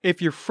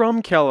if you're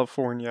from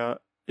California,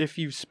 if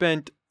you've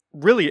spent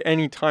really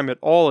any time at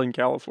all in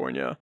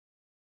California,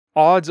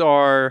 odds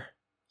are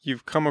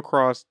you've come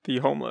across the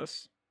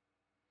homeless.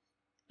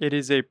 It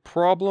is a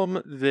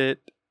problem that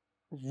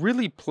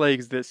really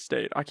plagues this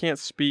state. I can't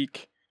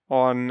speak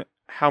on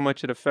how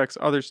much it affects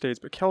other states,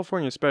 but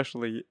California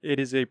especially, it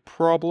is a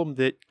problem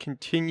that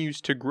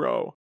continues to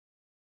grow,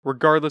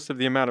 regardless of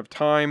the amount of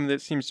time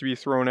that seems to be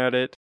thrown at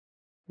it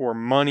or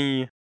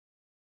money.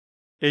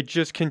 It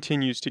just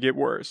continues to get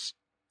worse.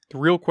 The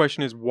real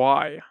question is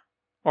why?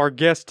 Our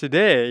guest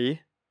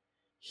today,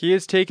 he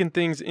has taken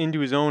things into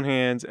his own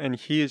hands and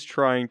he is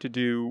trying to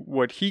do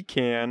what he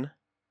can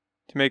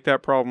to make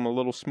that problem a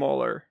little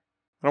smaller.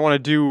 I don't want to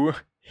do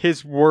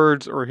his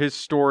words or his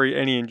story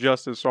any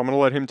injustice, so I'm going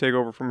to let him take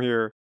over from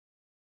here.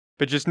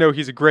 But just know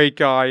he's a great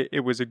guy.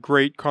 It was a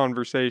great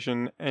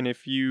conversation, and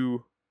if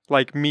you,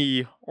 like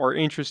me, are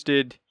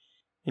interested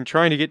in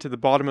trying to get to the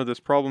bottom of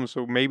this problem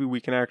so maybe we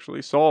can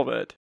actually solve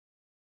it,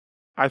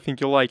 I think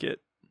you'll like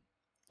it.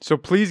 So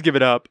please give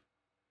it up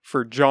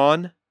for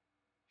John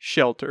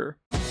Shelter.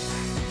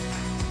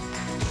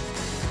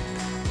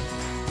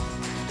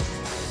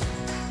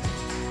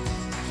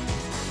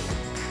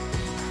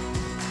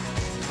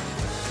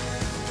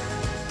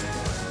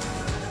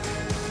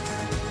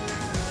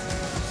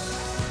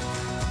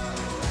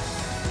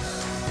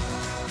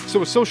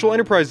 So a social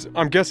enterprise,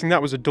 I'm guessing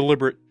that was a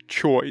deliberate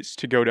choice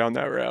to go down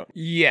that route.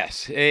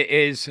 Yes, it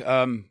is.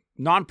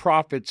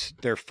 Nonprofits,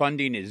 their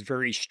funding is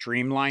very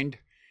streamlined.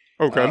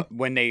 Okay.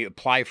 When they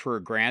apply for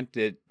a grant,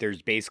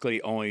 there's basically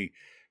only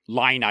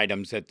line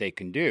items that they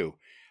can do.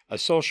 A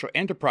social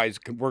enterprise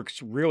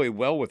works really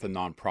well with a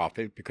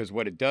nonprofit because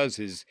what it does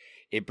is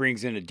it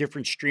brings in a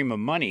different stream of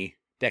money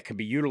that can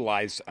be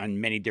utilized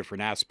on many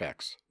different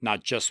aspects,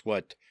 not just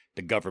what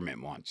the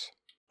government wants.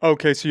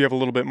 Okay, so you have a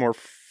little bit more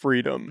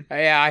freedom.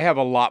 Yeah, I have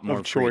a lot more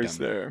of choice freedom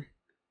there.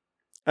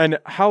 And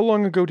how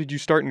long ago did you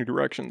start New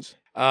Directions?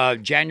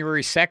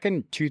 January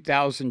 2nd,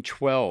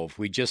 2012.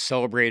 We just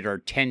celebrated our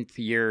 10th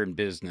year in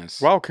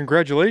business. Wow,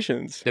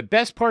 congratulations. The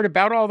best part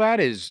about all that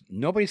is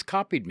nobody's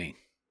copied me.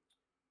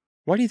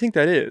 Why do you think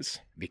that is?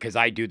 Because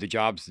I do the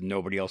jobs that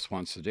nobody else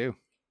wants to do.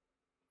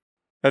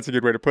 That's a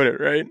good way to put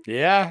it, right?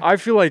 Yeah. I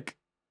feel like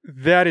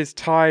that is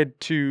tied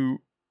to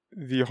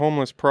the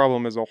homeless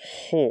problem as a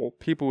whole.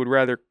 People would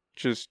rather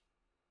just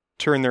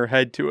turn their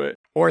head to it.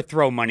 Or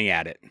throw money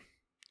at it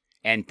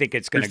and think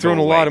it's going to go away. We've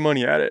thrown a lot of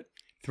money at it.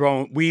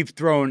 We've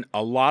thrown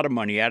a lot of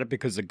money at it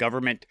because the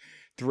government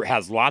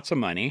has lots of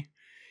money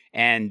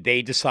and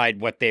they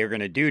decide what they are going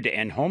to do to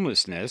end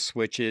homelessness,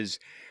 which is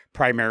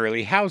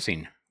primarily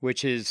housing,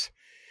 which is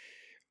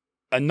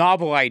a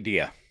novel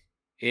idea.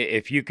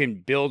 If you can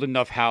build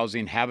enough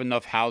housing, have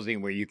enough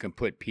housing where you can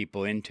put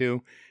people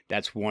into,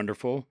 that's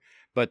wonderful.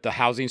 But the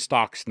housing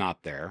stock's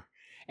not there.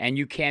 And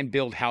you can't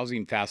build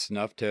housing fast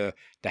enough to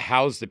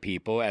house the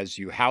people. As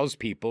you house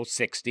people,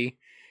 60,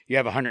 you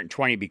have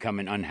 120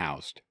 becoming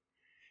unhoused.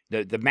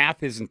 The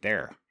math isn't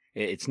there.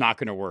 It's not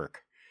going to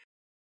work.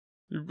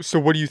 So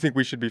what do you think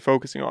we should be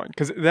focusing on?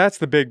 Because that's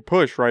the big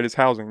push, right, is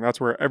housing.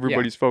 That's where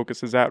everybody's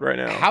focus is at right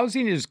now.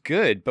 Housing is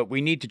good, but we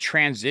need to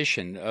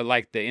transition.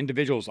 Like the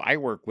individuals I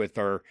work with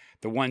are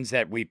the ones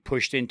that we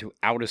pushed into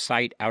out of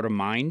sight, out of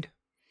mind.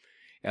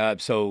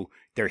 So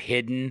they're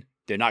hidden.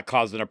 They're not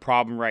causing a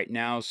problem right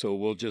now, so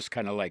we'll just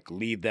kind of like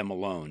leave them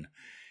alone.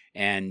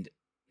 And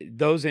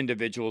those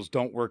individuals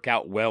don't work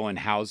out well in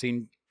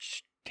housing,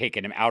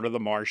 taking them out of the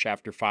marsh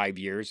after 5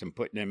 years and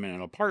putting them in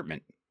an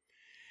apartment.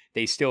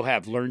 They still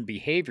have learned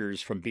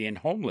behaviors from being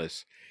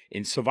homeless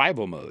in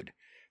survival mode.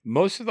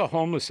 Most of the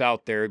homeless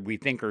out there we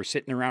think are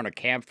sitting around a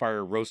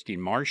campfire roasting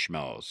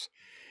marshmallows.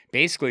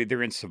 Basically,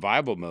 they're in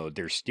survival mode.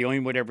 They're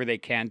stealing whatever they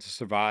can to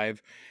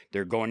survive.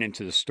 They're going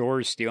into the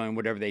stores, stealing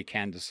whatever they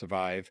can to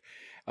survive.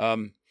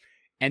 And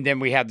then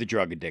we have the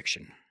drug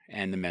addiction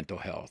and the mental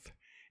health.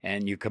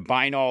 And you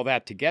combine all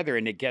that together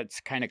and it gets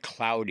kind of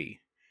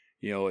cloudy,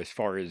 as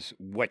far as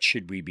what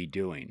should we be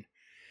doing.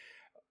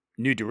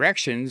 New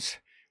Directions,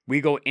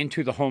 we go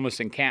into the homeless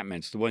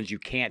encampments, the ones you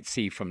can't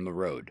see from the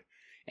road.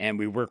 And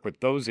we work with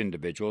those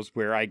individuals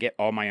where I get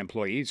all my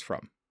employees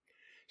from.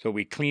 So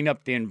we clean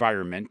up the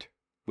environment,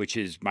 which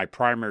is my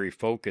primary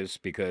focus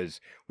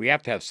because we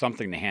have to have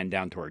something to hand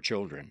down to our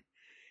children.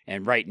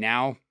 And right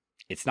now,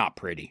 it's not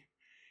pretty.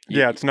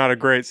 Yeah, it's not a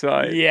great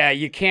sight. Yeah,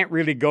 you can't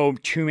really go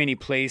too many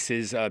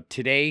places.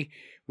 Today,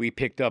 we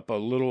picked up a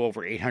little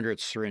over 800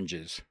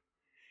 syringes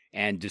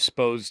and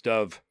disposed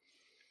of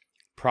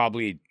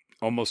probably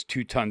almost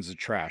 2 tons of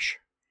trash.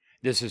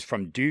 This is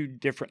from 2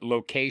 different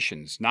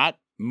locations, not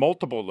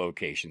multiple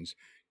locations,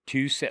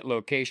 2 set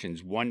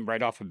locations, one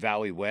right off of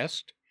Valley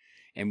West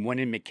and one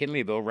in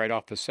McKinleyville right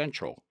off of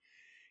Central.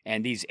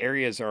 And these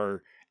areas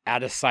are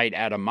out of sight,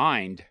 out of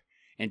mind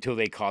until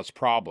they cause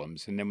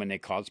problems. And then when they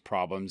cause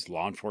problems,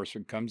 law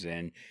enforcement comes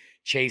in,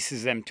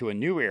 chases them to a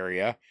new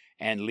area,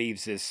 and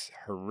leaves this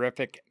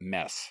horrific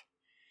mess.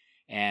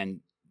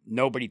 And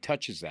nobody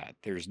touches that.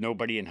 There's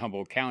nobody in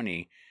Humboldt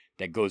County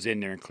that goes in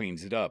there and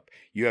cleans it up.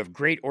 You have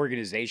great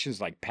organizations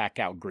like Pack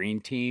Out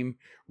Green Team,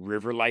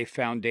 River Life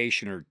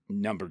Foundation are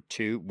number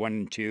 1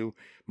 and 2,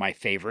 my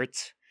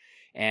favorites.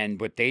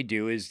 And what they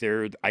do is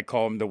I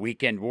call them the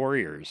weekend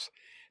warriors.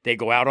 They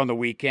go out on the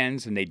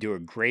weekends and they do a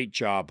great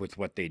job with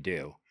what they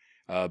do.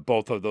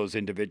 Both of those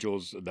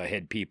individuals, the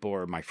head people,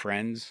 are my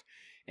friends,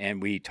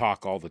 and we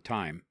talk all the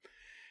time.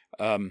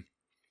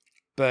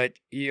 But,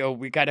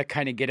 we got to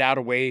kind of get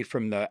away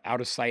from the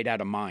out of sight,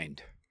 out of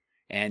mind.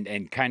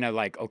 And kind of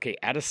like, okay,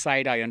 out of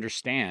sight, I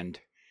understand.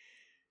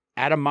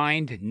 Out of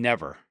mind,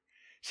 never.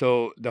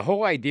 So the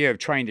whole idea of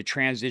trying to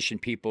transition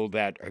people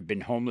that have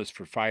been homeless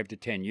for 5 to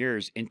 10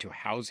 years into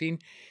housing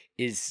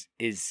is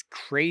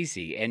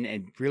crazy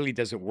and really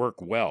doesn't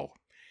work well.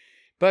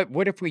 But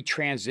what if we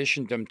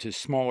transitioned them to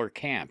smaller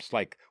camps?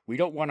 Like, we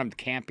don't want them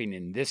camping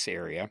in this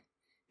area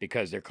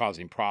because they're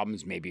causing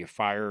problems, maybe a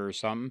fire or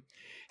something.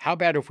 How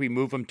about if we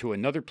move them to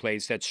another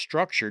place that's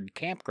structured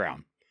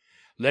campground?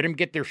 Let them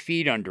get their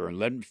feet under and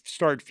let them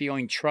start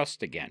feeling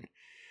trust again.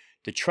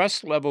 The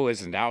trust level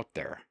isn't out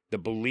there. The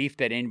belief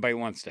that anybody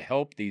wants to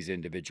help these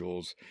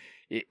individuals.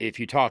 If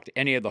you talk to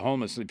any of the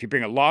homeless, if you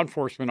bring a law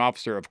enforcement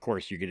officer, of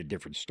course, you get a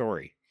different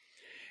story.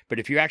 But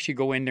if you actually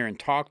go in there and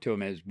talk to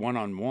them as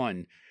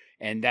one-on-one,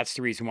 and that's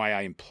the reason why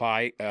I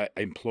employ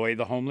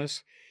the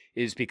homeless,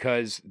 is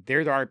because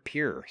they're our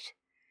peers.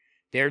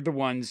 They're the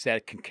ones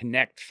that can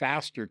connect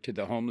faster to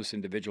the homeless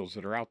individuals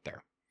that are out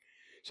there.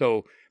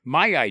 So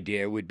my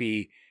idea would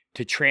be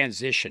to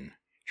transition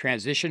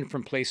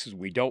from places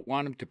we don't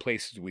want them to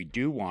places we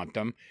do want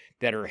them,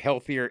 that are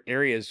healthier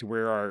areas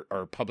where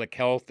our public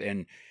health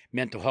and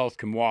mental health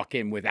can walk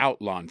in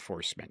without law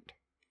enforcement.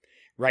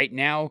 Right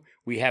now,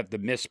 we have the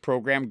MISS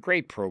program,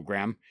 great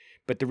program,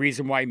 but the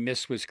reason why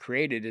MISS was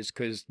created is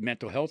because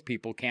mental health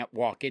people can't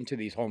walk into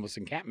these homeless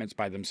encampments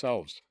by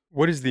themselves.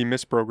 What is the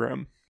MISS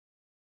program?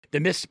 The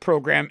MISS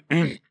program,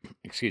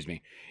 excuse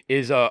me,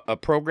 is a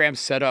program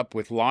set up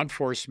with law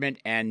enforcement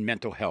and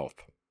mental health.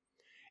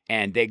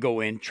 And they go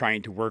in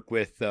trying to work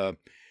with the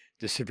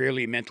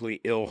severely mentally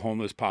ill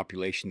homeless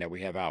population that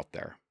we have out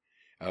there.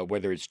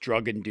 Whether it's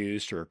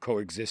drug-induced or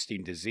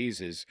coexisting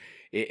diseases,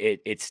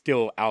 it's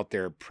still out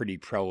there pretty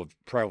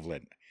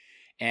prevalent.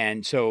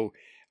 And so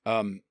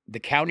the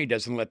county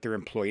doesn't let their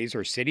employees,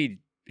 or city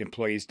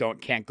employees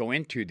can't go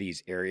into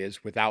these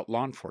areas without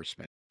law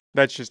enforcement.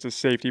 That's just a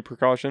safety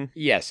precaution?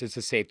 Yes, it's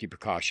a safety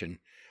precaution.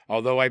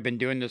 Although I've been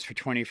doing this for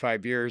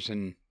 25 years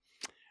and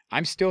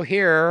I'm still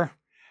here,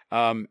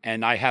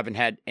 and I haven't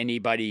had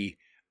anybody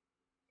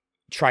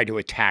try to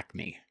attack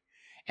me.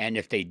 And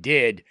if they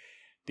did,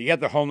 the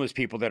other homeless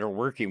people that are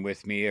working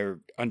with me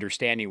are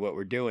understanding what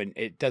we're doing.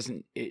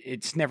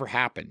 It's never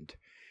happened.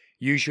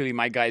 Usually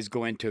my guys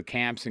go into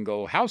camps and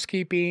go,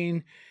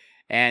 housekeeping,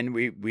 and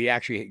we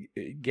actually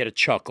get a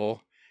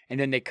chuckle, and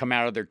then they come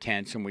out of their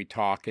tents and we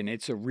talk, and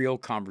it's a real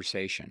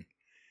conversation,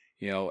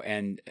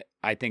 and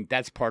I think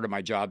that's part of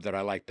my job that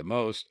I like the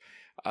most.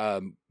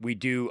 We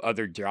do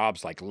other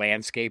jobs like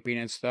landscaping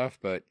and stuff,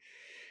 but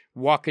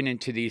walking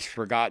into these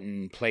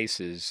forgotten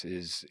places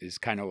is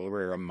kind of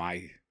where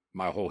my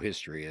whole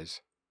history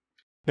is.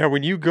 Now,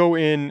 when you go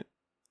in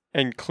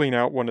and clean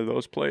out one of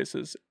those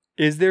places,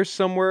 is there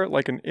somewhere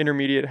like an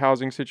intermediate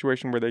housing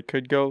situation where they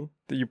could go?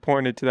 That you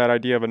pointed to that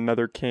idea of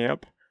another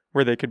camp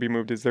where they could be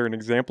moved. Is there an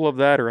example of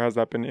that, or has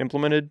that been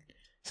implemented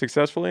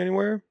successfully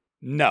anywhere?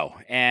 No,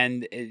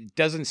 and it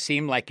doesn't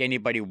seem like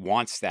anybody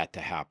wants that to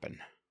happen.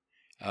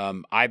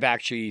 I've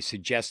actually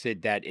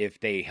suggested that if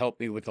they help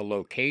me with a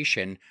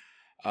location,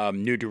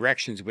 New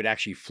Directions would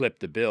actually flip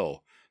the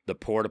bill. The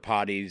porta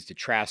potties, the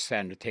trash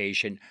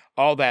sanitation,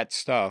 all that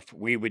stuff,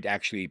 we would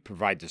actually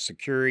provide the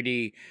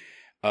security,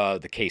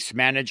 the case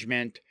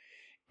management.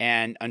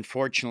 And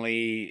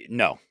unfortunately,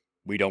 no,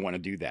 we don't want to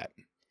do that.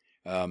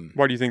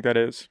 Why do you think that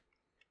is?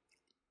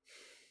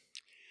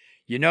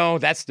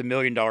 That's the $1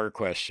 million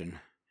question.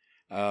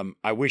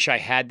 I wish I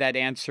had that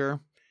answer.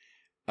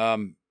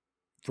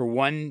 For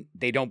one,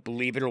 they don't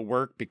believe it'll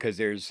work because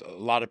there's a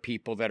lot of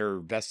people that are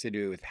vested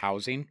with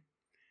housing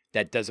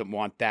that doesn't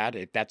want that.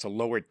 If that's a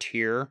lower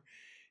tier,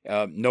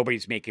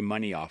 nobody's making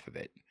money off of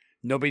it.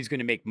 Nobody's going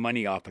to make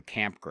money off a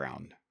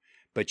campground,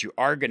 but you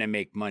are going to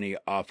make money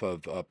off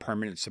of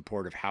permanent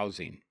supportive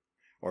housing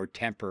or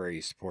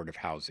temporary supportive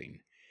housing.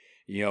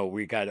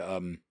 We got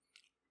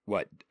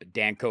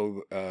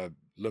Danco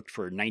looked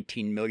for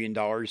 $19 million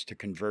to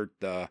convert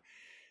the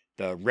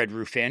Red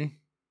Roof Inn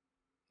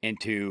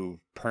into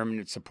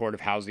permanent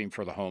supportive housing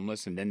for the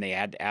homeless, and then they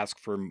had to ask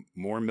for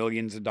more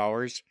millions of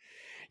dollars.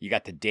 You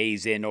got the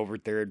Days Inn over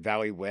there at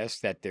Valley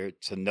West,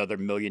 it's another $1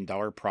 million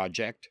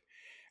project.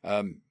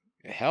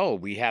 Hell,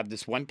 we have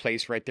this one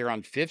place right there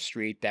on 5th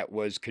Street that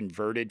was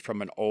converted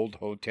from an old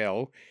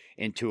hotel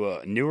into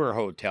a newer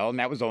hotel, and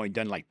that was only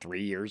done like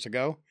 3 years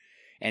ago.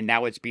 And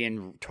now it's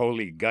being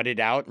totally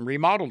gutted out and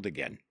remodeled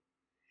again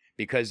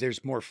because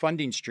there's more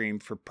funding stream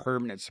for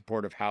permanent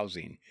supportive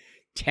housing,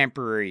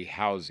 temporary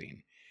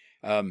housing.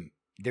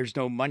 There's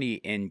no money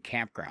in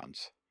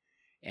campgrounds.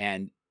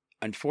 And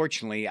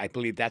unfortunately, I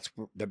believe that's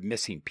the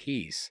missing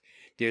piece.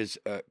 There's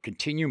a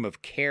continuum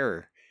of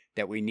care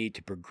that we need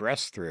to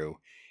progress through,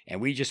 and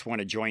we just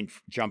want to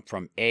jump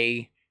from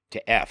A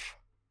to F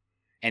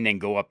and then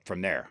go up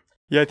from there.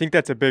 Yeah, I think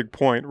that's a big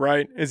point,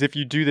 right? Is if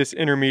you do this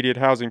intermediate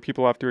housing,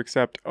 people have to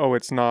accept, oh,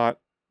 it's not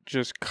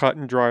just cut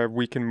and dry,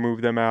 we can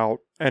move them out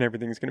and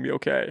everything's going to be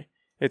okay.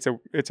 It's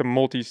a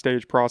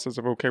multi-stage process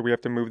of, okay, we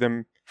have to move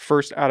them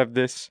first out of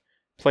this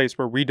place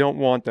where we don't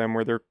want them,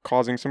 where they're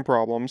causing some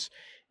problems,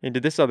 into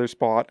this other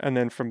spot, and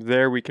then from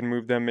there we can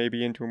move them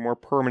maybe into a more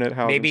permanent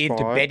housing maybe spot.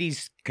 Into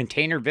Betty's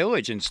Container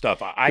Village and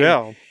stuff.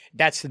 Yeah.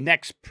 That's the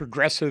next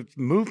progressive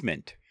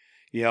movement.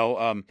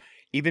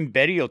 Even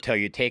Betty will tell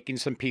you, taking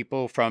some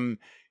people from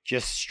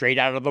just straight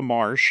out of the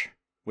marsh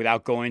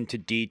without going to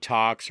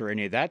detox or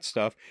any of that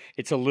stuff,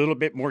 it's a little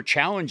bit more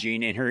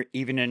challenging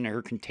even in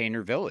her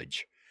container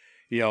village.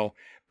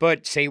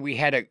 But say we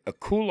had a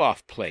cool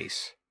off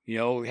place,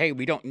 hey,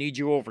 we don't need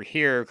you over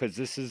here because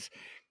this is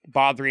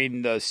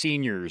bothering the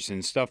seniors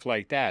and stuff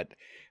like that.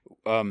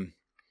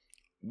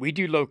 We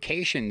do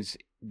locations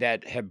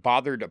that have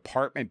bothered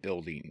apartment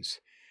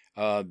buildings.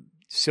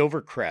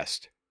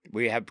 Silvercrest,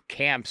 we have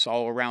camps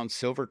all around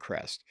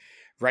Silvercrest,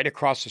 right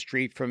across the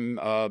street from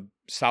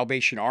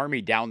Salvation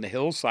Army down the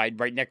hillside,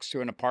 right next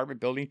to an apartment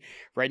building,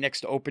 right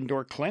next to Open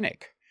Door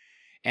Clinic.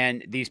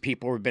 And these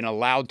people have been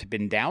allowed to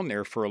been down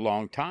there for a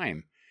long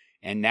time.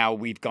 And now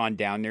we've gone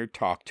down there,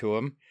 talked to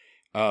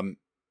them.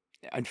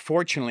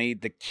 Unfortunately,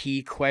 the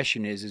key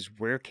question is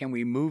where can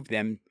we move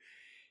them?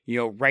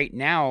 Right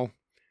now,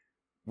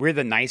 we're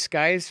the nice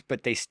guys,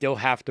 but they still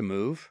have to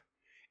move.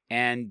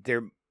 And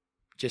they're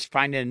just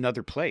finding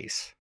another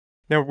place.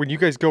 Now, when you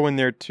guys go in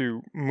there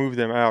to move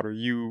them out, are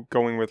you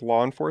going with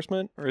law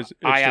enforcement, or is it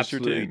I just your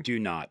absolutely team? do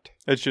not.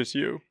 It's just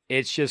you.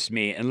 It's just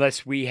me.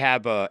 Unless we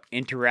have a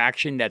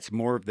interaction that's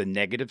more of the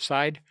negative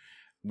side,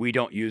 we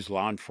don't use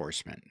law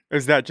enforcement.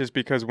 Is that just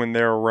because when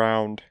they're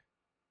around,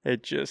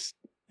 it just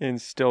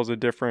instills a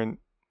different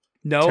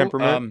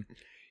temperament?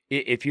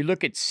 If you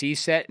look at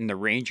CSET and the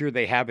ranger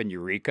they have in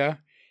Eureka,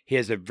 he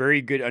has a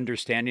very good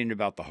understanding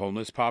about the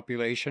homeless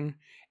population,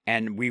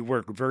 and we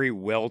work very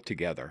well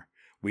together.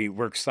 We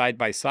work side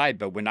by side,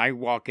 but when I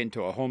walk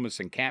into a homeless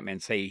encampment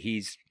and say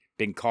he's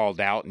been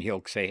called out, and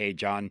he'll say, hey,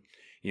 John,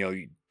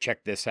 you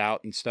check this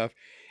out and stuff,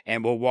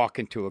 and we'll walk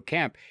into a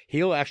camp,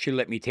 he'll actually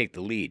let me take the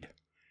lead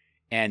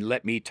and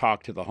let me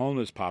talk to the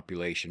homeless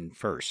population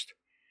first.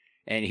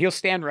 And he'll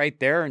stand right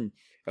there and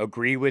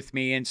agree with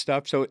me and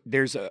stuff. So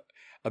there's a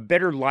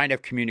better line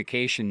of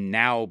communication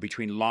now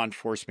between law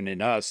enforcement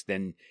and us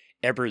than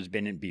ever has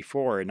been in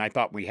before. And I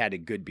thought we had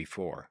it good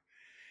before.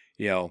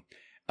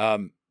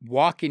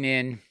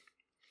 Walking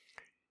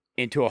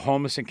into a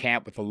homeless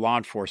camp with a law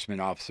enforcement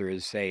officer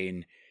is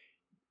saying,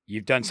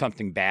 you've done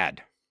something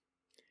bad.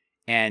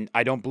 And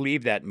I don't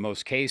believe that in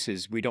most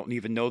cases. We don't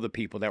even know the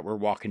people that we're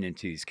walking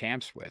into these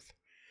camps with.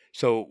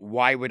 So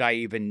why would I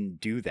even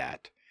do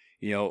that?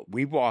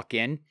 We walk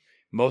in.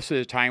 Most of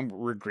the time,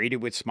 we're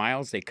greeted with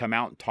smiles. They come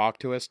out and talk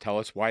to us, tell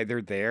us why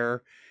they're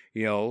there,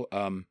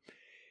 and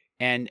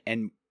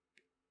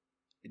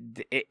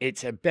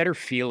it's a better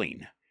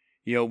feeling.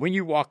 When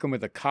you walk in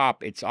with a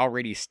cop, it's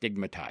already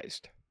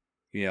stigmatized.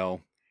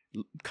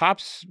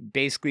 Cops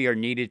basically are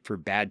needed for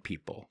bad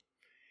people.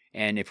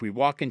 And if we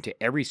walk into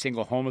every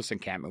single homeless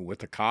encampment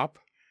with a cop,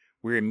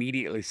 we're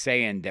immediately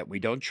saying that we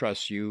don't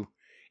trust you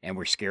and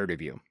we're scared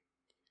of you.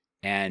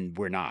 And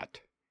we're not.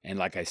 And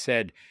like I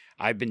said,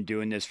 I've been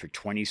doing this for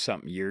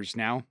 20-something years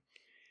now.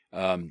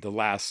 The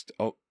last,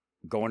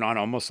 going on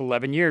almost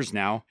 11 years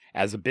now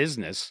as a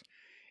business.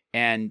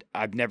 And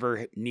I've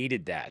never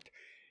needed that.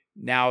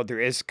 Now,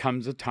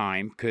 comes a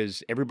time,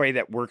 because everybody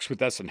that works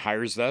with us and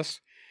hires us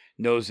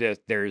knows that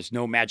there's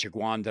no magic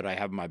wand that I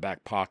have in my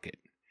back pocket.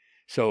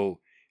 So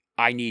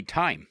I need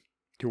time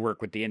to work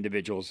with the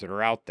individuals that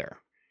are out there.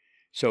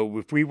 So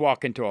if we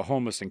walk into a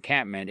homeless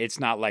encampment, it's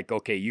not like,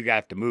 okay, you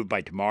have to move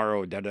by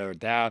tomorrow,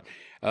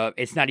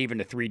 it's not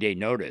even a 3-day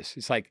notice.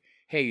 It's like,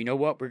 hey, you know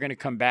what? We're going to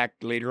come back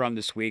later on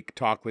this week,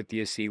 talk with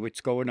you, see what's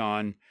going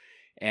on.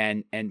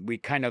 And we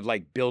kind of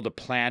like build a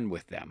plan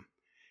with them,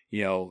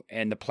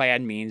 and the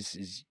plan means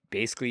is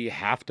basically you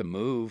have to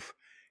move.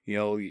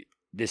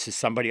 This is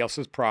somebody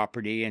else's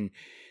property and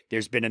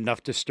there's been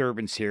enough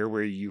disturbance here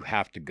where you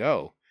have to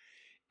go.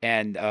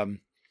 And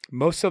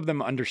most of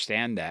them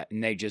understand that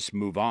and they just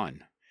move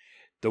on.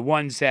 The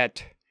ones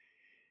that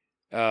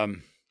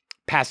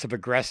passive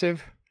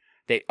aggressive,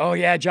 oh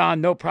yeah, John,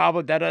 no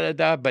problem,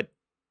 but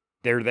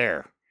they're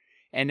there.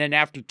 And then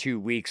after 2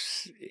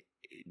 weeks,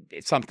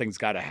 something's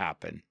got to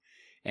happen.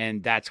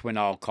 And that's when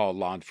I'll call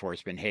law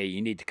enforcement. Hey,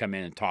 you need to come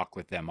in and talk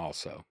with them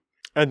also.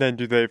 And then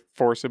do they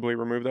forcibly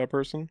remove that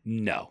person?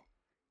 No.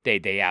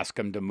 They ask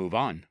them to move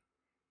on.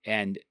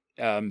 And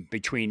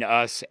between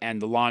us and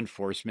the law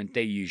enforcement,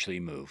 they usually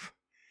move.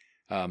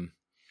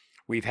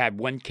 We've had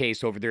one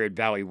case over there at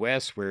Valley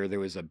West where there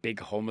was a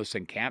big homeless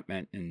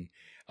encampment. And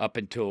up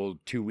until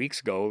 2 weeks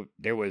ago,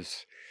 there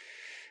was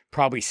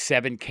probably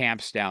 7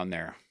 camps down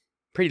there.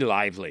 Pretty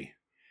lively.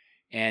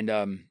 And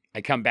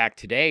I come back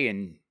today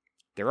and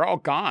they're all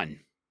gone.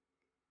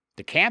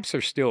 The camps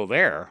are still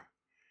there.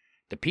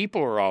 The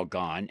people are all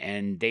gone,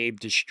 and they've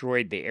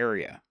destroyed the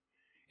area.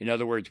 In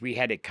other words, we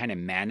had it kind of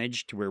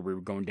managed to where we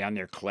were going down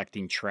there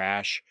collecting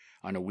trash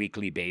on a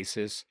weekly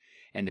basis,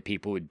 and the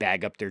people would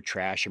bag up their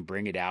trash and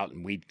bring it out,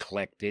 and we'd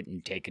collect it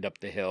and take it up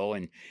the hill,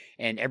 and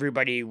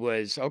everybody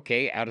was,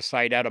 okay, out of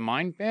sight, out of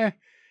mind.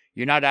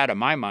 You're not out of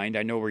my mind.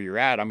 I know where you're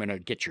at. I'm going to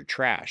get your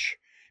trash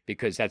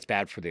because that's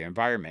bad for the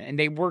environment. And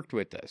they worked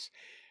with us.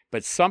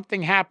 But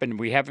something happened.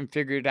 We haven't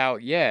figured it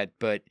out yet,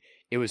 but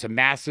it was a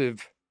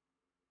massive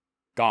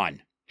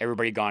gone.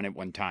 Everybody gone at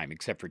one time,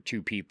 except for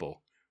two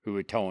people who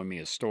were telling me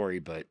a story.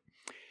 But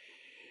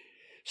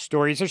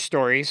stories are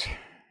stories.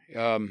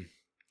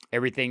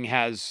 Everything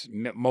has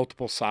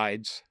multiple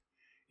sides.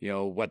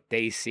 What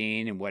they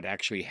seen and what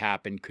actually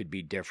happened could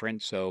be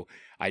different. So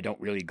I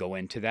don't really go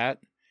into that.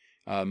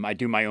 I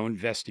do my own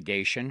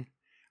investigation.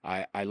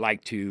 I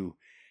like to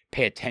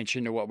pay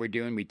attention to what we're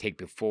doing. We take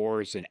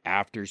befores and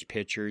afters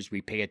pictures.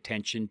 We pay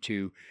attention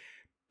to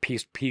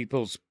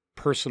people's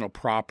personal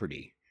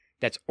property.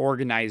 That's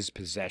organized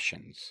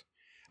possessions.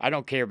 I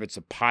don't care if it's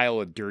a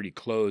pile of dirty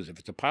clothes. If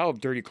it's a pile of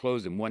dirty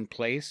clothes in one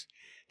place,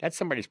 that's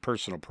somebody's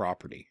personal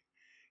property.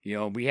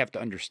 We have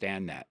to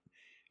understand that.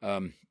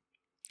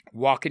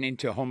 Walking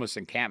into homeless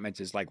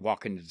encampments is like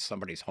walking into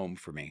somebody's home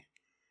for me.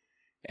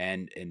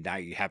 And now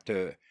you have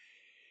to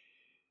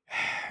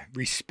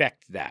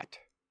respect that.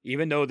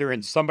 Even though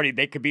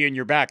they could be in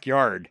your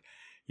backyard,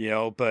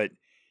 but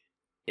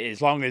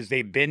as long as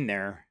they've been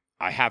there,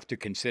 I have to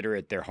consider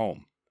it their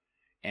home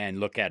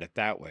and look at it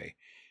that way.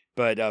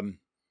 But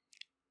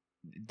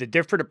the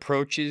different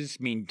approaches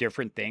mean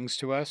different things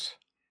to us.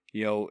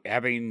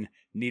 Having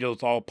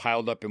needles all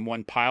piled up in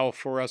one pile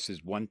for us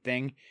is one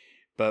thing.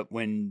 But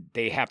when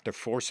they have to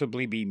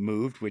forcibly be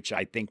moved, which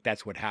I think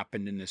that's what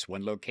happened in this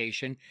one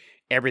location,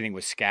 everything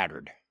was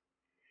scattered.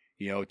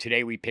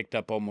 Today we picked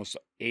up almost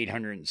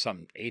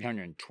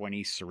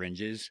 820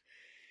 syringes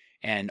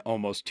and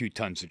almost 2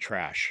 tons of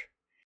trash.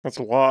 That's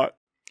a lot.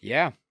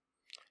 Yeah.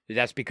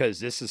 That's because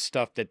this is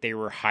stuff that they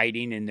were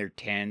hiding in their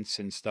tents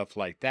and stuff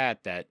like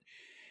that, that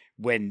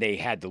when they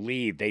had to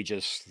leave, they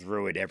just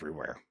threw it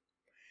everywhere.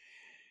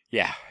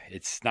 Yeah,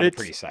 it's not a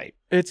pretty sight.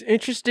 It's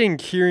interesting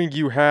hearing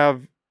you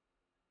have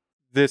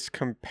this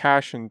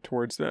compassion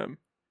towards them,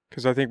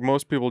 because I think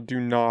most people they're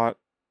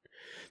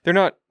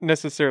not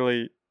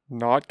necessarily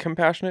not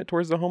compassionate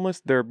towards the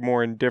homeless. They're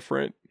more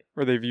indifferent,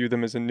 or they view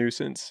them as a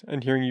nuisance.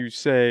 And hearing you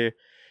say,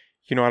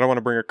 I don't want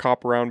to bring a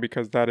cop around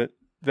because that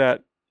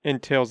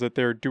entails that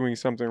they're doing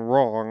something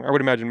wrong. I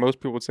would imagine most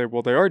people would say,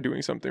 well, they are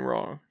doing something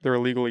wrong. They're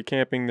illegally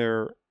camping.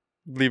 They're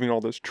leaving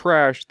all this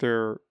trash.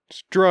 There's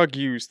drug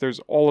use. There's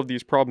all of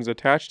these problems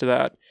attached to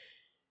that.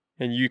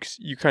 And you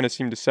kind of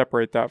seem to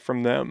separate that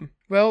from them.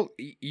 Well,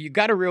 you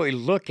got to really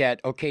look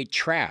at, okay,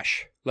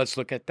 trash. Let's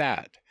look at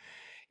that.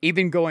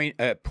 Even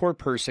a poor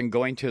person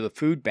going to the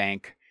food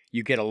bank,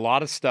 you get a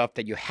lot of stuff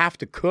that you have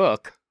to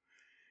cook,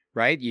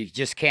 right? You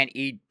just can't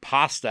eat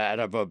pasta out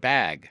of a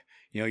bag.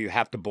 You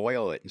have to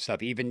boil it and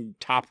stuff, even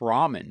top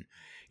ramen.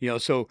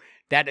 So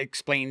that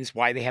explains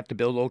why they have to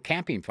build old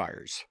camping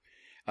fires.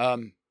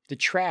 The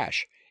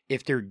trash,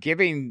 if they're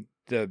giving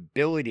the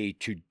ability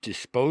to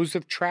dispose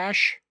of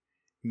trash,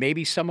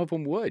 maybe some of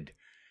them would.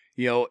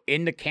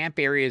 In the camp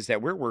areas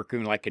that we're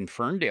working, like in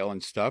Ferndale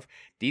and stuff,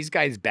 these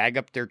guys bag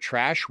up their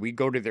trash. We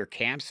go to their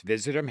camps,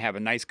 visit them, have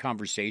a nice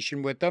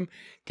conversation with them,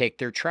 take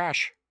their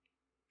trash.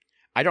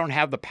 I don't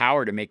have the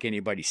power to make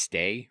anybody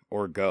stay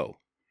or go.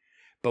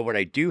 But what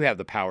I do have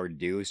the power to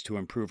do is to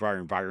improve our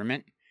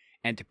environment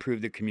and to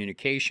improve the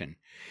communication.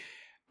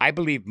 I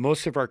believe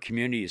most of our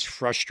community is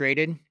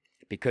frustrated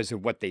because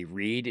of what they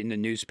read in the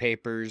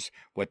newspapers,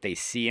 what they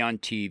see on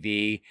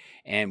TV,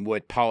 and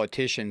what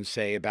politicians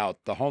say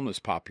about the homeless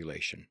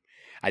population.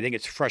 I think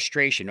it's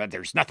frustration.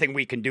 There's nothing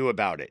we can do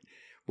about it.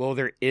 Well,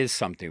 there is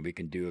something we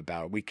can do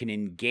about it. We can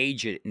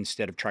engage it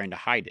instead of trying to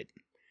hide it.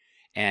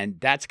 And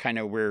that's kind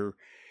of where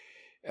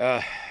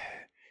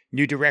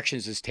New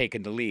Directions has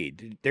taken the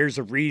lead. There's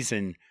a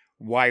reason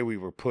why we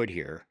were put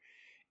here.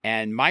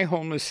 And my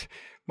homeless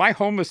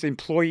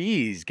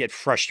employees get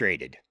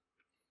frustrated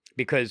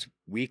because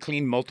we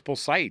clean multiple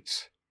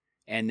sites,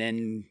 and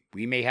then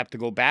we may have to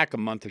go back a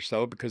month or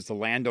so because the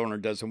landowner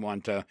doesn't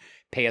want to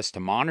pay us to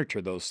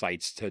monitor those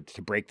sites to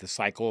break the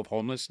cycle of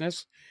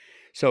homelessness.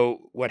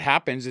 So what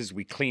happens is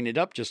we clean it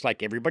up just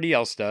like everybody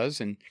else does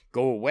and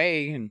go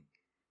away, and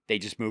they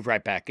just move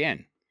right back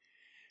in.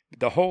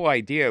 The whole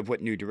idea of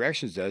what New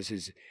Directions does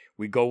is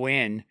we go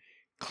in,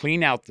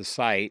 clean out the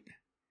site,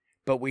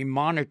 but we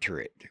monitor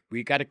it.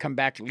 We got to come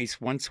back at least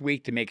once a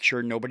week to make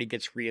sure nobody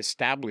gets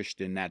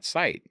reestablished in that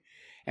site.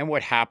 And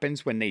what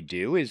happens when they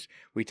do is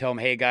we tell them,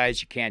 hey,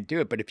 guys, you can't do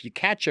it. But if you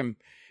catch them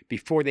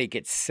before they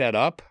get set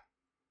up,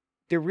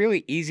 they're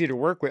really easy to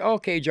work with.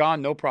 Okay,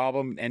 John, no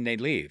problem. And they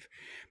leave.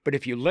 But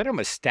if you let them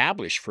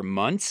establish for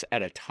months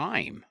at a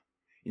time,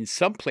 in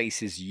some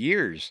places,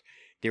 years,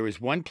 there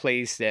was one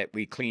place that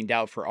we cleaned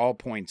out for all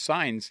point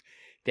signs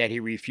that he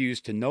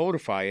refused to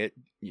notify it,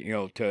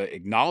 to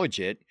acknowledge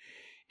it.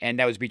 And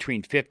that was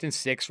between 5th and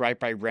 6th, right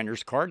by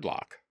Renner's Card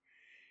Lock.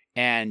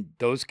 And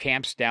those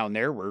camps down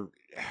there were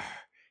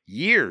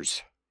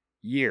years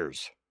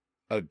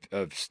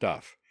of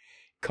stuff.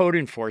 Code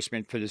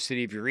enforcement for the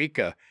city of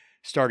Eureka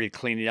started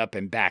cleaning up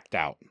and backed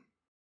out.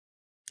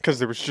 Because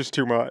there was just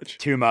too much.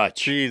 Too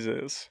much.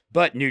 Jesus.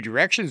 But New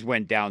Directions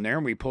went down there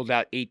and we pulled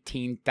out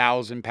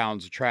 18,000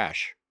 pounds of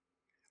trash.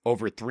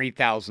 Over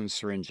 3,000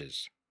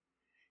 syringes.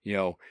 You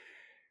know,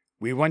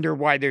 we wonder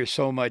why there's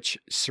so much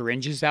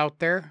syringes out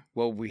there.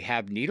 Well, we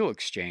have needle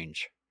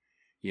exchange.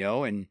 You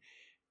know, and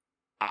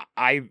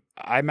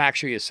I'm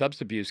actually a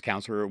substance abuse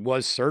counselor, or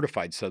was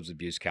certified substance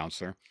abuse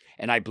counselor,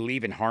 and I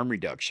believe in harm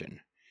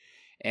reduction.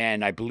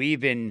 And I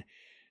believe in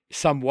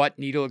somewhat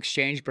needle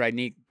exchange, but I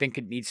think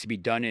it needs to be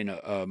done in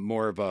a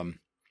more of a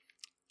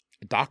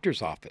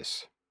doctor's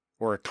office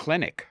or a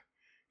clinic,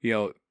 you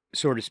know,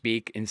 so to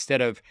speak,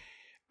 instead of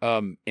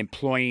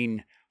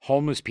employing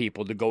homeless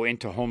people to go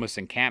into homeless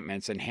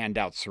encampments and hand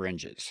out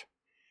syringes.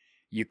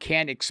 You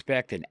can't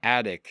expect an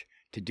addict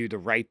to do the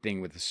right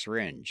thing with a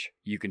syringe.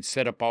 You can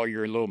set up all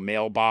your little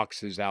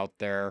mailboxes out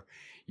there.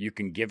 You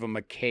can give them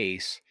a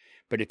case.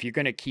 But if you're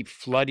going to keep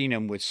flooding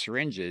them with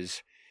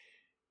syringes,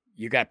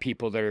 you got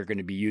people that are going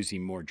to be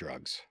using more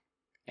drugs.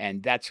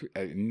 And that's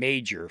a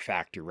major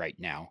factor right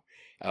now.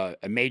 A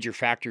major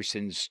factor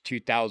since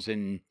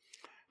 2000.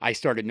 I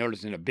started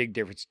noticing a big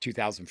difference in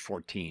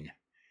 2014.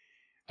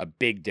 A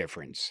big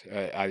difference.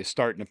 I was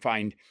starting to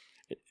find,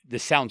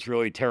 this sounds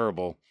really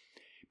terrible.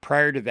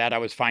 Prior to that, I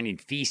was finding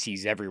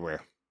feces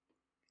everywhere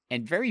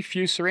and very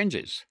few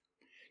syringes.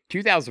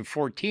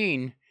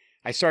 2014,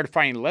 I started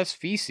finding less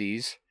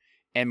feces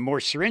and more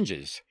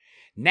syringes.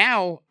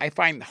 Now I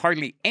find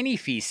hardly any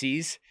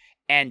feces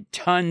and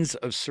tons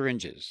of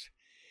syringes.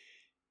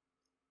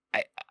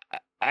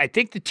 I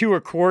think the two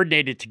are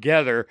coordinated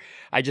together.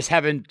 I just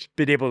haven't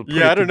been able to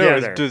put it I don't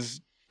together. know.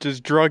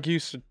 Does drug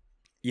use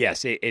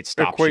Yes, it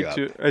stops equate you up.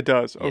 to? It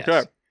does. Yes.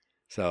 Okay.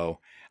 So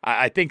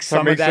I think some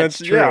of makes that's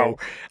sense, true. yeah.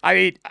 I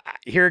mean,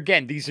 here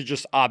again, these are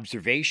just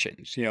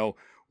observations. You know,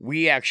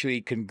 we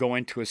actually can go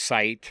into a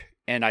site,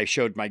 and I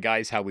showed my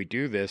guys how we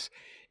do this,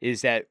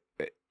 is that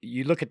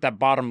you look at that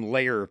bottom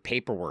layer of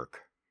paperwork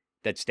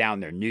that's down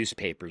there,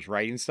 newspapers,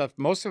 right, and stuff.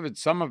 Most of it,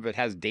 some of it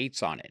has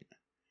dates on it.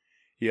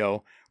 You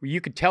know,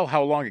 you could tell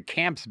how long a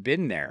camp's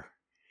been there.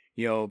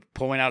 You know,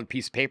 pulling out a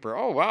piece of paper.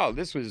 Oh, wow,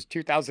 this was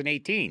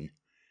 2018.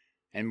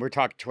 And we're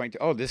talking 20.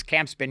 Oh, this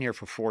camp's been here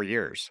for 4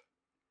 years.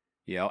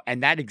 You know,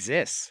 and that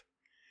exists.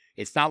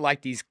 It's not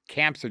like these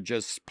camps are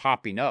just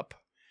popping up.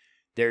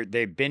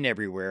 They've been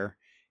everywhere,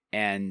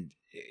 and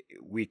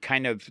we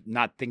kind of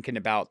not thinking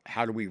about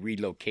how do we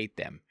relocate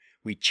them.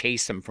 We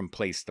chase them from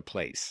place to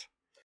place.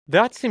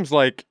 That seems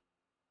like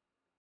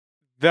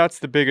that's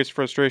the biggest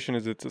frustration,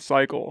 is it's a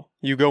cycle.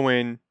 You go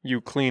in,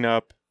 you clean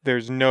up,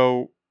 there's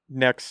no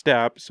next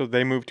step, so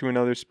they move to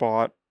another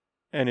spot,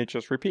 and it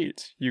just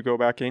repeats. You go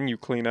back in, you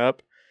clean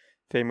up,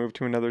 they move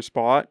to another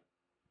spot.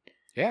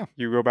 Yeah.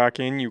 You go back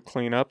in, you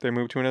clean up, they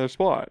move to another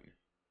spot.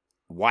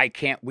 Why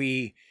can't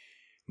we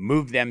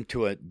move them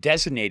to a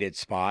designated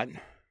spot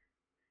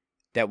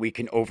that we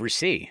can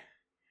oversee?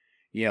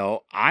 You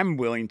know, I'm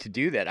willing to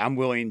do that. I'm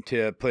willing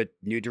to put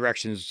New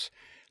Directions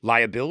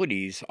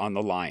liabilities on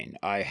the line.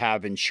 I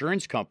have an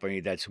insurance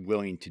company that's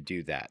willing to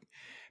do that.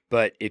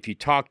 But if you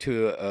talk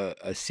to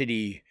a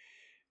city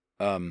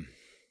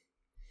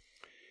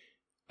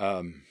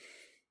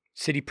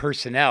city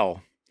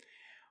personnel,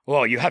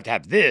 well, you have to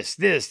have this.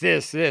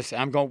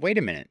 I'm going, wait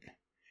a minute.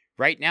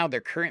 Right now,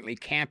 they're currently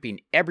camping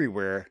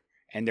everywhere,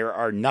 and there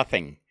are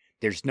nothing.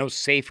 There's no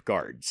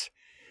safeguards.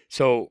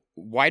 So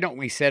why don't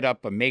we set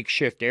up a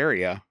makeshift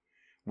area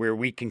where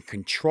we can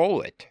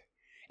control it,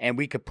 and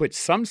we could put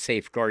some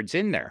safeguards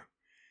in there?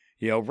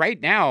 You know, right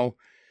now,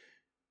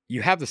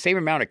 you have the same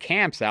amount of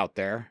camps out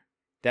there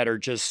that are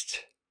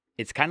just,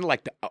 it's kind of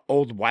like the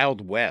old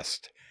Wild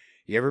West.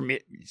 You ever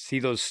see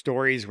those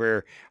stories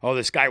where, oh,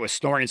 this guy was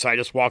snoring, so I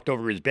just walked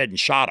over his bed and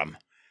shot him?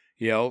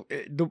 You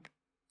know,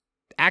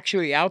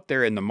 actually out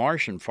there in the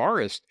marsh and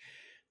forest,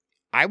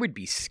 I would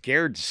be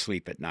scared to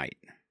sleep at night.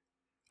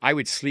 I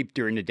would sleep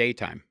during the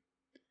daytime.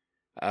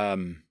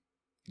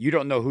 You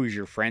don't know who's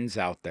your friends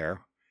out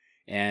there,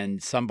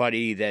 and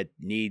somebody that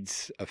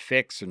needs a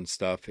fix and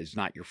stuff is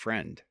not your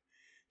friend.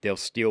 They'll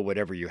steal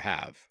whatever you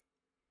have.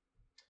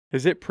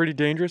 Is it pretty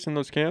dangerous in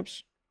those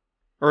camps?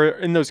 Or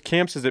in those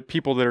camps, is it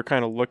people that are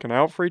kind of looking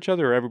out for each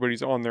other, or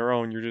everybody's on their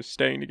own, you're just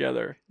staying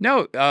together?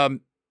 No,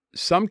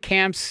 some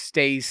camps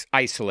stays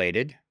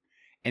isolated,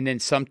 and then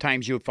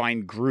sometimes you'll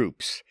find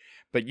groups.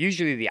 But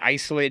usually the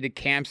isolated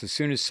camps, as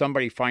soon as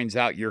somebody finds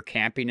out you're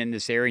camping in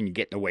this area and you're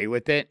getting away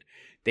with it,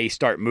 they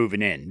start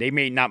moving in. They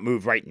may not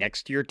move right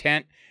next to your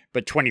tent,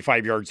 but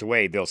 25 yards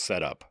away, they'll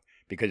set up.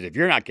 Because if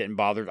you're not getting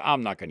bothered,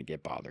 I'm not going to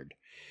get bothered.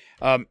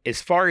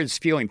 As far as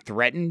feeling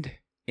threatened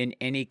in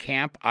any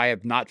camp, I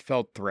have not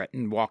felt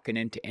threatened walking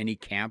into any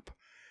camp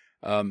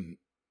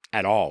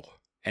at all.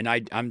 And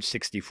I'm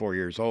 64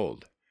 years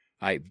old.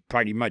 I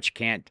pretty much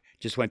can't,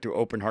 just went through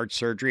open heart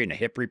surgery and a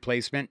hip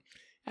replacement.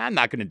 I'm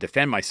not going to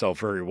defend myself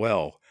very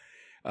well.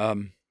 But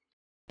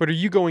are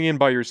you going in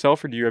by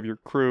yourself, or do you have your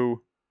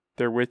crew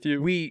there with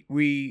you?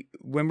 We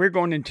when we're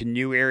going into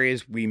new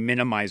areas, we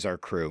minimize our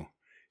crew.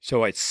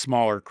 So it's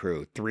smaller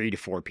crew, 3 to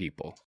 4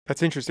 people.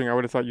 That's interesting. I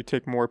would have thought you'd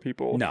take more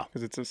people. No.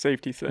 Because it's a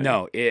safety thing.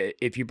 No,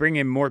 if you bring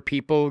in more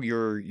people,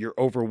 you're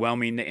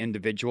overwhelming the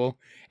individual,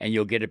 and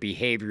you'll get a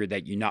behavior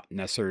that you not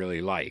necessarily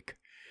like.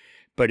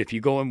 But if you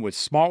go in with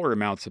smaller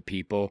amounts of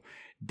people,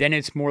 then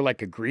it's more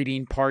like a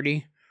greeting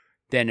party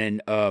than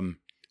an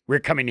we're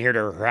coming here to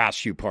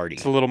harass you party.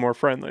 It's a little more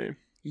friendly.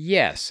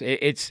 Yes,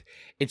 it's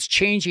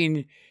changing.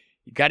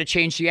 You got to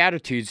change the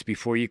attitudes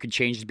before you can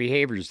change the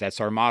behaviors. That's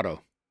our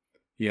motto.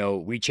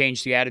 We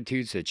change the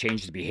attitudes that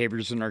change the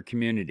behaviors in our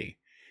community.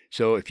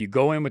 So if you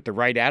go in with the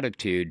right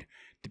attitude,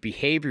 the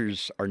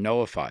behaviors are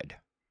nullified.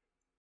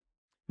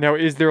 Now,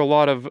 is there a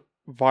lot of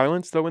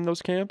violence, though, in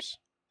those camps?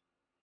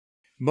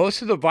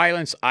 Most of the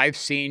violence I've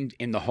seen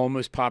in the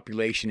homeless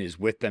population is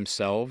with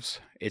themselves.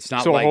 It's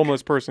not so like a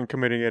homeless person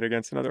committing it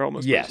against another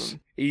homeless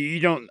person.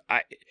 Yes.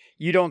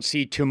 You don't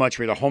see too much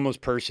where the homeless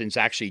person's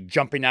actually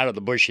jumping out of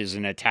the bushes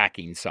and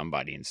attacking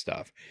somebody and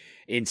stuff.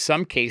 In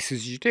some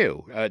cases, you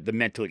do. The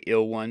mentally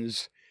ill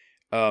ones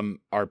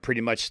are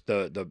pretty much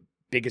the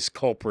biggest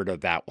culprit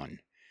of that one.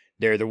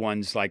 They're the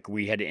ones like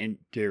we had an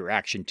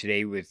interaction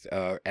today with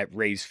at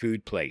Ray's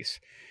Food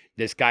Place.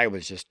 This guy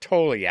was just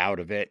totally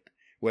out of it.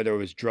 Whether it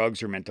was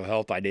drugs or mental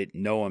health, I didn't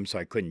know him, so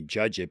I couldn't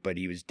judge it. But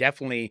he was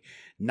definitely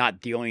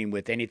not dealing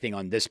with anything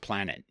on this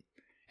planet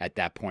at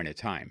that point in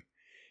time.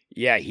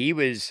 Yeah, he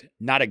was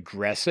not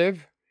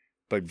aggressive,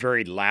 but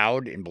very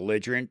loud and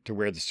belligerent to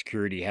where the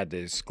security had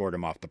to escort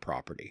him off the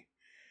property.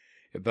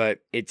 But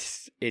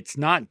it's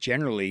not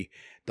generally,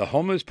 the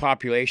homeless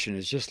population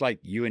is just like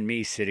you and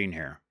me sitting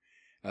here.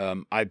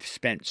 I've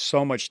spent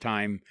so much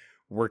time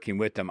working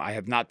with them. I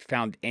have not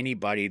found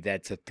anybody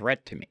that's a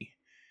threat to me.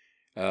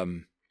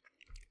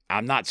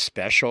 I'm not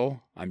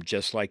special. I'm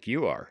just like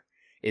you are.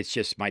 It's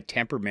just my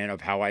temperament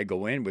of how I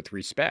go in with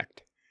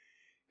respect.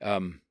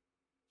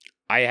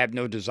 I have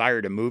no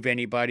desire to move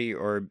anybody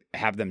or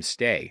have them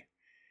stay.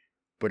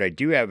 What I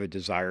do have a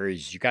desire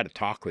is you got to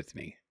talk with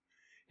me.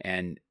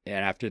 And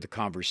after the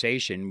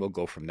conversation, we'll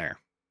go from there.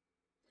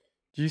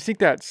 Do you think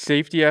that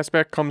safety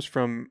aspect comes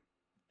from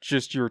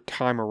just your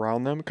time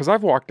around them? Because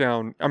I've walked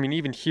down,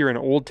 even here in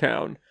Old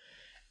Town,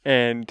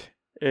 and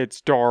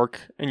it's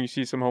dark, and you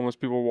see some homeless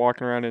people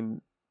walking around,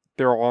 and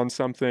they're on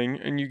something,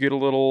 and you get a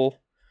little,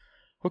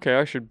 okay,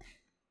 I should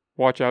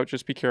watch out,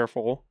 just be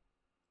careful.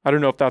 I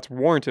don't know if that's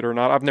warranted or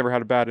not. I've never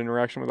had a bad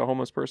interaction with a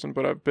homeless person,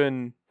 but I've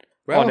been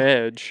on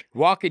edge.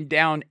 Walking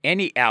down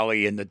any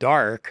alley in the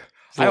dark,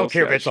 I don't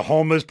care if it's a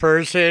homeless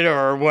person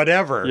or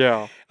whatever.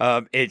 Yeah.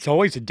 It's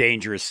always a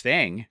dangerous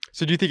thing.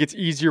 So do you think it's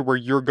easier where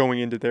you're going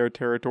into their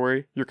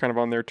territory? You're kind of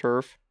on their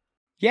turf?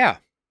 Yeah.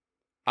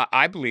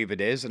 I believe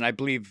it is. And I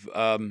believe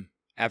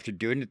after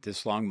doing it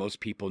this long, most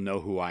people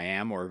know who I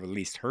am or have at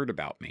least heard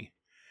about me.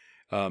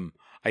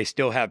 I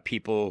still have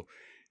people,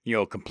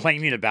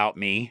 complaining about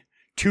me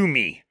to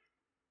me.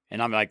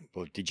 And I'm like,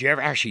 well, did you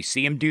ever actually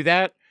see him do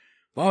that?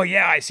 Oh,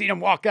 yeah, I seen him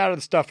walk out of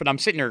the stuff. And I'm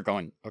sitting there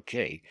going,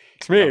 okay.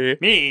 It's me.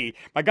 Me.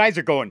 My guys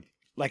are going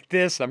like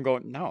this. I'm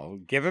going, no,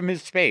 give him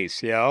his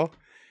space,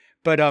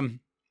 But,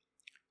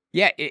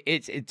 yeah,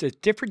 it's a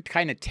different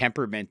kind of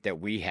temperament that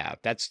we have.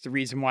 That's the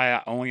reason why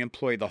I only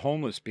employ the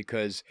homeless,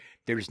 because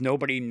there's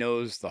nobody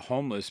knows the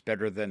homeless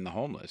better than the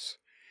homeless.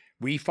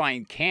 We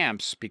find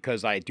camps,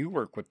 because I do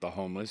work with the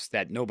homeless,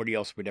 that nobody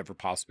else would ever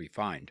possibly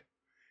find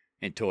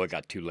until it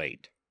got too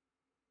late.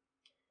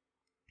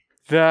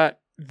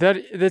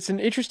 That's an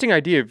interesting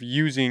idea of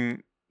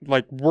using,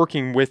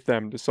 working with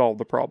them to solve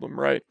the problem,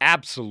 right?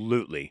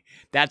 Absolutely.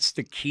 That's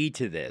the key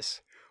to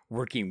this.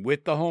 Working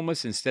with the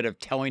homeless instead of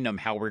telling them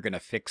how we're going to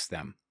fix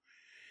them.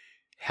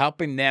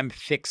 Helping them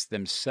fix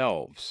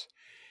themselves.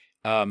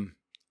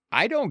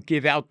 I don't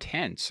give out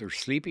tents or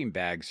sleeping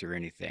bags or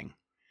anything.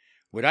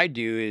 What I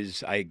do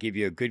is I give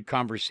you a good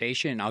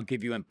conversation. I'll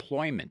give you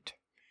employment.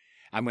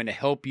 I'm going to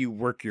help you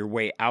work your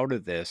way out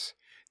of this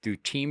through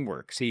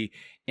teamwork. See,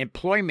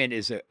 employment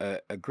is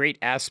a great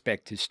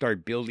aspect to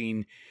start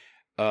building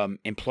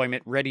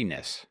employment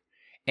readiness.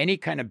 Any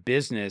kind of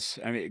business,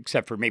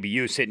 except for maybe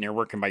you sitting there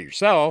working by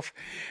yourself,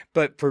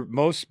 but for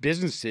most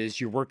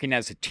businesses, you're working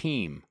as a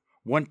team.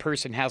 One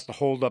person has to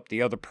hold up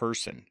the other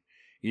person.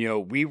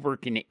 We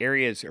work in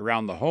areas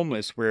around the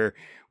homeless where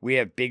we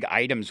have big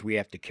items we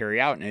have to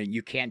carry out, and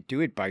you can't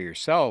do it by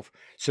yourself.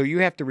 So you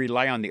have to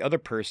rely on the other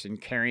person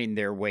carrying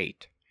their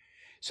weight.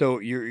 So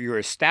you're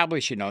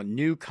establishing a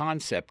new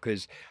concept,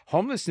 because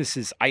homelessness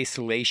is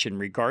isolation,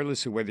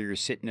 regardless of whether you're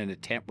sitting in a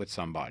tent with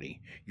somebody.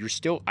 You're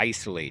still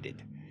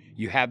isolated.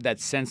 You have that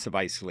sense of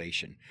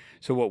isolation.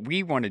 So what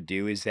we want to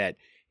do is that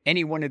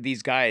any one of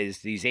these guys,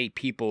 these 8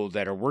 people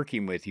that are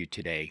working with you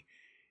today,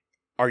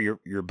 are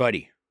your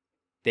buddy.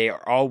 They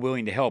are all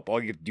willing to help.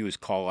 All you have to do is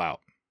call out.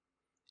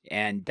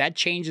 And that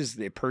changes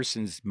the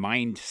person's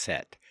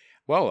mindset.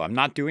 Well, I'm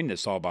not doing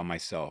this all by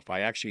myself. I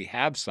actually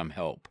have some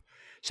help.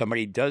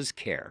 Somebody does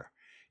care.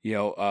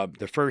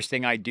 The first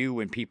thing I do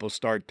when people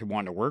start to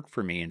want to work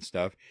for me and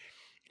stuff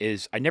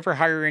is I never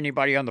hire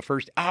anybody on the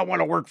first, I want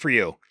to work for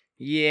you.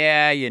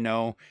 Yeah, you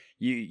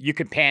You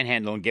can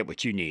panhandle and get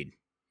what you need.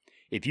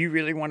 If you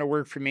really want to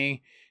work for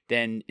me,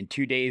 then in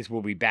 2 days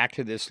we'll be back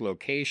to this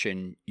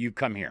location. You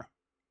come here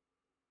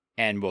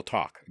and we'll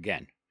talk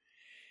again.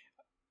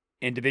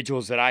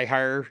 Individuals that I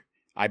hire,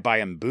 I buy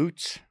them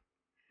boots,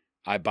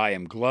 I buy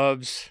them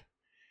gloves,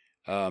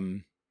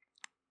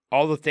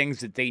 all the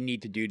things that they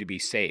need to do to be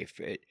safe.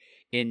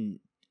 In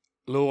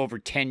a little over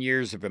 10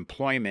 years of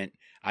employment,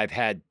 I've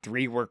had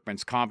 3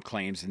 workman's comp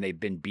claims, and they've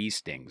been bee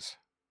stings.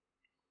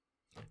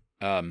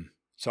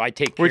 So I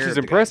take care Which of is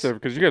the impressive guys.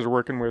 because you guys are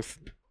working with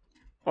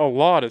a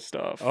lot of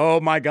stuff.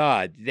 Oh my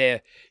God.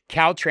 The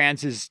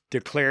Caltrans has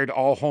declared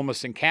all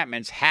homeless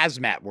encampments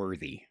hazmat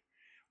worthy.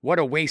 What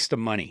a waste of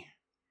money.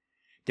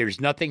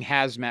 There's nothing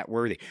hazmat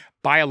worthy.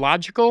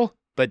 Biological,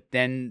 but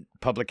then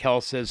public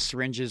health says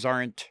syringes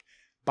aren't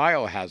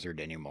biohazard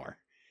anymore.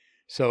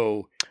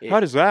 So How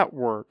does that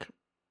work?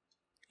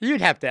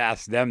 you'd have to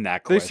ask them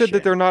that They question.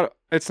 said that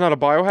it's not a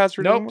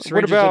biohazard Nope, anymore? What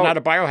syringes about are not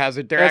a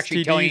biohazard. They're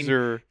actually STDs telling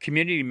or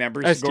community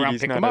members to go around and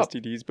STDs, pick not them up.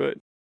 STDs, but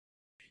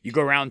You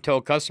go around and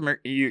tell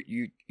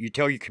you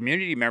tell your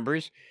community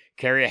members,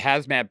 carry a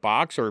hazmat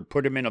box or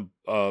put them in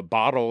a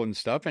bottle and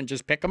stuff and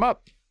just pick them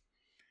up.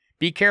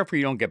 Be careful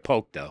you don't get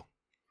poked, though.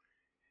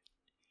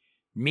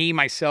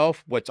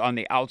 Myself, what's on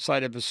the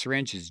outside of a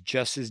syringe is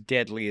just as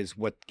deadly as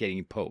what's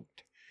getting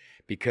poked,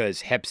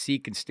 because Hep C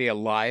can stay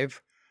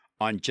alive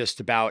on just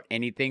about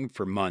anything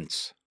for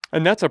months.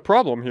 and that's a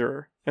problem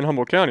here in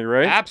Humboldt County,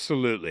 right?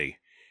 Absolutely.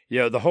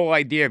 The whole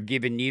idea of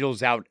giving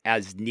needles out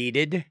as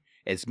needed,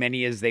 as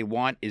many as they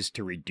want, is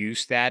to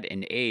reduce that.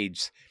 And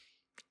AIDS,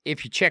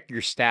 if you check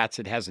your stats,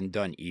 it hasn't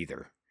done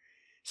either.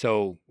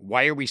 So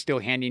why are we still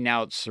handing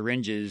out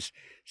syringes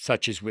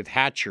such as with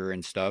Hatcher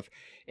and stuff?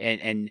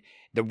 And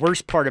the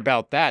worst part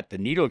about that, the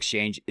needle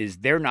exchange, is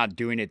they're not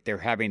doing it. They're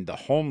having the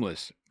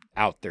homeless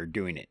out there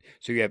doing it.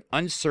 So you have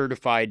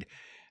uncertified,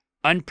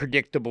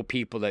 unpredictable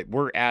people that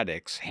were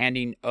addicts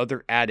handing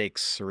other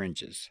addicts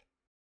syringes.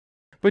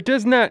 But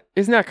isn't that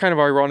kind of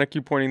ironic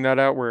you pointing that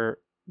out, where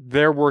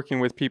they're working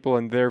with people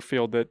in their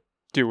field that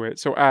do it?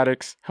 So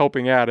addicts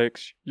helping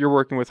addicts, you're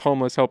working with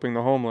homeless helping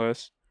the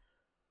homeless.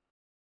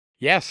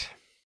 Yes.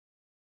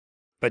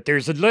 But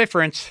there's a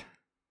difference.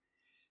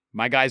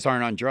 My guys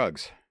aren't on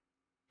drugs.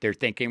 They're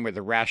thinking with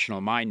a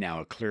rational mind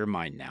now, a clear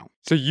mind now.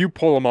 So you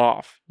pull them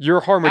off. You're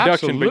harm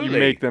reduction, but you Absolutely.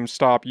 make them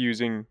stop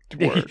using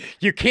to work.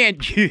 You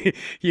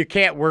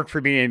can't work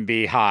for me and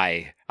be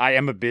high. I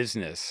am a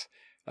business.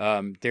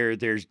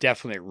 There's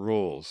definite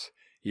rules.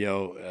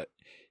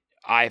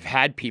 I've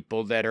had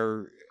people that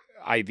are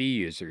IV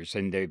users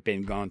and they've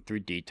been gone through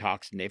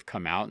detox and they've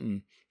come out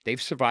and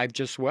they've survived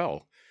just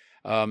well.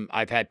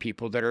 I've had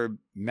people that are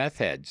meth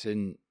heads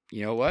and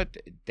you know what?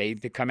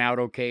 They've come out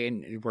okay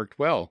and it worked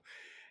well.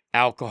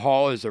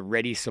 Alcohol is a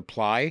ready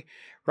supply.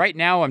 Right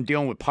now, I'm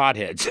dealing with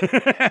potheads.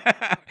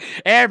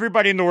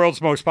 Everybody in the world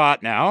smokes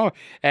pot now,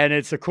 and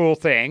it's a cool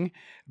thing.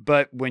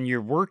 But when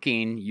you're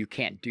working, you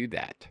can't do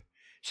that.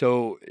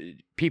 So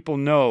people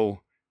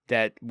know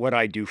that what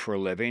I do for a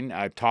living,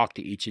 I've talked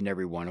to each and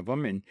every one of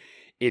them. And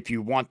if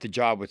you want the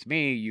job with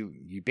me,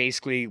 you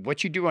basically,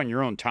 what you do on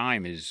your own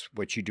time is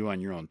what you do on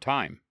your own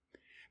time.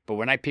 But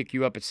when I pick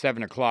you up at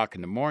 7 o'clock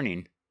in the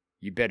morning,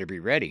 you better be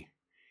ready.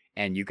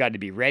 And you got to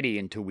be ready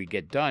until we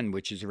get done,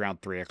 which is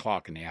around 3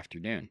 o'clock in the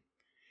afternoon.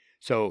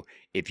 So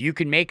if you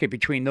can make it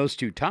between those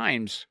 2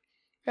 times,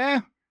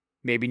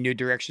 maybe New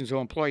Directions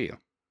will employ you.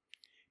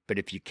 But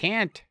if you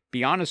can't,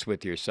 be honest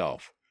with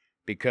yourself,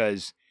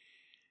 because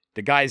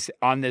the guys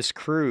on this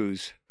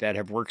cruise that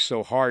have worked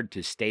so hard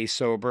to stay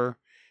sober,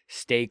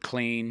 stay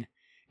clean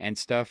and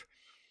stuff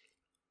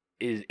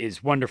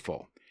is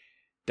wonderful.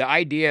 The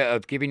idea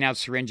of giving out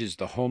syringes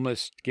to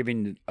homeless,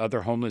 giving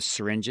other homeless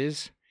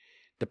syringes,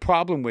 the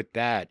problem with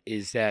that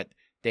is that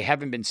they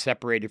haven't been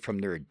separated from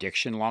their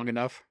addiction long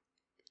enough.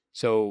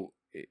 So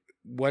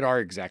what are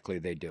exactly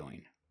they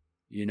doing?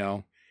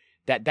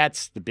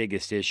 That's the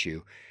biggest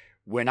issue.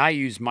 When I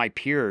use my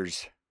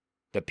peers,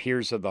 the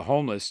peers of the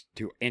homeless,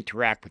 to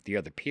interact with the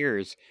other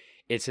peers,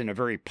 it's in a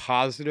very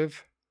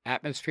positive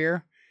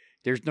atmosphere.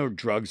 There's no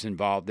drugs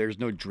involved. There's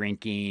no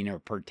drinking or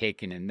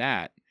partaking in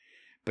that.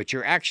 But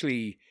you're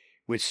actually,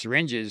 with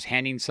syringes,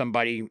 handing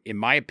somebody, in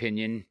my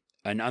opinion,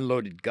 an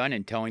unloaded gun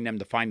and telling them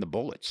to find the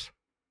bullets.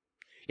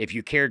 If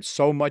you cared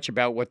so much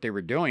about what they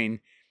were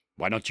doing,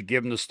 why don't you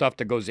give them the stuff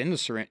that goes in the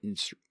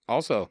syringe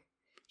also?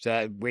 So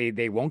that way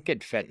they won't get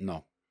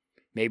fentanyl.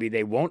 Maybe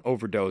they won't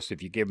overdose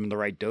if you give them the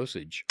right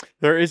dosage.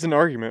 There is an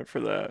argument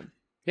for that.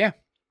 Yeah.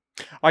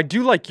 I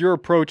do like your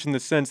approach in the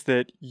sense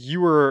that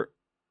you're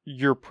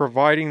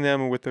providing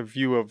them with a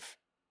view of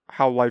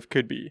how life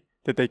could be,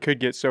 that they could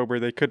get sober,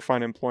 they could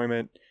find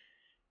employment.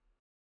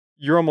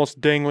 You're almost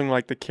dangling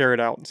like the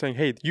carrot out and saying,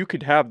 hey, you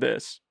could have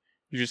this.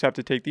 You just have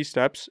to take these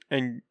steps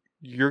and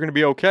you're going to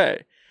be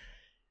okay.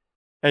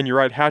 And you're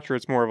right, Hatcher,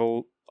 it's more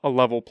of a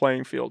level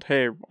playing field.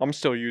 Hey, I'm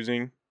still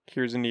using.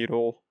 Here's a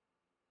needle.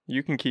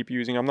 You can keep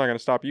using. I'm not going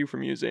to stop you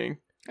from using.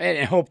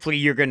 And hopefully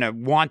you're going to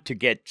want to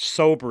get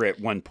sober at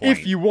one point.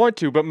 If you want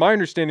to, but my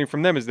understanding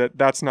from them is that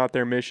that's not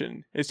their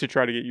mission, is to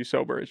try to get you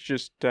sober. It's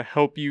just to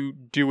help you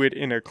do it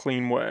in a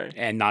clean way.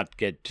 And not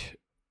get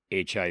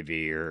HIV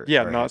or...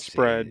 Yeah, or not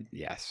spread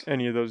yes.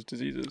 any of those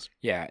diseases.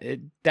 Yeah,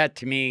 that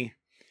to me,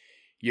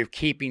 you're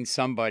keeping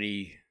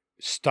somebody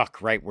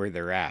stuck right where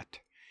they're at.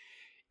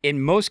 In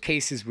most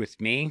cases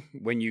with me,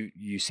 when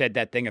you said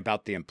that thing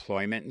about the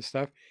employment and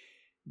stuff,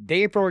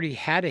 they've already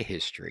had a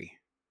history.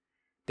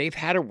 They've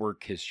had a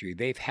work history.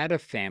 They've had a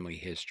family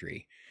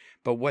history.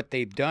 But what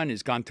they've done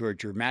is gone through a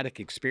dramatic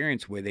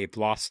experience where they've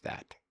lost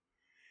that.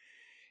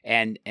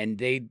 And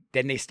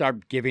they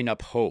start giving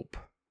up hope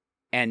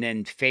and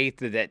then faith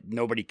that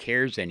nobody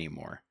cares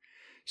anymore.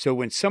 So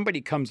when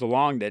somebody comes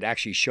along that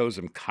actually shows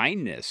them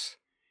kindness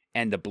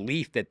and the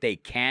belief that they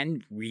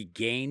can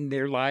regain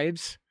their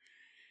lives,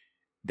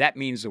 that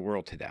means the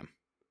world to them.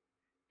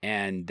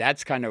 And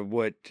that's kind of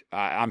what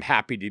I'm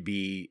happy to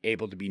be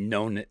able to be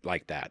known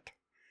like that.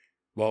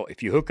 Well,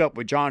 if you hook up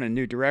with John in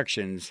New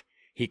Directions,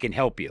 he can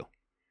help you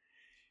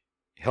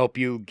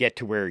get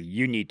to where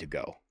you need to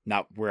go,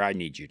 not where I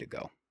need you to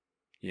go.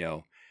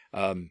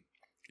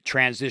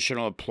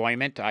 Transitional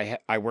employment.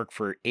 I work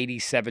for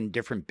 87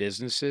 different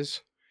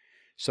businesses.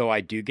 So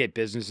I do get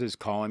businesses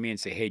calling me and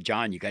say, hey,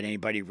 John, you got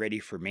anybody ready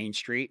for Main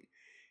Street?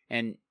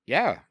 And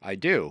yeah, I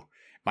do.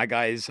 My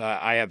guys,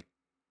 I have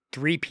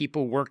 3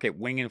 people work at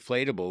Wing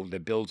Inflatable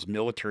that builds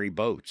military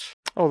boats.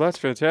 Oh, that's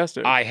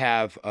fantastic. I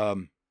have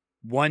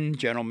one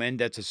gentleman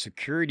that's a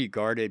security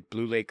guard at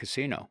Blue Lake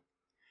Casino.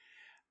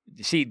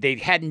 See, they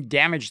hadn't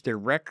damaged their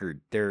record,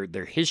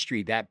 their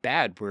history that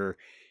bad, where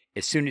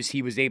as soon as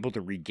he was able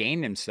to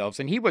regain himself,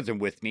 and he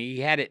wasn't with me,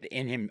 he had it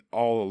in him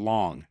all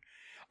along.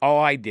 All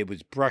I did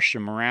was brush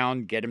him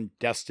around, get him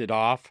dusted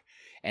off,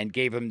 and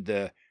gave him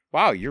the,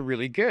 wow, you're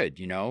really good,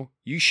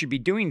 you should be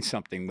doing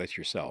something with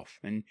yourself.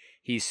 And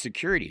he's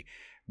security.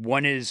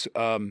 One is,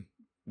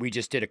 we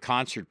just did a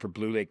concert for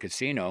Blue Lake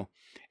Casino,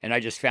 and I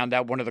just found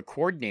out one of the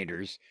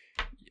coordinators,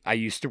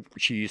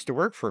 she used to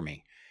work for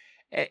me.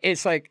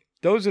 It's like,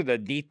 those are the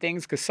neat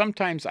things, because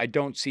sometimes I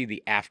don't see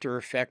the after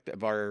effect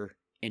of our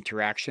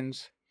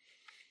interactions.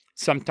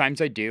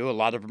 Sometimes I do. A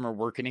lot of them are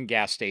working in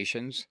gas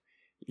stations,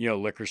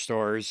 liquor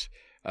stores,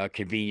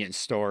 convenience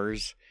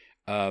stores,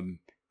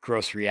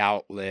 grocery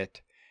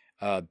outlet,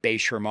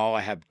 Bayshore Mall.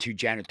 I have 2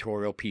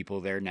 janitorial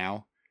people there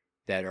now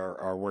that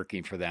are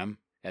working for them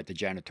at the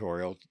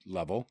janitorial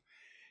level.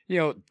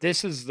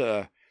 This is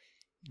the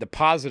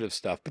positive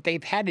stuff, but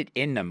they've had it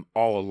in them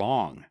all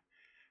along.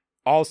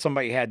 All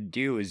somebody had to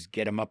do is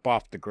get them up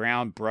off the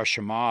ground, brush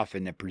them off,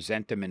 and then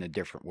present them in a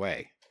different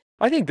way.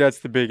 I think that's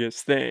the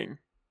biggest thing,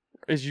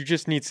 is you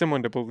just need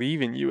someone to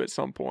believe in you at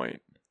some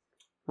point.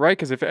 Right?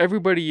 Because if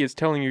everybody is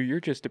telling you you're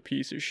just a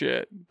piece of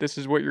shit, this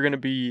is what you're going to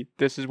be,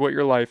 this is what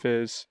your life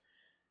is,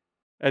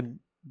 and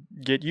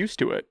get used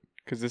to it,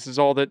 because this is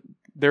all that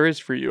there is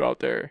for you out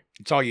there.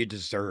 It's all you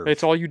deserve.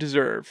 It's all you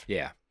deserve.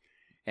 Yeah.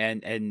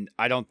 And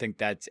I don't think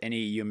that's any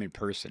human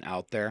person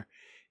out there.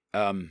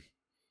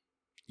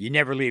 You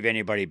never leave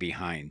anybody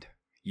behind.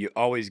 You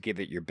always give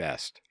it your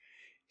best.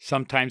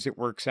 Sometimes it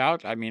works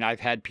out. I mean, I've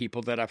had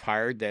people that I've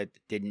hired that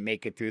didn't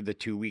make it through the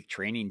 2-week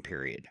training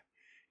period.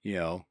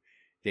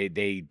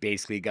 They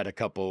basically got a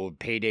couple of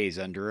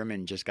paydays under them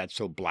and just got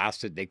so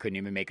blasted they couldn't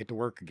even make it to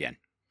work again.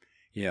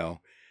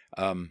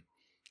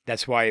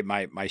 That's why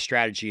my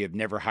strategy of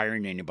never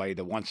hiring anybody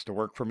that wants to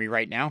work for me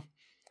right now.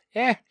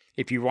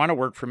 If you want to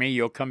work for me,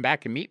 you'll come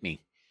back and meet me.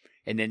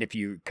 And then if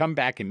you come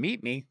back and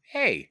meet me,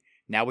 hey,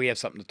 now we have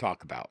something to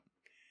talk about.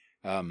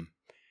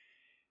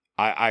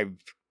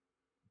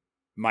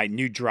 My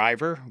new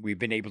driver, we've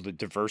been able to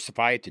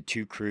diversify it to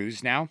 2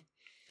 crews now.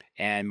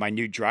 And my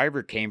new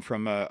driver came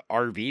from a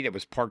RV that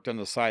was parked on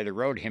the side of the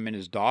road. Him and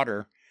his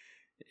daughter,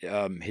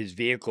 his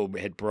vehicle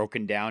had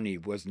broken down. He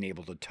wasn't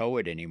able to tow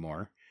it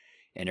anymore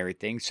and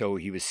everything. So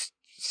he was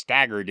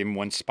staggered in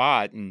one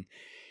spot. And,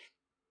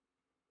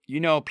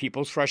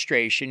 people's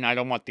frustration. I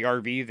don't want the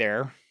RV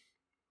there.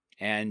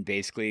 And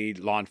basically,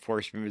 law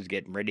enforcement was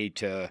getting ready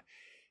to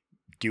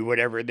do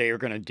whatever they were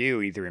going to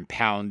do, either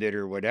impound it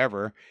or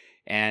whatever.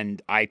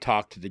 And I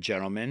talked to the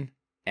gentleman,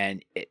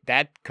 and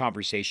that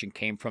conversation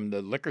came from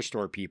the liquor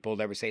store people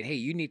that were saying, hey,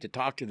 you need to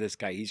talk to this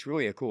guy. He's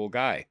really a cool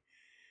guy.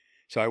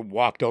 So I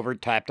walked over,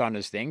 tapped on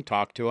his thing,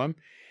 talked to him,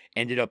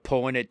 ended up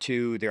pulling it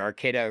to the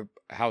Arcata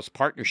House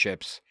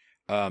Partnerships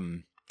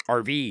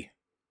RV,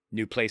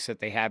 new place that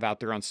they have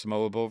out there on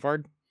Samoa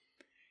Boulevard,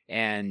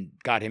 and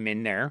got him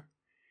in there.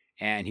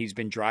 And he's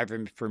been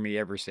driving for me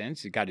ever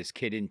since. He got his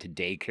kid into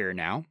daycare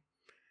now.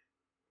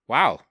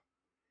 Wow.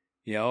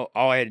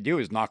 All I had to do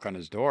was knock on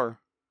his door.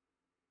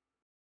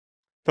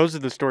 Those are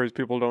the stories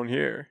people don't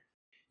hear.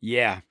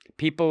 Yeah.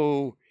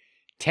 People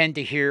tend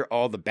to hear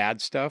all the bad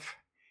stuff,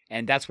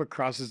 and that's what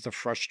causes the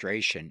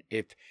frustration.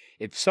 If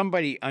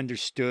somebody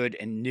understood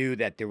and knew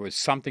that there was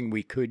something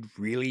we could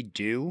really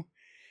do,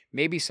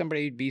 maybe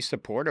somebody would be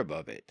supportive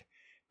of it.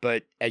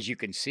 But as you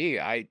can see,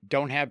 I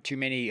don't have too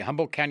many.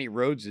 Humboldt County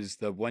Roads is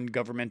the one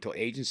governmental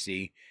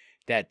agency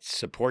that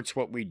supports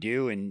what we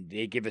do, and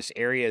they give us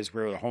areas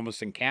where the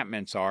homeless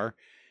encampments are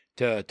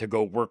to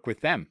go work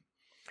with them.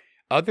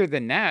 Other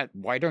than that,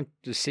 why don't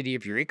the city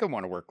of Eureka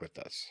want to work with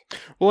us?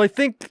 Well, I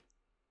think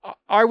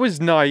I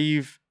was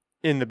naive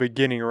in the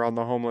beginning around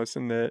the homeless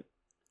in that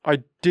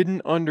I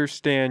didn't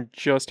understand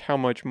just how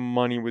much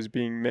money was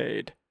being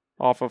made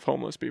off of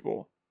homeless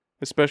people,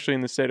 especially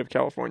in the state of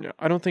California.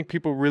 I don't think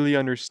people really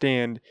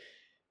understand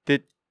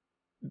that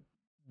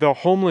the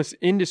homeless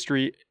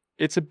industry,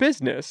 it's a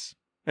business,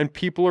 and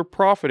people are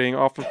profiting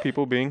off of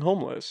people being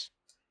homeless.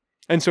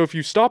 And so if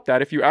you stop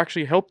that, if you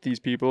actually help these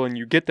people and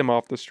you get them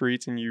off the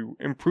streets and you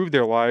improve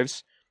their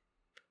lives,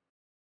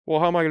 well,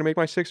 how am I going to make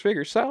my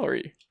 6-figure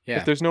salary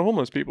if there's no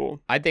homeless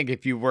people? I think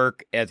if you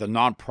work as a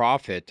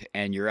nonprofit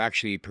and you're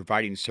actually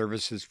providing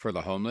services for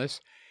the homeless,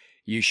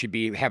 you should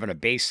be having a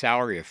base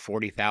salary of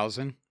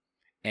 $40,000,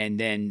 and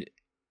then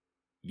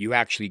you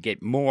actually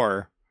get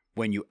more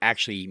when you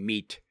actually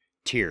meet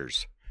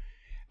tiers.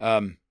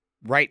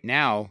 Right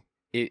now,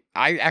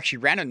 I actually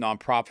ran a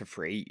nonprofit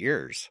for 8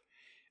 years.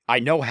 I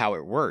know how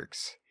it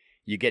works.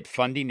 You get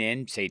funding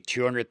in, say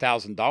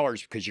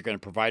 $200,000 because you're going to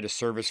provide a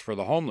service for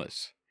the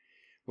homeless.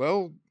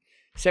 Well,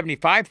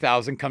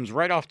 $75,000 comes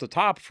right off the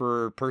top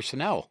for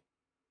personnel.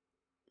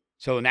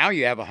 So now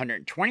you have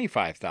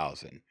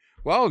 $125,000.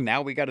 Well,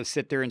 now we got to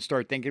sit there and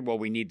start thinking, well,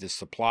 we need the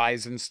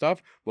supplies and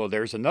stuff. Well,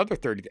 there's another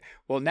 $30,000.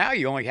 Well, now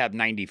you only have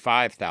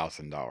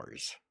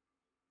 $95,000.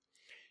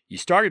 You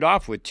started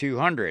off with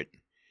 $200,000,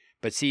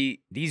 but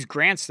see, these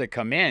grants that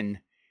come in,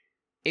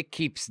 it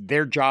keeps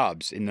their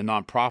jobs in the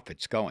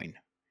nonprofits going.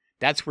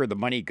 That's where the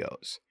money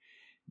goes.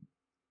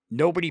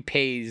 Nobody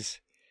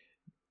pays.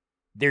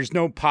 There's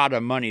no pot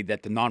of money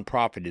that the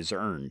nonprofit has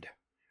earned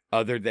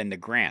other than the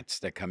grants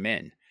that come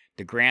in.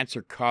 The grants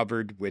are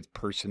covered with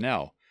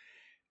personnel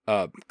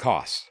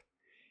costs.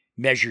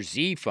 Measure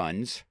Z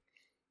funds,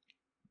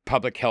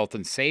 public health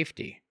and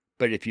safety.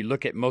 But if you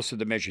look at most of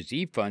the Measure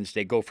Z funds,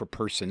 they go for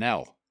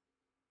personnel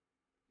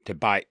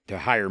to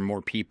hire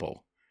more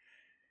people.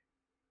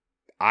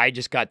 I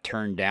just got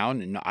turned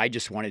down, and I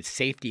just wanted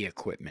safety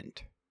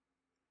equipment.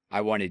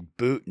 I wanted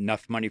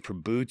enough money for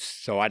boots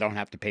so I don't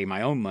have to pay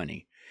my own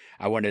money.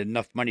 I wanted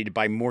enough money to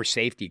buy more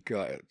safety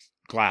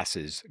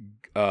glasses,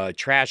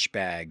 trash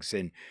bags,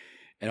 and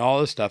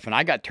all this stuff, and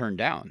I got turned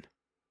down.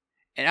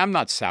 And I'm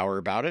not sour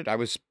about it. I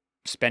was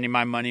spending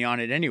my money on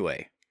it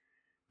anyway.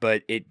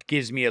 But it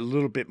gives me a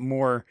little bit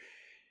more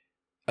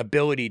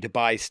ability to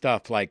buy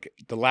stuff. Like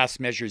the last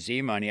Measure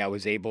Z money, I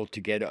was able to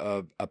get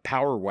a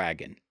power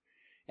wagon.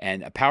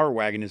 And a power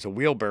wagon is a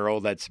wheelbarrow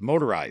that's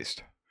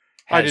motorized.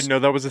 I didn't know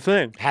that was a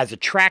thing. Has a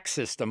track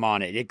system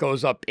on it. It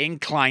goes up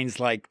inclines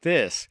like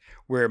this,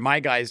 where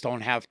my guys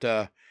don't have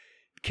to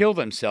kill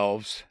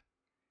themselves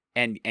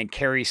and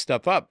carry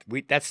stuff up.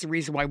 That's the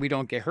reason why we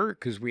don't get hurt,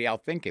 because we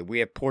outthink it. We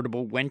have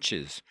portable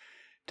winches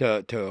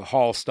to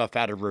haul stuff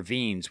out of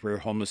ravines where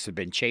homeless have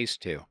been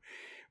chased to.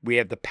 We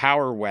have the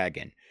power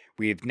wagon.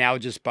 We have now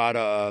just bought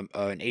an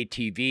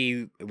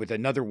ATV with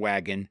another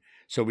wagon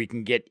so we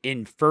can get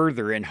in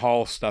further and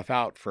haul stuff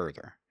out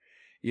further.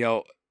 You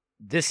know,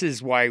 this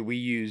is why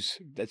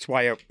that's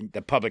why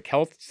the public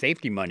health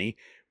safety money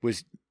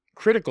was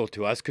critical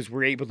to us, because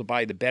we're able to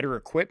buy the better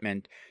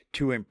equipment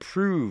to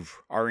improve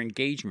our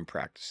engagement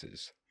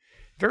practices.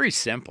 Very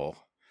simple.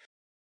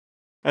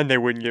 And they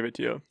wouldn't give it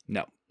to you?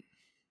 No.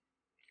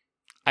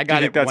 I got it.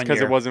 Do you think that's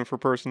because it wasn't for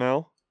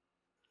personnel?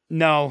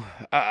 No.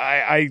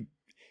 I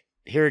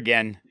here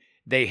again,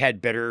 they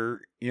had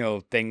better,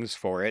 things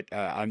for it.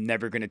 I'm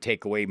never going to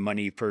take away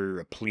money for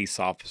a police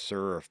officer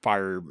or a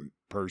fire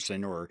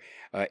person or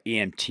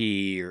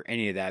EMT or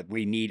any of that.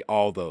 We need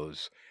all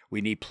those.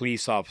 We need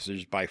police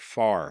officers by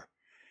far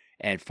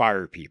and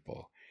fire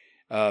people.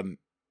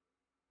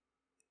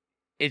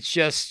 It's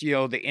just,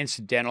 the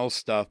incidental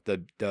stuff,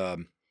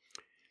 the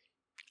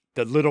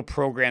little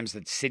programs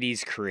that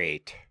cities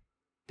create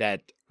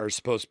that are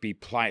supposed to be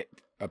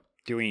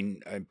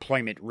doing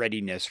employment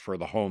readiness for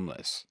the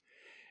homeless,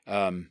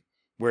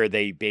 where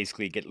they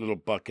basically get little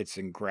buckets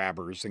and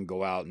grabbers and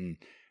go out and,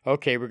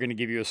 okay, we're going to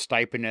give you a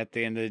stipend at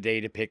the end of the day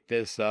to pick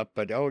this up.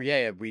 But, oh,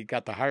 yeah, we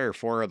got to hire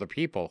 4 other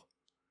people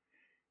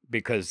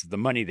because of the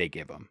money they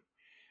give them.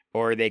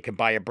 Or they can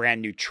buy a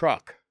brand new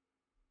truck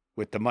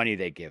with the money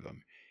they give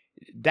them.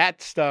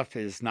 That stuff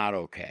is not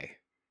okay.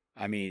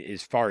 I mean,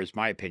 as far as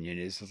my opinion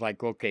is, it's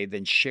like, okay,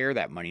 then share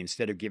that money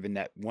instead of giving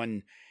that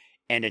one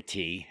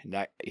entity.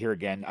 Here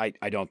again,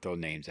 I don't throw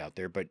names out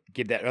there, but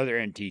give that other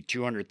entity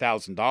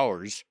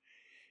 $200,000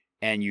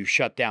 and you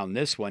shut down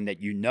this one that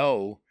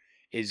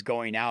is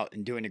going out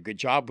and doing a good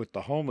job with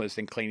the homeless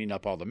and cleaning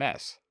up all the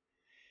mess.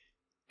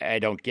 I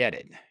don't get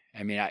it.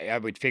 I mean, I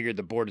would figure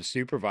the board of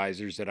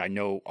supervisors that I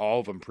know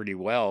all of them pretty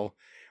well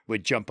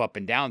would jump up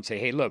and down and say,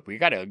 hey, look, we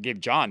got to give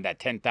John that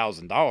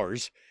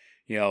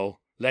 $10,000,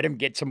 let him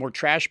get some more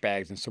trash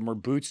bags and some more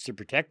boots to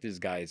protect his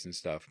guys and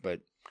stuff.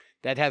 But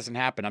that hasn't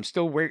happened. I'm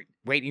still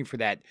waiting for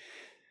that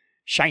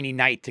shiny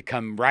knight to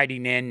come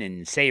riding in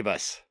and save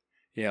us,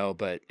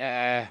 but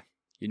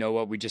you know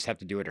what? We just have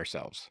to do it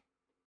ourselves.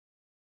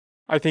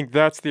 I think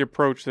that's the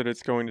approach that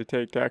it's going to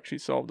take to actually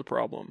solve the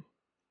problem.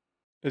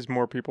 Is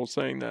more people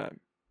saying that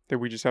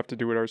we just have to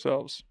do it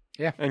ourselves.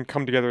 Yeah. And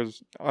come together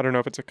as, I don't know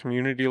if it's a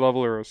community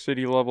level or a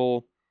city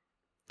level,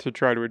 to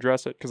try to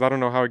address it, because I don't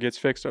know how it gets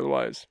fixed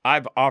otherwise.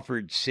 I've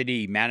offered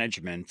city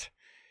management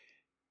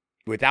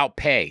without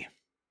pay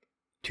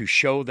to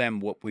show them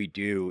what we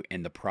do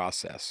in the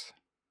process.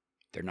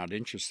 They're not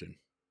interested.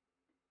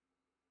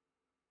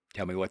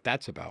 Tell me what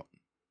that's about.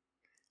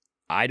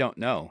 I don't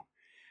know.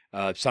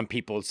 Some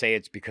people say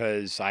it's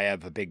because I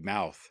have a big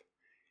mouth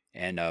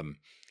and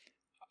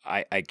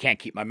I can't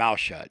keep my mouth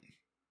shut.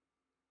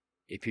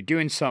 If you're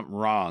doing something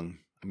wrong,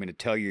 I'm going to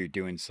tell you you're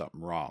doing something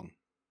wrong.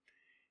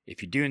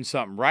 If you're doing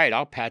something right,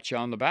 I'll pat you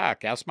on the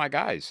back. Ask my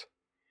guys.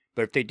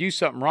 But if they do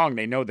something wrong,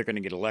 they know they're going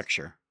to get a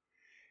lecture.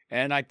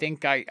 And I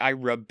think I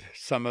rub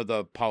some of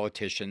the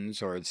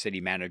politicians or the city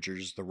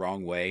managers the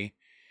wrong way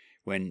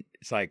when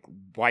it's like,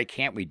 why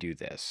can't we do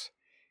this?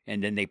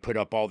 And then they put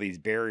up all these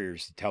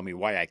barriers to tell me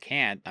why I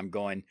can't. I'm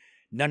going,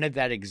 none of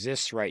that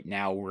exists right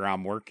now where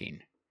I'm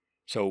working.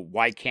 So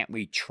why can't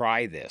we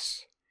try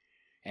this?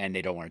 And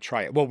they don't want to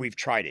try it. Well, we've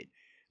tried it.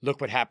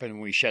 Look what happened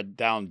when we shut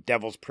down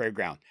Devil's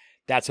Playground.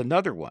 That's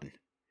another one.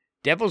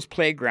 Devil's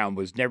Playground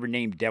was never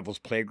named Devil's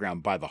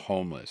Playground by the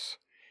homeless.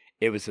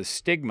 It was a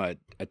stigma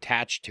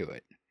attached to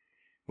it.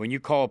 When you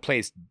call a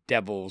place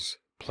Devil's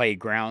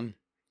Playground,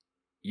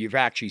 you've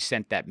actually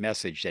sent that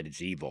message that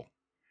it's evil.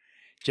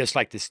 Just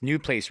like this new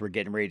place we're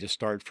getting ready to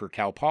start for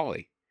Cal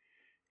Poly.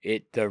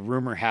 The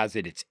rumor has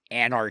it, it's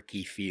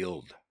Anarchy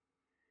Field.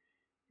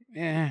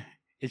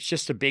 It's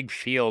just a big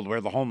field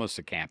where the homeless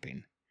are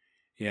camping.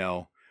 You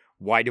know,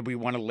 why do we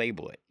want to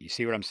label it? You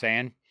see what I'm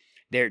saying?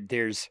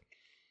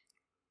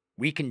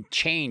 We can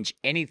change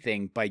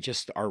anything by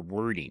just our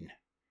wording,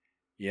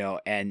 you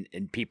know, and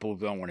people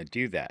don't want to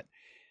do that.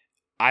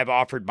 I've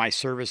offered my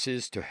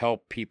services to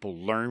help people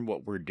learn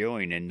what we're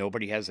doing, and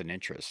nobody has an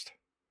interest.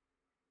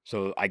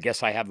 So I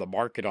guess I have the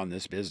market on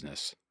this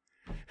business.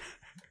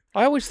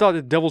 I always thought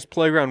that Devil's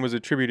Playground was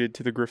attributed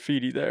to the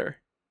graffiti there.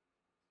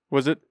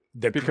 Was it?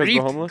 Because of the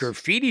homeless?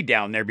 Graffiti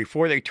down there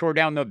before they tore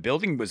down the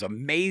building was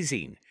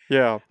amazing.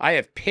 Yeah. I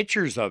have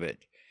pictures of it.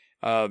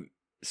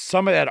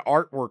 Some of that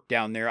artwork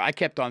down there, I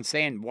kept on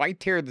saying, why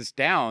tear this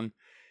down?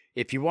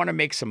 If you want to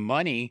make some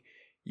money,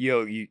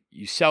 you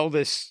sell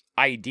this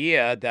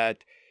idea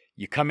that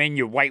you come in,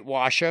 you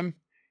whitewash them,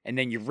 and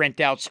then you rent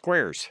out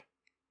squares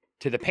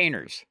to the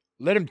painters.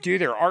 Let them do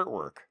their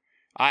artwork.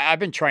 I've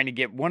been trying to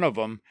get one of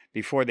them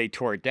before they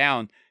tore it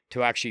down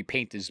to actually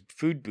paint this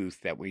food booth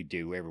that we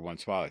do every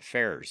once in a while at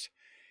fairs.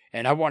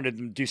 And I wanted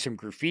them to do some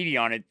graffiti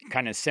on it,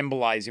 kind of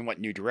symbolizing what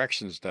New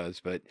Directions does,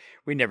 but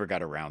we never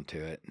got around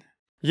to it.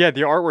 Yeah,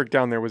 the artwork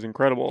down there was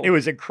incredible. It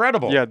was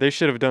incredible. Yeah, they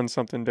should have done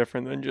something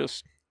different than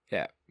just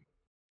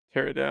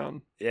tear it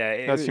down.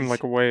 Yeah, that seemed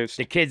like a waste.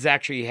 The kids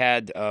actually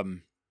had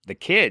the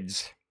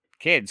kids,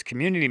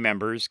 community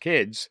members,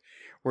 kids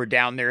were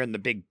down there in the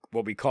big,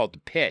 what we called the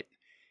pit.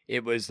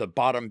 It was the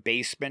bottom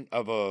basement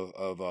of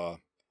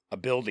a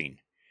building,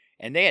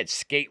 and they had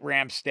skate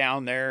ramps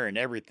down there and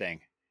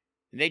everything.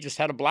 And they just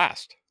had a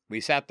blast.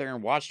 We sat there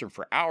and watched them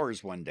for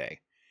hours one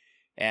day,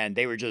 and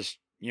they were just,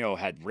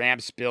 had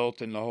ramps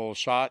built in the whole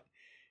shot,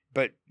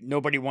 but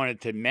nobody wanted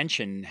to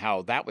mention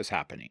how that was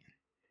happening.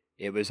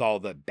 It was all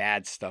the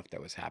bad stuff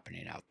that was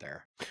happening out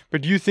there.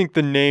 But do you think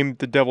the name,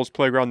 the Devil's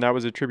Playground, that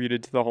was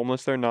attributed to the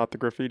homeless there, not the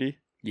graffiti?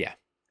 Yeah.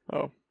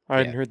 Oh, I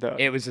hadn't heard that.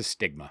 It was a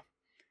stigma.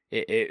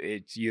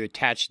 It's you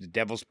attached the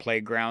Devil's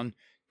Playground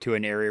to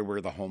an area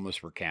where the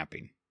homeless were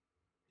camping.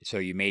 So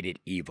you made it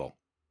evil.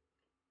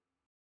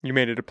 You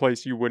made it a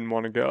place you wouldn't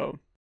want to go.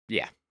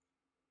 Yeah.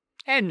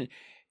 And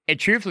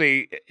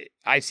truthfully,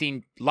 I've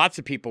seen lots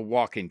of people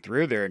walking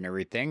through there and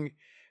everything.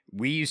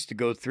 We used to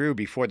go through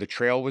before the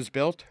trail was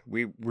built.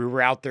 We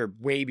were out there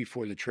way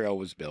before the trail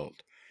was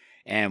built.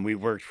 And we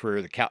worked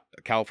for the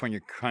California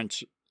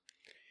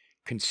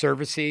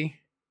Conservancy,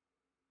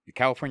 the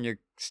California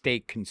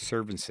State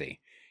Conservancy.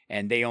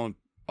 And they own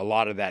a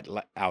lot of that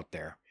out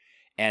there.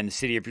 And the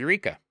city of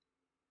Eureka.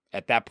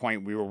 At that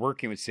point, we were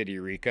working with City of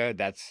Eureka.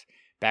 That's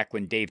back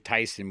when Dave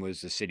Tyson was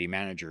the city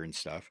manager and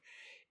stuff.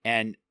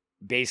 And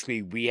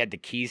basically, we had the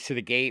keys to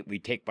the gate.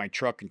 We'd take my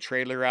truck and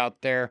trailer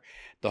out there.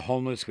 The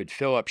homeless would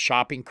fill up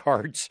shopping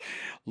carts,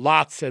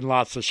 lots and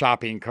lots of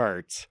shopping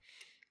carts.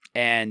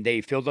 And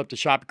they filled up the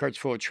shopping carts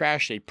full of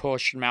trash. They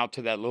pushed them out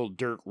to that little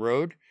dirt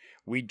road.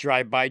 We'd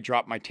drive by,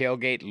 drop my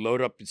tailgate,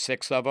 load up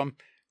 6 of them,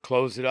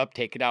 close it up,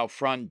 take it out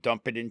front,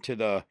 dump it into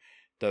the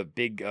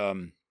big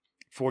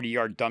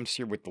 40-yard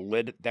dumpster with the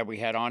lid that we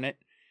had on it.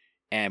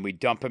 And we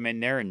dump them in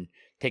there and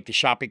take the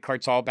shopping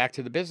carts all back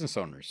to the business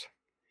owners.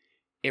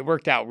 It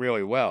worked out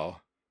really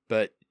well.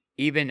 But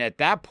even at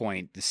that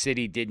point, the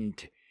city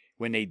didn't,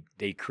 when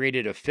they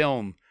created a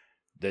film,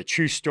 the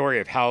true story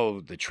of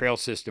how the trail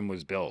system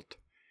was built.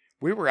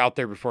 We were out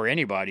there before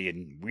anybody,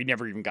 and we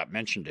never even got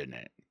mentioned in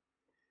it.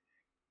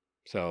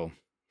 So,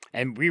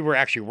 and we were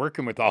actually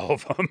working with all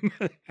of them.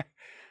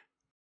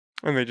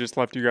 And they just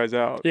left you guys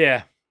out.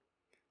 Yeah.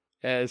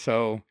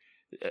 So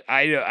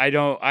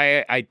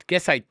I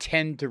guess I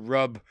tend to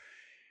rub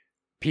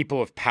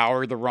people of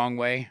power the wrong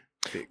way.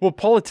 Well,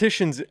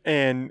 politicians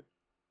and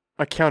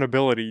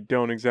accountability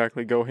don't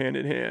exactly go hand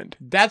in hand.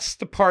 That's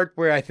the part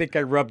where I think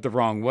I rubbed the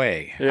wrong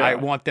way. Yeah. I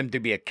want them to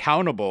be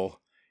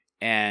accountable,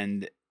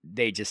 and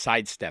they just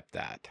sidestep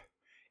that.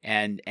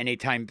 And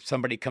anytime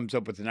somebody comes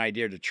up with an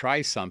idea to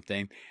try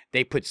something,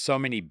 they put so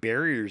many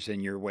barriers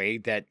in your way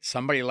that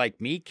somebody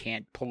like me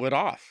can't pull it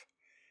off.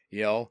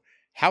 You know,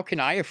 how can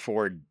I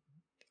afford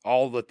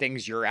all the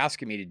things you're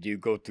asking me to do,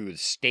 go through the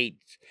state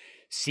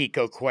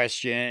SECO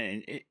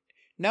question?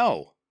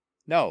 No.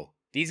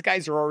 These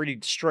guys are already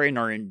destroying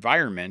our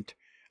environment.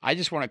 I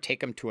just want to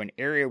take them to an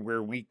area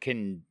where we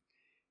can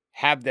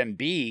have them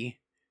be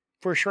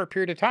for a short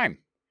period of time.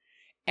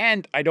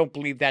 And I don't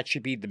believe that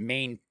should be the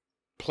main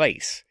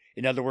place.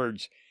 In other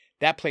words,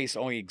 that place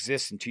only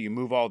exists until you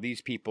move all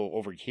these people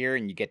over here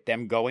and you get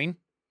them going.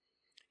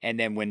 And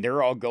then when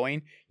they're all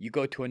going, you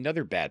go to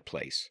another bad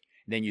place.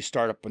 Then you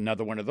start up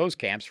another one of those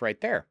camps right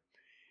there.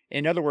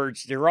 In other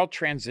words, they're all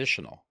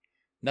transitional.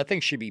 Nothing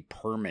should be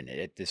permanent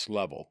at this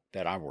level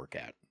that I work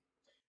at.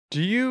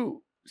 Do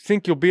you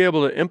think you'll be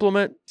able to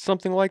implement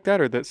something like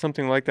that, or that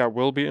something like that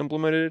will be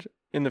implemented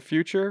in the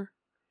future?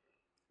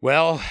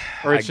 Well,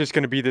 or it's just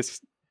going to be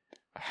this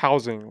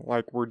housing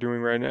like we're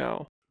doing right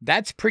now?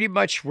 That's pretty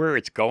much where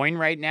it's going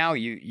right now.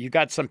 You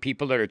got some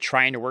people that are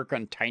trying to work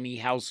on tiny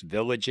house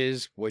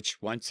villages,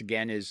 which once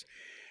again is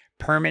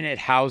permanent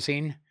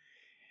housing.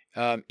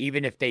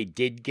 Even if they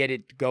did get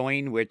it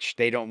going, which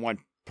they don't want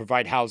to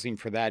provide housing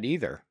for that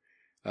either.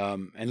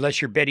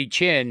 Unless you're Betty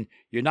Chin,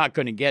 you're not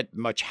going to get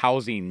much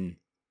housing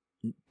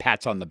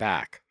pats on the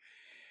back.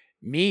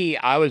 Me,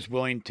 I was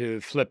willing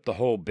to flip the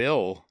whole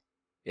bill.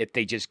 If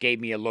they just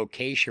gave me a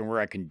location where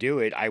I can do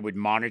it, I would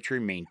monitor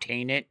and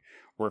maintain it,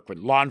 work with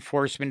law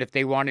enforcement if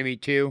they wanted me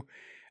to.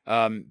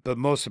 But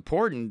most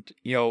important,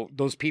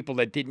 those people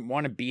that didn't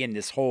want to be in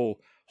this whole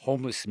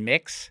homeless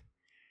mix,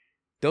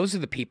 those are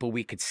the people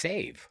we could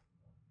save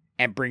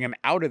and bring them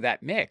out of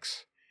that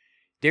mix.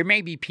 There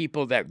may be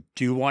people that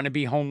do want to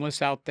be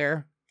homeless out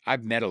there.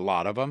 I've met a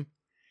lot of them.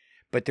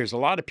 But there's a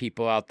lot of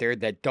people out there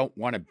that don't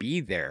want to be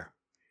there.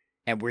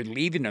 And we're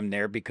leaving them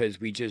there because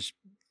we just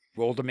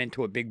rolled them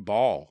into a big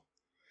ball.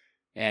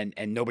 And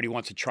nobody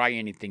wants to try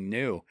anything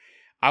new.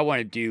 I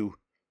want to do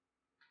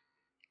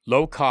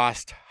low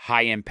cost,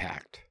 high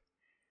impact.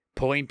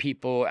 Pulling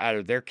people out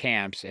of their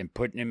camps and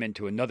putting them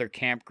into another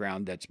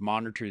campground that's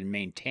monitored and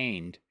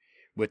maintained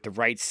with the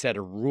right set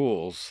of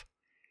rules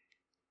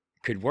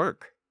could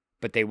work.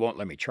 But they won't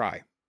let me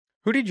try.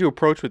 Who did you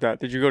approach with that?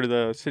 Did you go to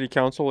the city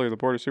council or the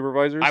board of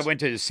supervisors? I went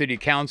to the city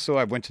council.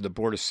 I went to the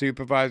board of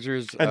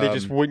supervisors. And they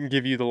just wouldn't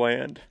give you the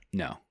land?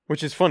 No.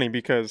 Which is funny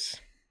because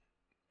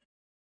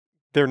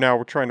they're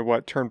now trying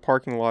to, turn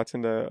parking lots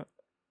into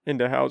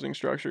housing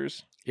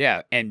structures.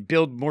 Yeah, and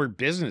build more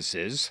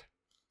businesses.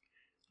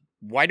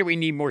 Why do we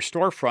need more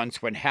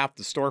storefronts when half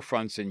the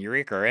storefronts in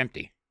Eureka are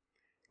empty?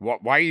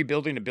 Why are you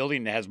building a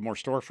building that has more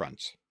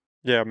storefronts?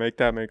 Yeah, make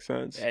that make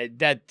sense.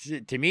 That,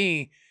 to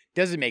me,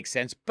 doesn't make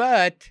sense,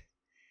 but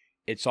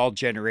it's all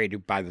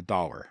generated by the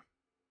dollar.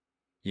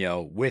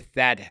 With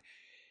that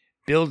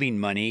building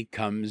money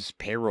comes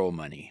payroll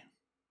money.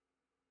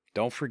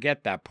 Don't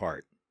forget that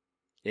part.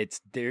 It's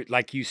there,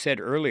 like you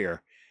said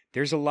earlier,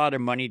 there's a lot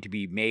of money to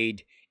be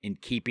made in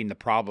keeping the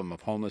problem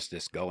of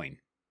homelessness going.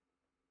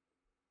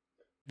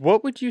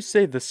 What would you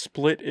say the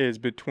split is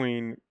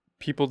between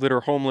people that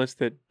are homeless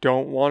that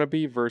don't want to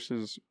be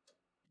versus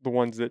the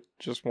ones that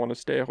just want to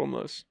stay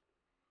homeless?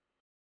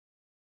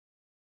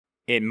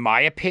 In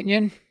my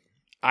opinion,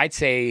 I'd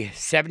say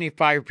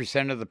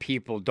 75% of the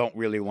people don't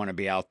really want to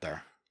be out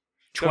there.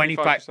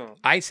 25,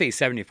 I say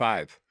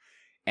 75.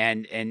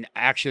 And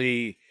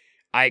actually,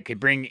 I could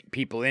bring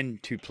people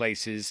into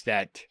places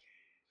that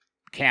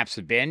camps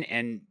have been,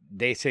 and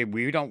they say,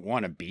 we don't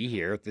want to be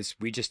here.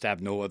 We just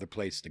have no other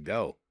place to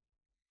go.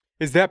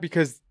 Is that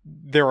because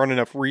there aren't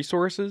enough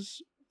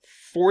resources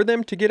for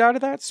them to get out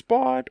of that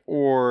spot,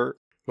 or?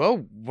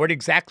 Well, what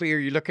exactly are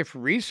you looking for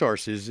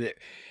resources?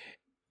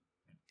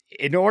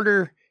 In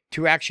order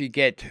to actually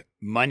get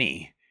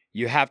money,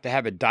 you have to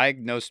have a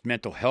diagnosed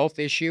mental health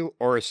issue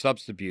or a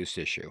substance abuse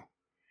issue.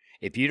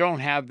 If you don't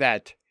have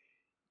that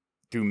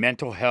through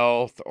mental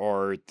health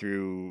or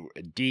through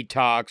a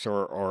detox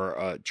or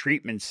a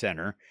treatment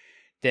center,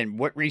 then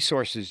what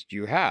resources do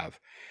you have?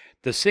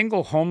 The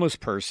single homeless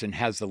person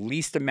has the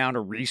least amount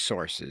of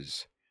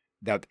resources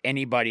of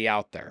anybody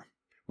out there,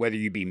 whether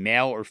you be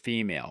male or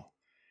female.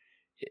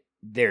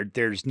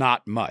 There's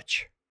not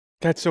much.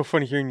 That's so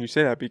funny hearing you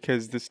say that,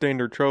 because the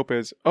standard trope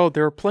is,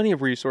 there are plenty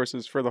of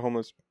resources for the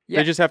homeless.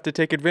 Yeah. They just have to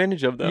take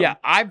advantage of them. Yeah,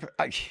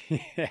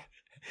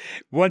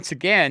 once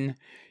again,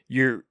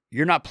 you're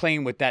not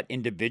playing with that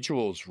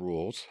individual's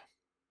rules.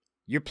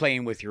 You're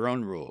playing with your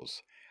own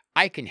rules.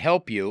 I can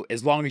help you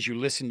as long as you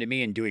listen to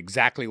me and do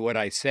exactly what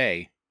I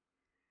say.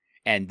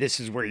 And this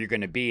is where you're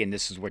going to be, and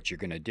this is what you're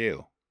going to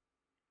do.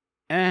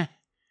 I'm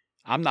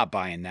not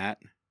buying that.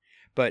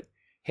 But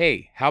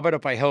hey, how about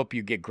if I help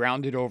you get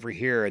grounded over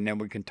here, and then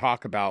we can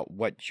talk about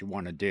what you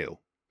want to do?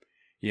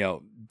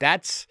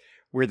 That's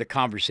where the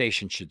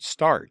conversation should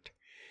start.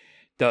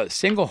 The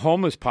single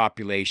homeless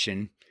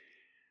population,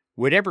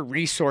 whatever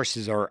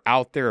resources are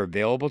out there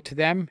available to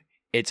them,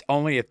 it's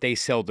only if they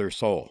sell their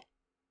soul.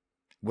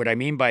 What I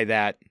mean by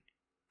that,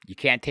 you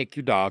can't take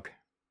your dog.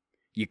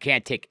 You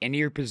can't take any of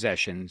your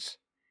possessions.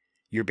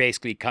 You're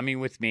basically coming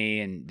with me,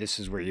 and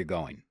this is where you're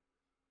going.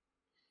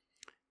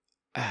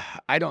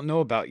 I don't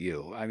know about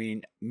you. I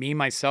mean, me,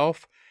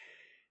 myself,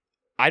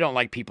 I don't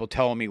like people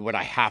telling me what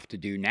I have to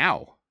do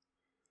now.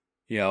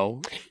 You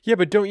know? Yeah,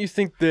 but don't you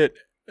think that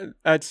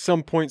at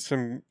some point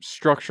some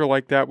structure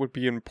like that would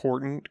be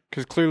important?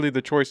 Because clearly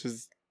the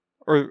choices,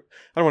 or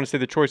I don't want to say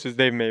the choices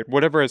they've made,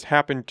 whatever has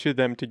happened to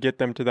them to get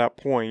them to that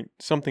point,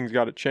 something's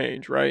got to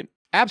change, right?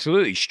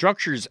 Absolutely.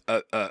 Structure's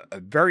a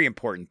very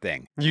important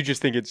thing. You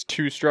just think it's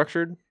too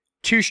structured?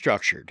 Too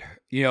structured.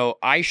 You know,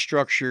 I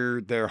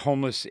structure their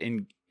homeless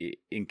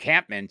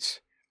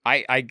encampments.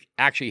 I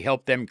actually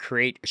help them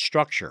create a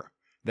structure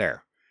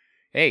there.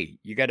 Hey,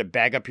 you got to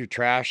bag up your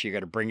trash. You got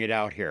to bring it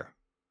out here.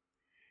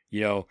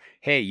 You know,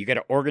 hey, you got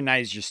to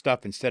organize your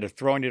stuff instead of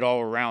throwing it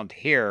all around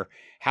here.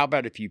 How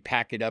about if you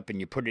pack it up and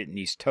you put it in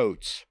these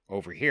totes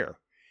over here?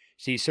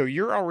 See, so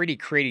you're already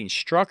creating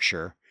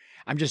structure.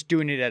 I'm just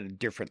doing it at a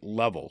different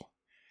level.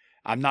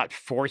 I'm not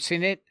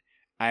forcing it.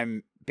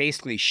 I'm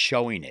basically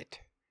showing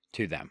it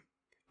to them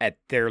at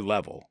their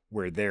level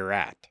where they're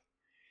at.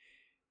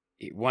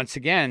 Once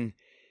again,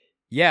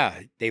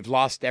 yeah, they've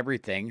lost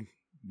everything.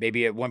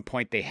 Maybe at one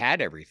point they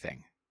had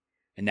everything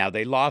and now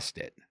they lost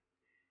it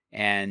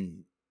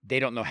and they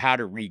don't know how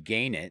to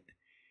regain it.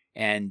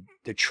 And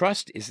the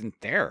trust isn't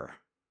there.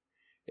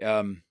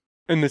 In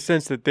the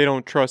sense that they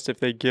don't trust if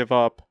they give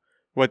up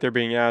what they're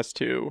being asked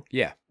to,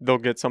 yeah, they'll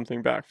get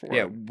something back for it.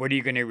 Yeah, what are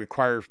you going to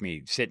require of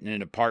me? Sit in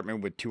an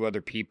apartment with 2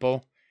 other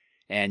people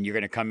and you're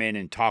going to come in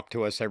and talk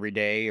to us every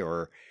day?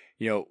 Or,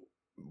 you know,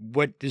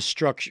 what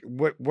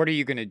are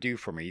you going to do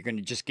for me? You're going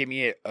to just give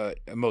me a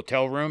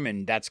motel room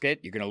and that's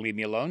it? You're going to leave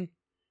me alone?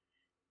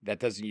 That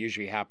doesn't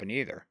usually happen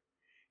either.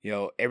 You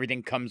know,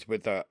 everything comes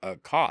with a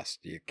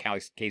cost. Your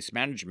case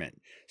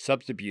management,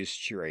 substance abuse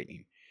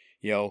curating.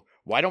 You know,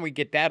 why don't we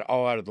get that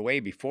all out of the way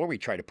before we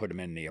try to put them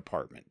in the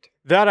apartment?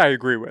 That I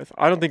agree with.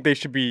 I don't think they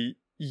should be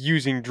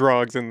using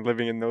drugs and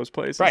living in those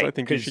places. Right, I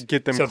think you should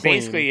get them so clean.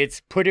 Basically, it's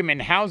put them in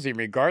housing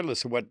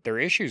regardless of what their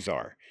issues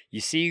are.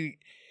 You see,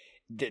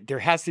 there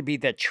has to be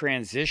that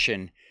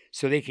transition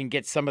so they can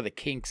get some of the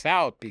kinks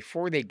out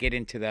before they get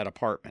into that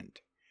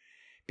apartment.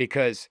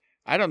 Because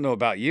I don't know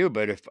about you,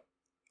 but if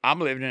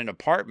I'm living in an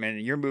apartment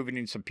and you're moving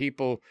in some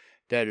people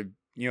that are,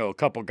 you know, a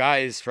couple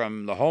guys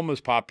from the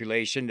homeless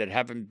population that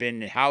haven't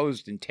been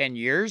housed in 10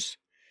 years,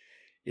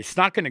 it's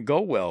not going to go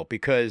well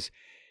because,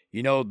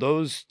 you know,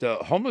 the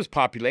homeless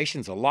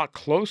population's a lot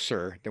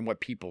closer than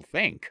what people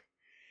think.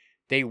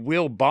 They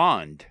will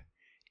bond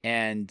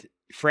and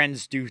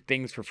friends do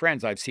things for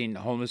friends. I've seen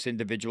homeless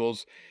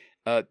individuals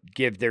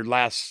give their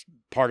last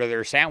part of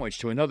their sandwich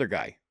to another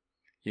guy.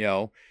 You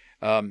know,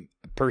 a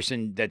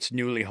person that's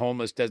newly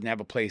homeless doesn't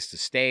have a place to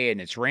stay and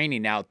it's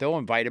raining out. They'll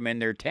invite them in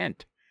their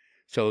tent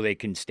so they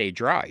can stay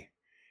dry.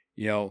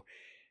 You know,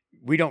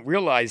 we don't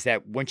realize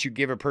that once you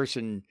give a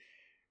person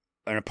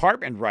an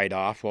apartment right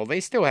off, well, they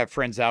still have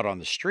friends out on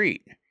the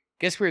street.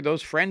 Guess where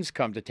those friends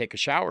come to take a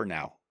shower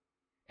now?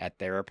 At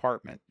their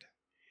apartment.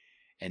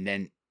 And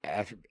then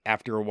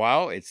after a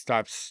while, it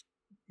stops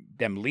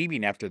them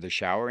leaving after the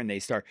shower and they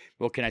start,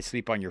 well, can I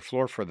sleep on your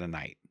floor for the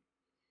night?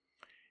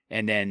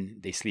 And then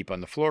they sleep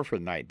on the floor for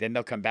the night. Then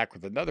they'll come back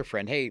with another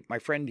friend. Hey, my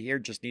friend here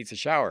just needs a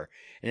shower.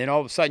 And then all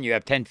of a sudden you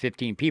have 10,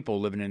 15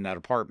 people living in that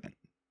apartment.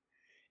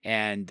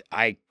 And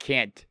I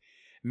can't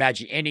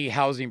imagine any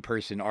housing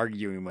person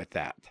arguing with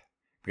that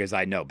because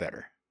I know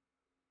better.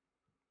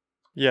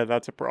 Yeah,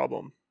 that's a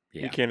problem.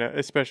 Yeah. You can't,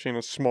 especially in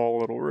a small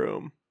little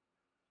room.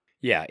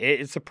 Yeah,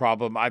 it's a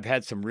problem. I've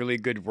had some really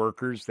good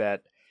workers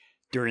that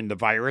during the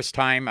virus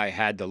time, I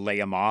had to lay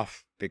them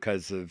off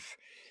because of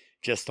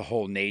just the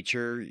whole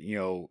nature, you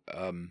know,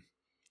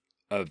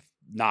 of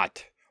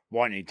not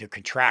wanting to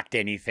contract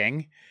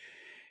anything.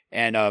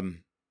 And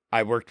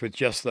I worked with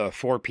just the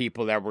 4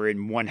 people that were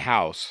in one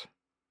house.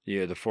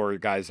 You know, the 4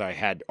 guys I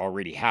had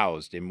already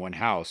housed in one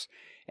house.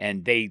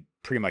 And they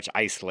pretty much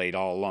isolate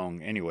all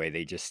along anyway.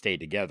 They just stay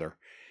together.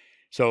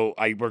 So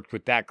I worked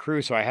with that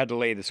crew. So I had to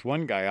lay this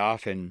one guy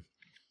off. And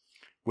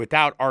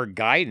without our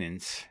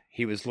guidance,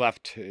 he was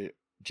left to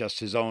just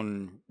his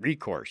own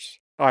recourse.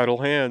 Idle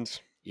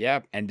hands.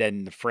 Yeah, and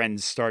then the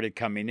friends started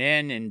coming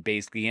in and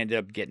basically ended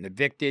up getting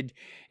evicted.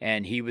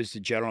 And he was the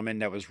gentleman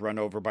that was run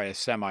over by a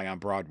semi on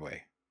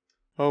Broadway.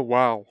 Oh,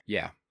 wow.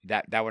 Yeah,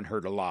 that one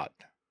hurt a lot.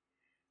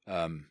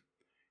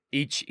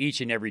 Each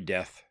and every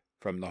death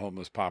from the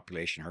homeless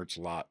population hurts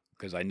a lot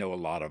because I know a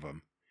lot of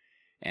them.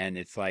 And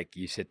it's like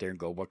you sit there and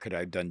go, what could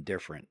I have done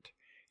different?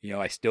 You know,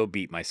 I still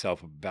beat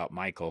myself up about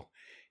Michael.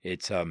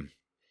 It's had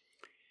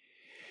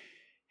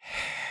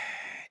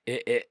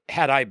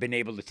I been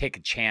able to take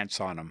a chance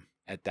on him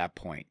at that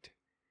point,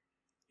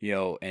 you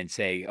know, and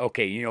say,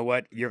 okay, you know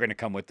what, you're going to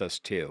come with us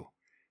too.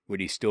 Would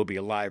he still be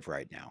alive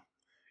right now?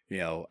 You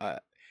know,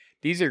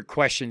 these are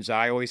questions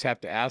I always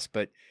have to ask,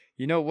 but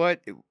you know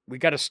what? We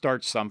got to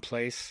start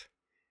someplace.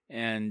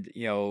 And,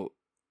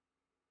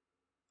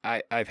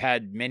 I've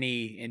had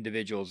many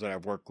individuals that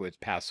I've worked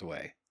with pass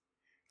away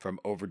from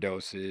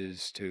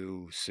overdoses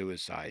to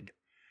suicide.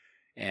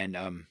 And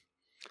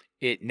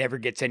it never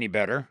gets any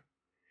better.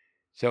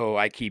 So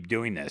I keep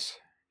doing this.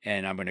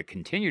 And I'm going to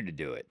continue to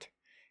do it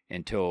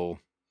until,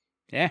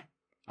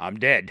 I'm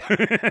dead.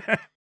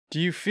 Do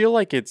you feel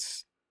like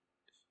it's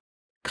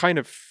kind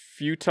of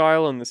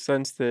futile in the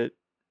sense that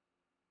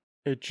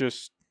it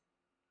just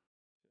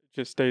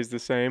stays the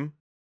same?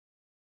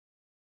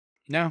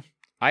 No,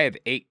 I have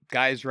 8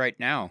 guys right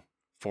now.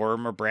 4 of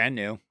them are brand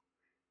new,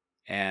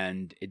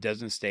 and it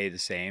doesn't stay the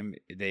same.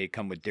 They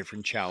come with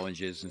different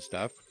challenges and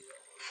stuff.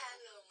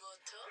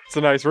 It's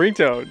a nice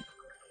ringtone.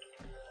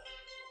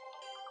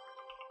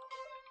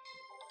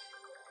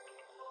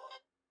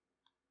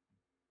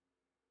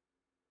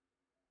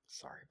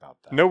 Sorry about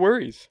that. No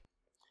worries.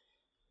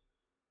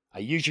 I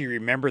usually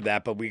remember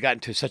that, but we got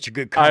into such a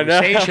good I know.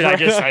 conversation. I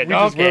just said, We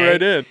just went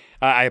right in.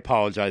 I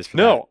apologize for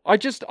that. No,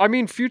 I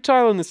mean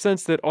futile in the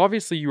sense that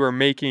obviously you are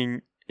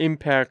making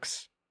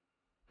impacts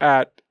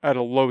at a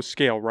low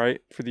scale,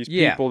 right? For these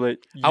people that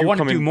you I want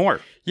to do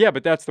more. Yeah,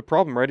 but that's the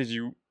problem, right? Is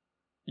you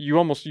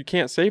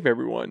can't save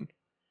everyone.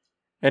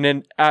 And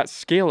then at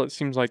scale, it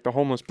seems like the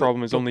homeless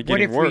problem is only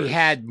getting worse. What if we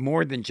had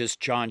more than just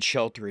John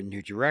Shelter and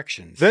New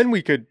Directions? Then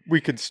we could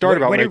start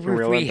about making real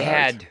impact. What if we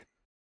had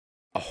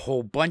a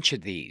whole bunch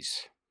of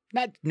these?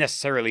 Not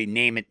necessarily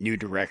name it New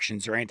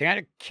Directions or anything. I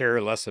don't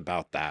care less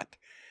about that.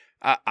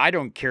 I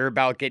don't care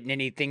about getting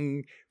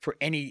anything for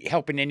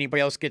helping anybody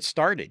else get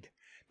started.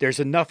 There's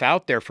enough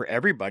out there for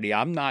everybody.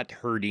 I'm not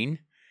hurting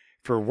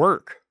for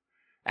work.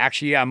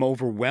 Actually, I'm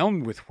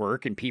overwhelmed with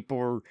work, and people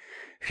are,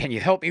 can you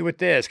help me with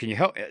this? Can you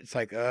help? It's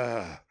like,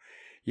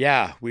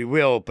 yeah, we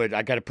will, but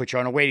I got to put you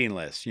on a waiting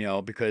list,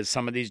 because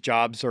some of these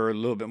jobs are a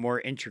little bit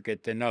more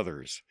intricate than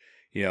others.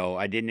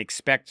 I didn't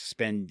expect to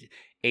spend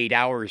 8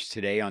 hours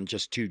today on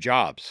just 2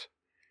 jobs,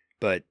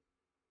 but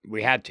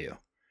we had to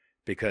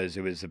because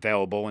it was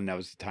available and that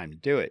was the time to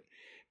do it.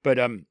 But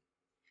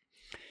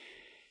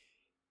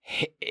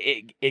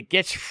it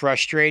gets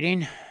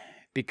frustrating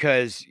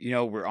because,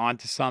 we're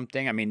onto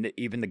something. I mean,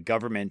 even the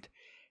government,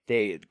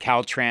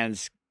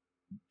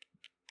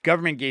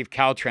 government gave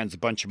Caltrans a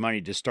bunch of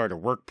money to start a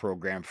work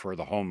program for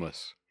the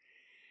homeless.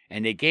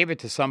 And they gave it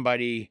to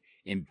somebody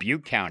in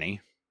Butte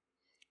County,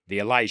 the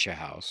Elijah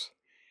House,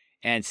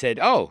 and said,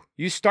 oh,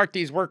 you start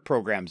these work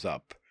programs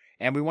up,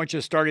 and we want you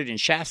to start it in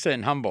Shasta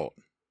and Humboldt.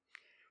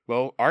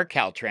 Well, our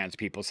Caltrans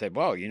people said,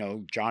 well,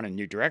 John and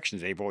New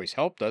Directions, they've always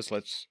helped us.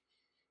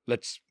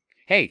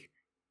 Hey,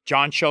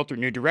 John Shelter,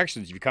 New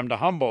Directions, if you come to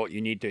Humboldt,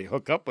 you need to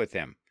hook up with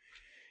him.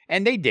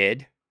 And they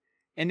did.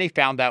 And they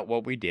found out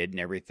what we did and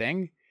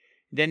everything.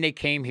 Then they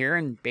came here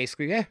and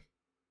basically, And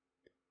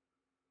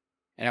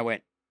I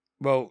went,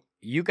 well,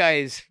 you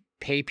guys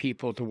pay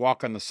people to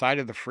walk on the side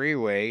of the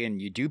freeway,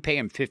 and you do pay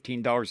them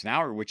 $15 an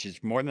hour, which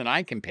is more than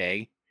I can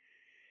pay.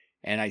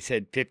 And I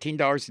said,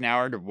 $15 an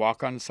hour to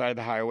walk on the side of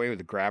the highway with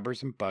the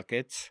grabbers and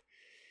buckets.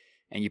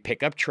 And you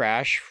pick up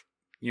trash,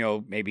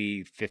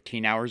 maybe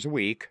 15 hours a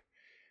week.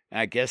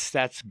 I guess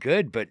that's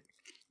good, but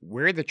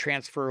where are the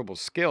transferable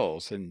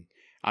skills? And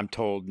I'm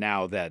told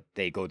now that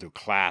they go to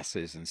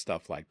classes and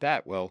stuff like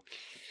that. Well,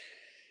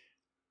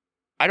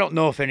 I don't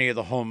know if any of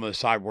the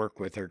homeless I work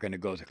with are going to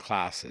go to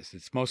classes.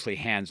 It's mostly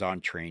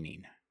hands-on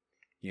training.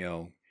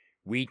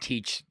 We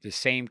teach the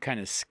same kind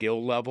of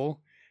skill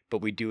level,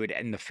 but we do it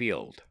in the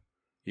field.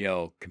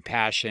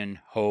 Compassion,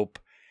 hope.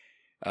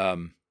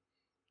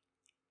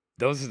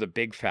 Those are the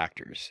big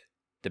factors.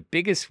 The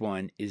biggest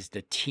one is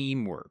the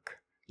teamwork.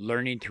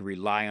 Learning to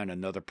rely on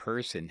another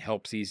person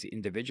helps these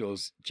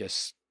individuals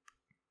just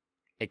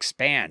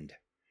expand.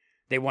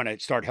 They want to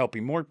start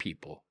helping more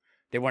people.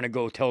 They want to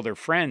go tell their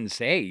friends,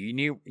 hey,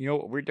 you know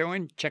what we're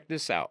doing? Check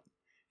this out.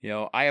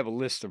 I have a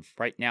list of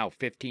right now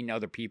 15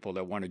 other people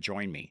that want to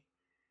join me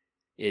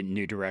in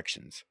New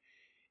Directions.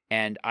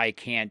 And I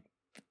can't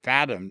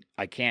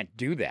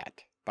do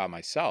that by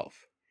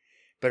myself.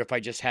 But if I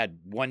just had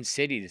one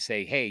city to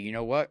say, hey, you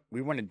know what?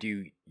 We want to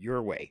do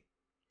your way.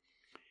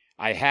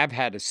 I have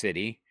had a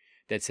city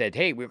that said,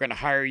 hey, we're going to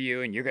hire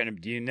you and you're going to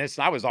do this.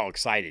 And I was all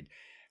excited.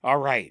 All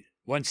right.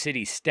 One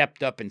city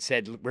stepped up and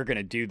said, we're going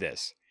to do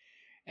this.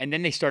 And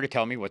then they started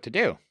telling me what to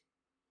do.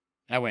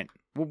 I went,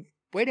 well,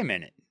 wait a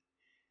minute.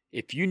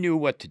 If you knew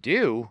what to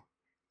do,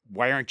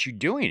 why aren't you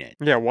doing it?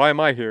 Yeah, why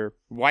am I here?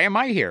 Why am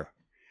I here?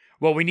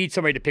 Well, we need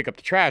somebody to pick up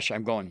the trash.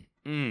 I'm going,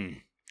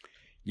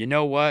 you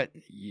know what?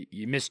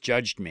 You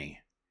misjudged me.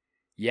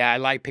 Yeah, I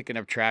like picking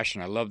up trash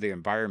and I love the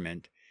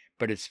environment,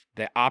 but it's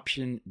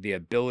the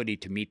ability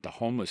to meet the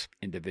homeless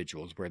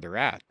individuals where they're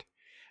at.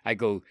 I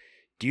go,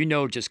 do you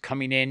know just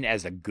coming in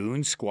as a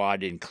goon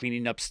squad and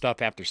cleaning up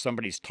stuff after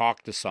somebody's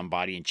talked to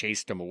somebody and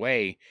chased them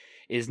away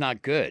is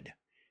not good.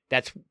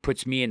 That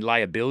puts me in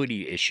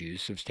liability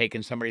issues of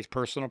taking somebody's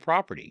personal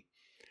property.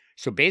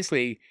 So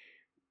basically,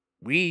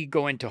 we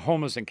go into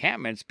homeless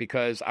encampments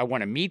because I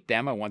want to meet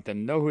them. I want them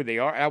to know who they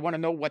are. I want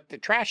to know what the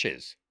trash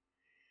is.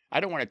 I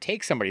don't want to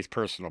take somebody's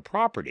personal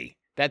property.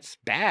 That's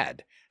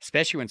bad,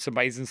 especially when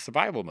somebody's in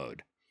survival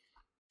mode.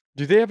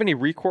 Do they have any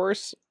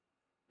recourse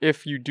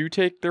if you do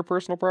take their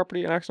personal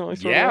property and accidentally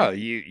throw it Yeah, away?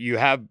 you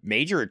have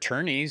major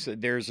attorneys.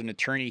 There's an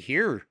attorney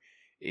here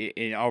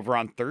over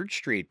on 3rd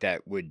Street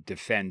that would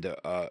defend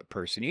a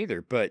person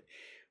either. But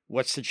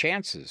what's the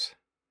chances?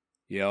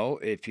 You know,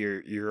 if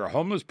you're a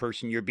homeless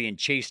person, you're being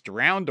chased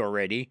around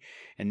already,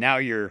 and now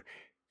you're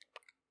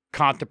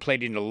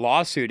contemplating a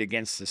lawsuit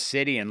against the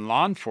city and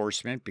law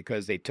enforcement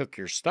because they took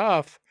your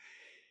stuff.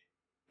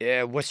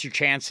 What's your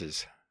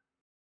chances?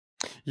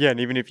 Yeah,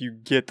 and even if you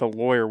get the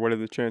lawyer, what are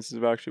the chances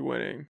of actually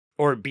winning?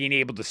 Or being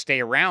able to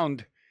stay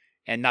around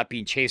and not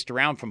being chased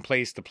around from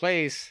place to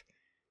place.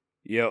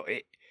 You know,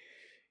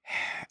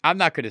 I'm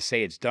not going to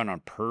say it's done on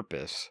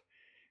purpose,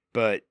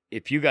 but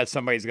if you got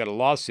somebody who's got a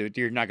lawsuit,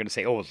 you're not going to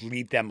say, oh,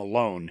 leave them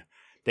alone.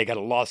 They got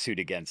a lawsuit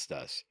against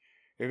us.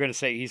 You're going to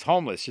say, he's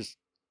homeless. Just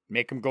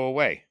make him go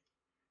away.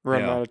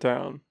 Run him Yeah. out of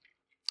town.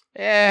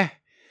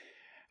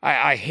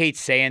 I hate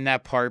saying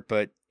that part,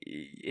 but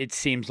it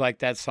seems like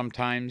that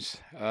sometimes.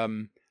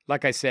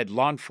 Like I said,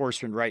 law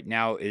enforcement right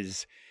now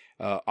is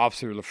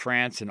Officer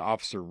LaFrance and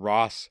Officer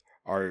Ross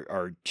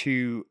are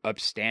two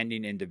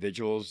upstanding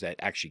individuals that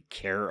actually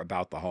care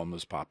about the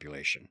homeless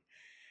population.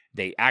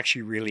 They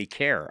actually really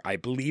care. I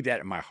believe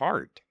that in my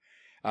heart.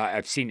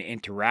 I've seen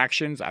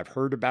interactions. I've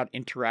heard about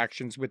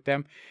interactions with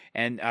them,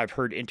 and I've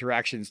heard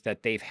interactions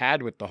that they've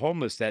had with the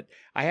homeless that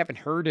I haven't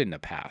heard in the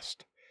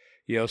past.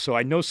 You know, so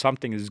I know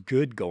something is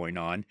good going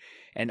on,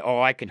 and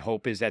all I can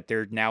hope is that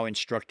they're now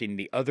instructing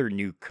the other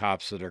new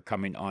cops that are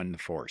coming on the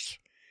force,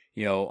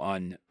 you know,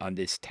 on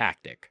this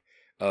tactic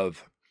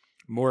of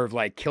more of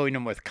like killing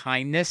them with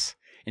kindness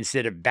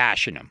instead of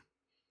bashing them.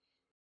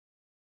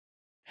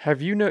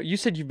 Have you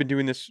said you've been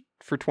doing this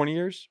for 20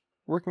 years,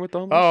 working with the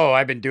homeless? Oh,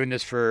 I've been doing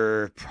this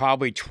for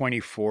probably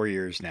 24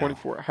 years now.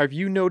 24. Have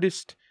you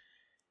noticed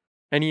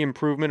any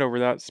improvement over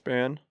that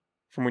span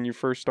from when you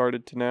first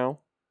started to now?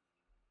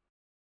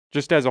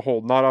 Just as a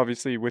whole, not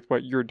obviously with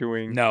what you're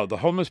doing. No, the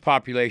homeless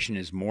population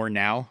is more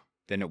now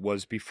than it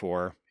was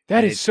before.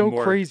 That and is so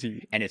more,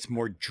 crazy. And it's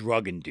more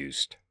drug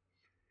induced.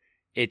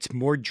 It's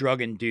more drug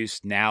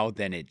induced now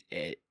than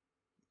it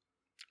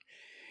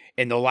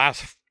in the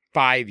last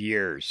 5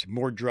 years,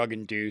 more drug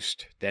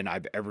induced than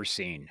I've ever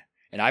seen.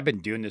 And I've been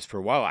doing this for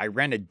a while. I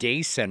ran a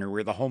day center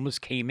where the homeless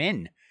came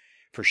in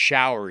for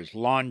showers,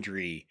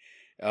 laundry.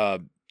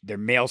 Their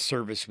mail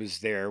service was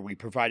there. We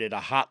provided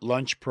a hot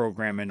lunch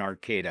program in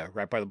Arcata,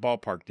 right by the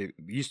ballpark. It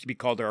used to be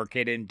called the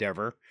Arcata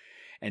Endeavor.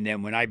 And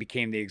then when I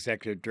became the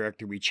executive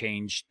director, we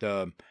changed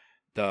the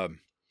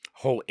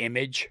whole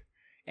image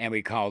and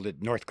we called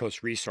it North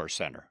Coast Resource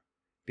Center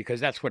because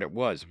that's what it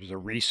was. It was a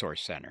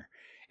resource center.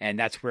 And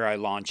that's where I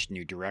launched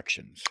New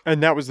Directions.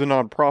 And that was the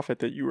nonprofit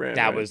that you ran.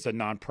 That right? was the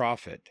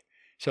nonprofit.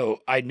 So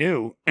I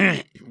knew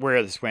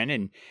where this went.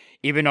 And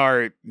even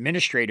our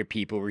administrative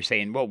people were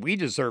saying, well, we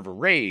deserve a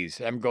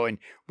raise. I'm going,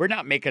 we're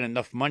not making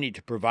enough money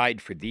to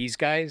provide for these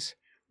guys.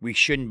 We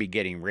shouldn't be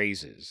getting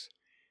raises.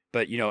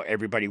 But, you know,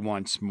 everybody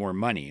wants more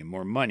money and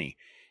more money.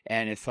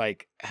 And it's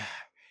like,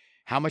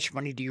 how much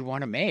money do you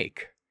want to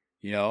make?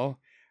 You know?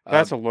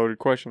 That's a loaded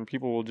question.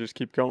 People will just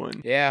keep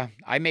going. Yeah.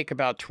 I make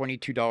about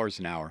 $22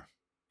 an hour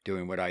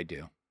doing what I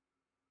do.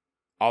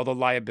 All the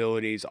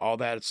liabilities, all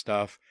that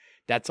stuff.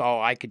 That's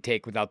all I could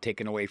take without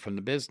taking away from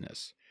the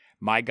business.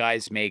 My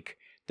guys make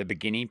the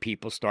beginning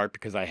people start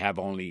because I have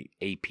only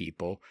 8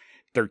 people,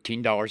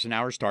 $13 an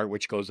hour start,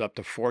 which goes up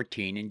to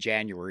 $14 in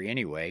January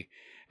anyway.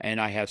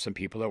 And I have some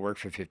people that work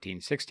for $15,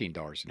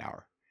 $16 an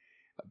hour.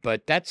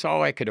 But that's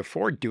all I could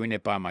afford doing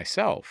it by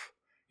myself.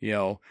 You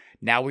know,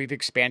 now we've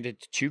expanded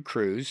to 2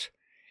 crews.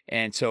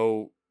 And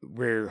so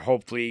we're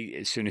hopefully,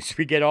 as soon as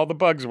we get all the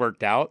bugs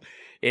worked out,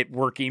 it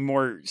working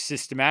more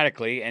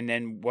systematically. And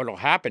then what'll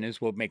happen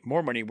is we'll make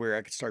more money where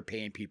I can start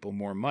paying people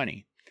more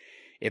money.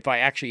 If I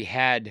actually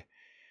had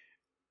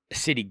a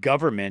city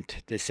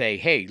government to say,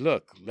 hey,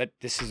 look,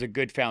 this is a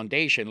good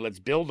foundation. Let's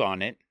build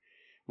on it.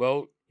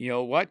 Well, you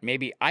know what?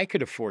 Maybe I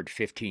could afford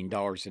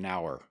 $15 an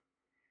hour,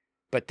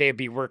 but they'd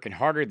be working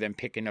harder than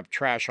picking up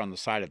trash on the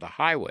side of the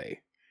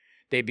highway.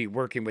 They'd be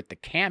working with the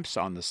camps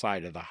on the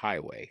side of the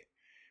highway,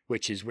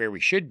 which is where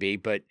we should be,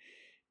 but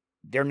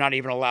they're not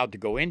even allowed to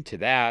go into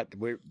that.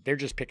 They're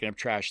just picking up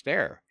trash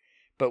there.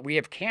 But we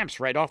have camps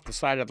right off the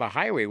side of the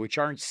highway, which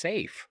aren't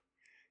safe.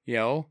 You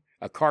know,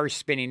 a car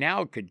spinning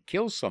out could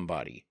kill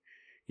somebody,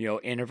 you know,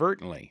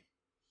 inadvertently.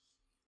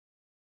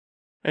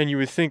 And you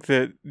would think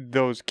that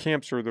those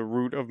camps are the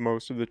root of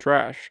most of the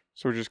trash.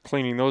 So just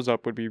cleaning those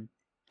up would be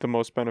the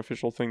most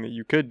beneficial thing that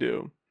you could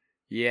do.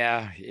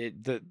 Yeah,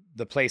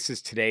 the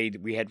places today,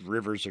 we had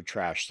rivers of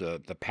trash.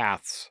 The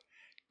paths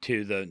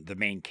to the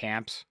main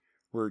camps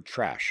were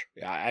trash.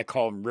 I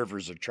call them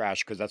rivers of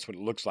trash because that's what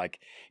it looks like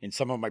in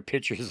some of my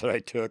pictures that I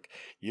took.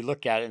 You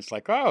look at it, and it's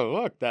like, oh,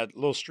 look, that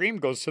little stream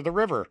goes to the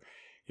river,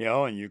 you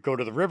know, and you go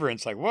to the river, and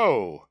it's like,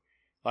 whoa.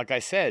 Like I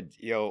said,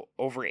 you know,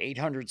 over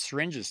 800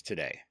 syringes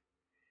today,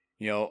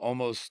 you know,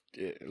 almost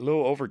a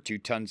little over 2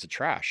 tons of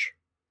trash.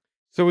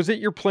 So is it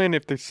your plan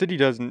if the city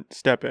doesn't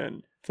step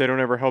in if they don't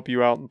ever help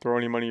you out and throw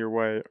any money your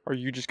way, are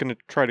you just going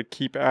to try to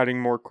keep adding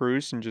more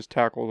crews and just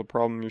tackle the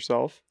problem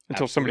yourself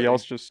until somebody Absolutely.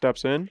 else just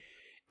steps in?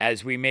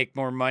 As we make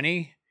more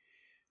money,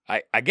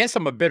 I guess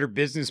I'm a better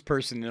business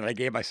person than I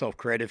gave myself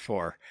credit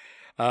for.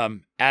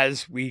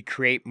 As we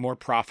create more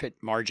profit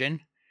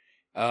margin,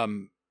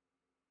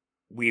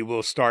 we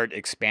will start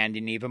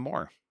expanding even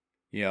more.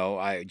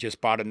 I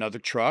just bought another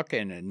truck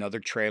and another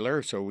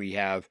trailer. So we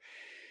have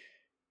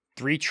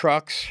 3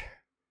 trucks,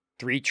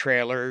 3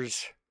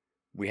 trailers.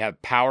 We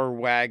have power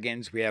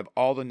wagons. We have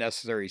all the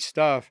necessary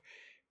stuff.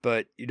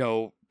 But,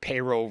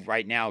 payroll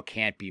right now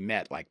can't be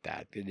met like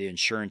that. The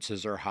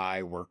insurances are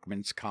high,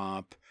 workman's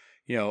comp,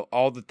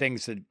 all the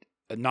things that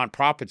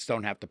nonprofits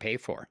don't have to pay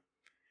for.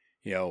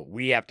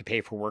 We have to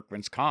pay for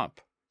workman's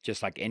comp,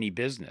 just like any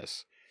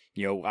business.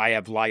 I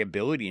have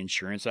liability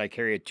insurance. I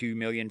carry a $2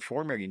 million,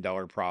 $4 million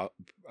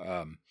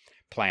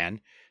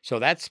plan. So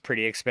that's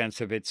pretty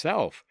expensive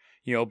itself,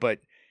 but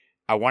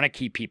I want to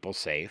keep people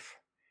safe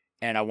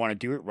and I want to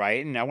do it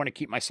right. And I want to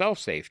keep myself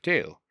safe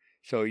too.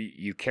 So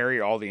you carry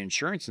all the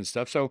insurance and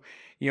stuff. So,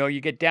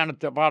 you get down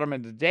at the bottom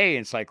of the day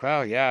and it's like,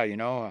 well, yeah,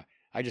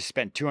 I just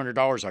spent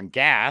 $200 on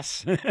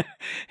gas.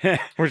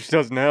 Which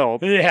doesn't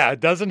help. Yeah, it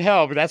doesn't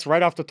help. That's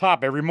right off the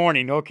top every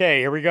morning. Okay,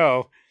 here we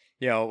go.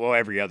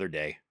 Every other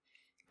day.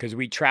 Because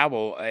we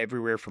travel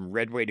everywhere from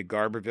Redway to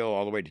Garberville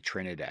all the way to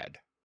Trinidad.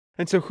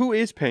 And so who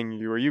is paying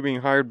you? Are you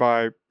being hired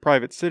by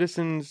private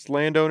citizens,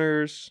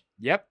 landowners?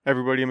 Yep.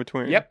 Everybody in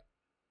between? Yep.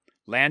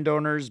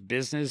 Landowners,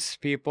 business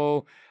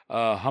people,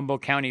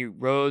 Humboldt County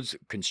roads,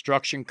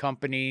 construction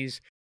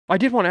companies. I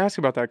did want to ask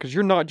about that because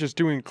you're not just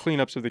doing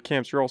cleanups of the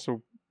camps. You're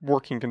also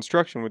working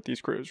construction with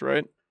these crews,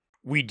 right?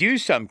 We do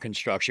some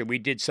construction. We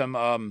did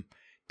some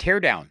tear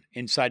down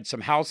inside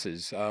some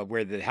houses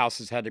where the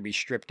houses had to be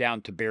stripped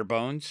down to bare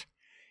bones.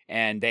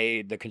 And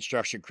the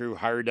construction crew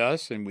hired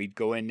us, and we'd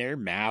go in there,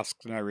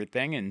 masks and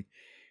everything, and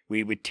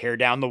we would tear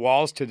down the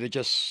walls to the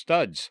just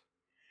studs.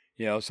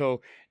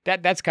 So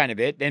that's kind of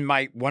it. And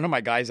one of my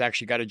guys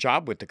actually got a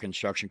job with the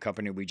construction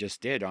company we just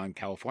did on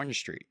California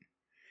Street.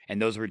 And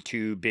those were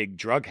 2 big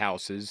drug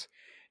houses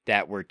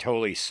that were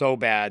totally so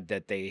bad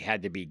that they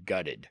had to be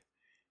gutted.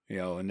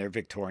 And they're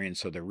Victorian,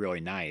 so they're really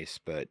nice,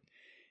 but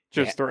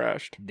just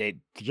thrashed. They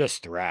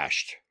just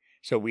thrashed.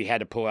 So we had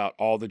to pull out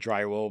all the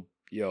drywall,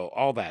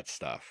 all that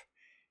stuff.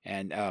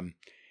 And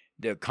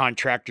the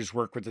contractors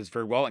work with us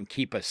very well and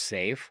keep us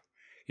safe.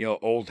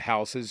 Old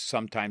houses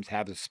sometimes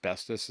have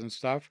asbestos and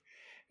stuff.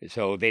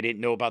 So they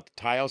didn't know about the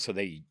tile, so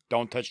they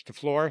don't touch the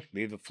floor,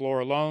 leave the floor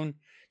alone,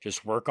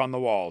 just work on the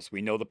walls.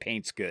 We know the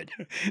paint's good.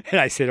 And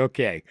I said,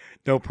 okay,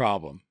 no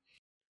problem.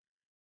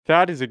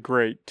 That is a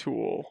great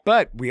tool.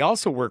 But we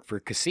also work for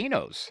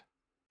casinos.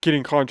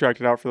 Getting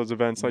contracted out for those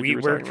events like you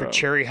were talking about. We worked for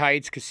Cherry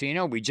Heights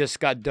Casino. We just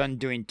got done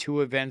doing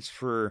 2 events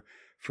for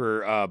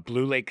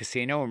Blue Lake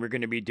Casino, and we're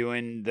going to be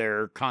doing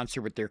their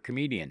concert with their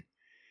comedian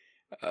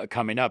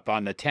coming up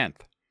on the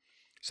 10th.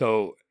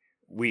 So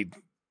we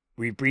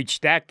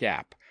breached that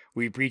gap.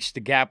 We breached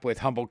the gap with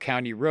Humboldt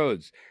County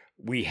Roads.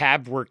 We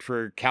have worked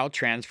for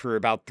Caltrans for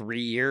about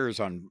 3 years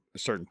on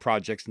certain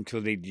projects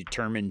until they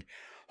determined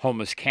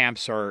homeless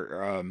camps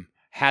are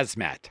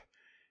hazmat.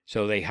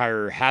 So they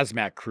hire a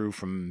hazmat crew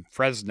from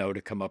Fresno to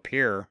come up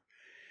here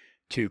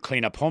to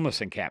clean up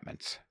homeless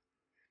encampments.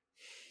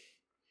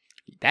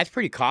 That's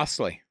pretty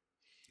costly.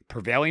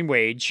 Prevailing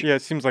wage. Yeah,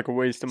 it seems like a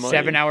waste of money.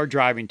 7-hour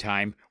driving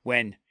time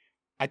when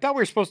I thought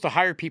we were supposed to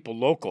hire people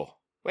local.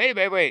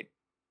 Wait.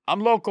 I'm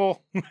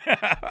local.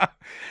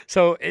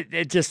 So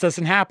it just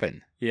doesn't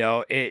happen.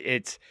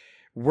 It's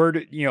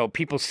word,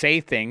 people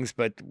say things,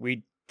 but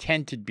we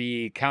tend to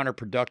be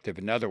counterproductive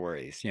in other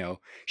ways.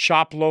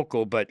 Shop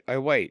local, but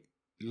wait,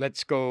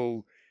 let's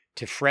go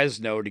to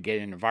Fresno to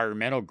get an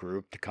environmental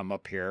group to come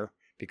up here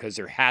because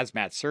they're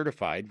hazmat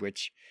certified,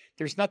 which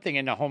there's nothing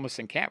in a homeless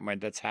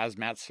encampment that's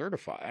hazmat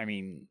certified. I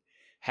mean,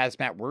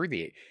 hazmat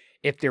worthy.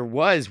 If there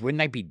was,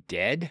 wouldn't I be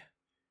dead?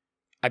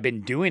 I've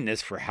been doing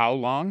this for how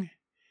long?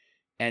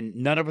 And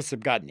none of us have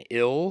gotten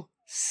ill,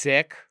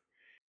 sick.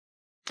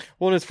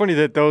 Well, and it's funny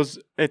that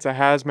it's a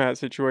hazmat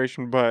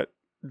situation, but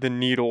the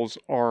needles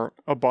aren't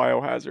a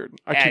biohazard.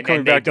 I keep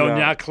coming back to that. And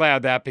they do not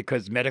cloud that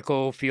because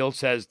medical field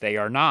says they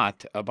are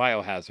not a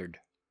biohazard.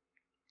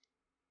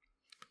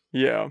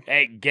 Yeah.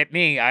 Hey, get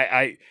me.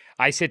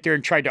 I sit there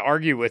and try to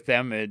argue with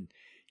them, and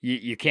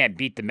you can't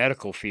beat the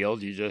medical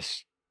field. You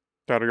just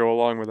got to go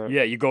along with it.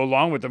 Yeah, you go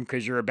along with them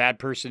because you're a bad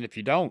person if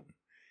you don't.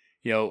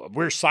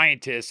 We're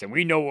scientists and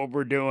we know what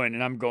we're doing.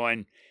 And I'm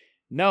going,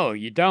 no,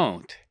 you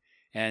don't.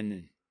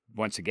 And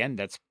once again,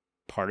 that's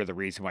part of the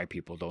reason why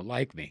people don't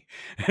like me.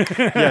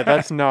 Yeah,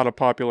 that's not a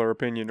popular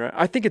opinion, right?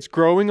 I think it's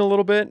growing a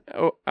little bit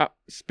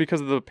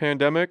because of the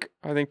pandemic.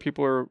 I think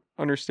people are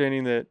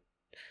understanding that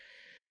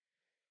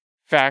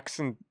facts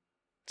and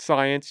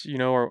science,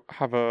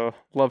 have a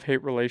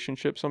love-hate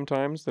relationship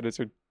sometimes, that it's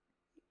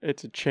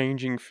a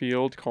changing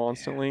field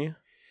constantly. Yeah.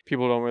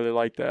 People don't really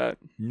like that.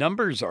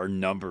 Numbers are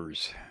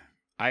numbers.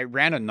 I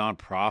ran a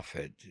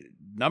nonprofit.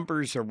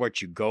 Numbers are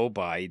what you go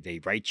by. They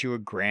write you a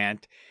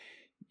grant.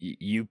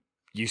 You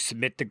You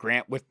submit the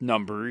grant with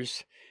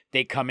numbers.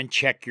 They come and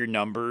check your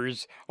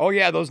numbers. Oh,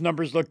 yeah, those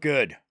numbers look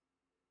good.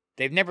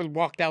 They've never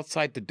walked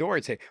outside the door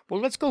and say, well,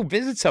 let's go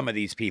visit some of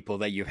these people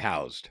that you've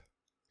housed.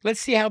 Let's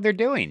see how they're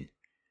doing.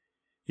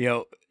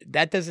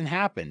 That doesn't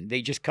happen.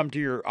 They just come to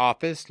your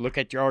office, look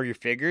at all your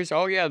figures.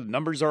 Oh, yeah, the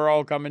numbers are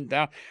all coming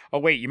down. Oh,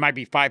 wait, you might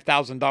be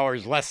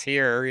 $5,000 less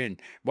here.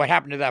 And what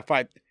happened to that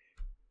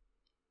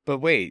But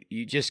wait,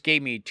 you just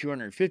gave me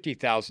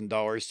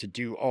 $250,000 to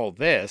do all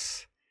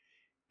this.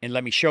 And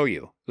let me show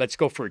you. Let's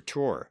go for a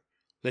tour.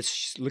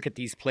 Let's look at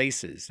these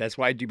places. That's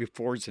why I do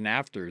befores and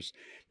afters.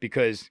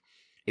 Because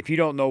if you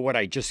don't know what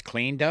I just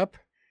cleaned up,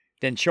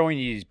 then showing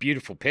you these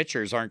beautiful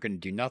pictures aren't going to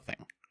do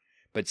nothing.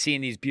 But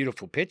seeing these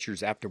beautiful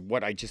pictures after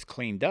what I just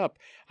cleaned up,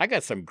 I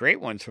got some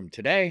great ones from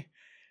today.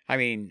 I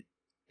mean,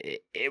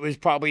 it was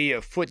probably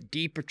a foot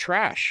deep of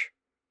trash.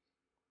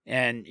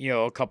 And,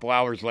 a couple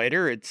hours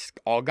later, it's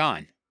all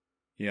gone.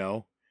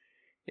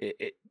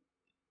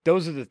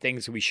 Those are the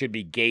things that we should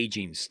be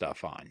gauging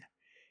stuff on.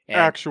 And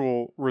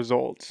actual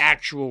results.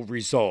 Actual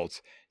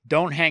results.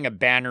 Don't hang a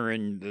banner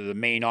in the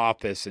main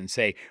office and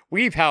say,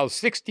 we've housed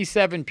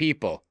 67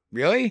 people.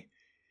 Really?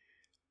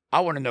 I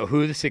want to know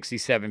who the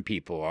 67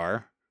 people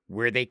are,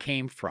 where they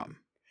came from.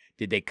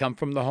 Did they come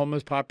from the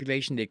homeless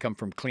population? Did they come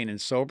from clean and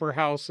sober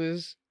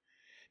houses?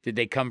 Did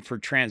they come for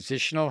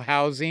transitional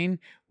housing,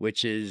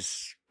 which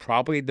is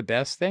probably the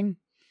best thing?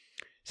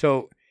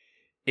 So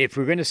if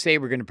we're going to say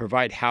we're going to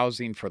provide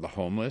housing for the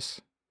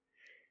homeless,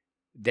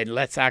 then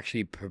let's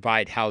actually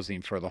provide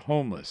housing for the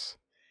homeless.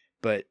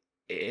 But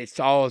it's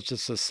all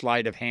just a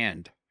sleight of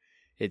hand.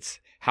 It's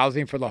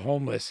housing for the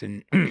homeless,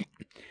 and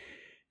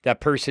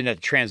that person at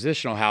the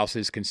transitional house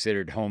is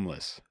considered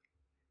homeless.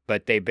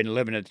 But they've been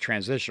living at the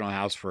transitional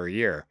house for a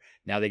year.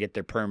 Now they get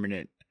their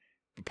permanent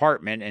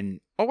apartment,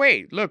 and, oh,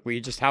 wait, look, we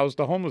just housed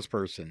a homeless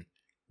person.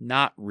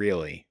 Not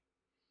really.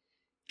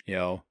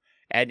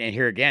 And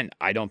here again,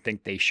 I don't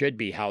think they should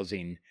be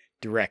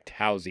direct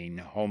housing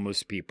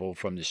homeless people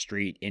from the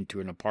street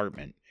into an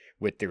apartment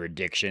with their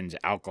addictions,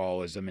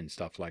 alcoholism, and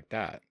stuff like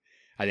that.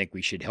 I think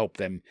we should help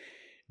them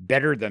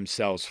better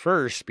themselves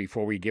first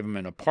before we give them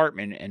an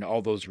apartment and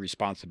all those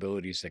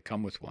responsibilities that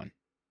come with one.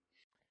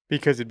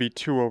 Because it'd be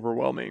too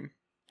overwhelming,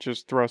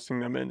 just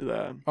thrusting them into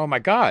that. Oh my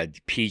God,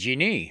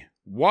 PG&E,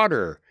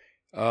 water.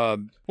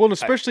 Well, and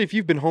especially if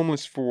you've been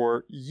homeless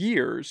for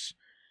years,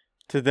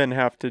 to then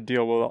have to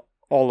deal with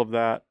all of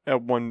that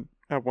at one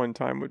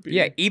time would be.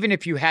 Yeah, even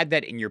if you had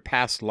that in your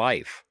past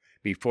life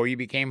before you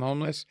became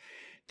homeless,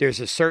 there's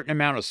a certain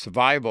amount of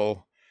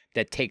survival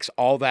that takes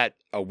all that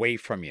away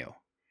from you.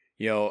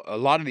 A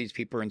lot of these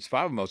people are in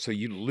survival mode, so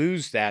you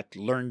lose that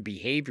learned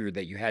behavior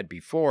that you had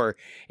before,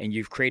 and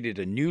you've created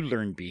a new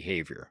learned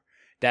behavior.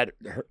 That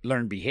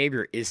learned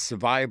behavior is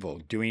survival,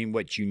 doing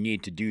what you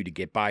need to do to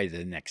get by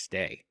the next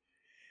day.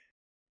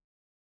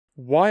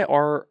 Why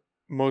are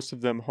most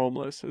of them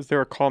homeless? Is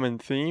there a common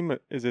theme?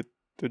 Is it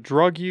the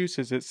drug use?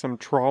 Is it some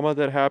trauma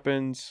that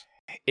happens?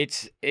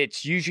 It's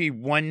usually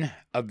one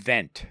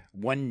event,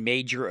 one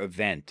major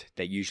event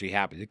that usually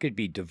happens. It could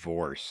be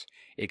divorce.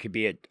 It could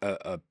be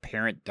a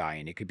parent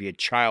dying. It could be a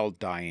child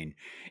dying.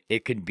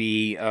 It could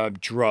be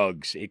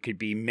drugs. It could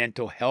be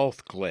mental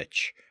health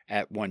glitch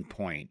at one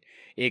point.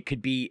 It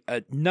could be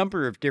a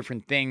number of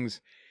different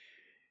things.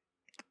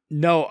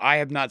 No, I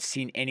have not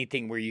seen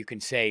anything where you can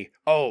say,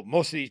 oh,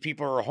 most of these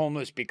people are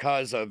homeless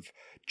because of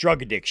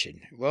drug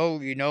addiction.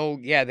 Well,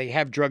 yeah, they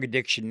have drug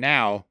addiction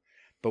now,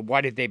 but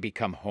why did they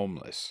become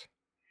homeless?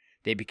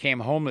 They became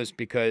homeless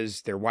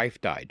because their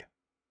wife died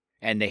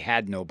and they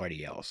had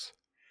nobody else.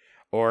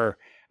 Or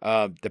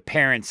the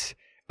parents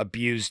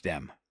abused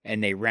them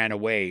and they ran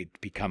away to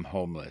become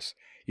homeless.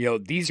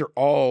 These are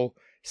all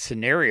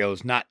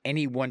scenarios. Not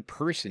any one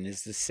person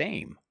is the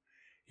same.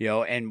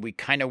 And we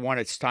kind of want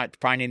to start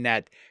finding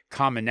that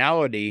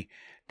commonality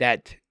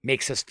that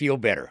makes us feel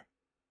better.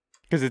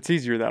 Because it's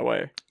easier that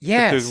way.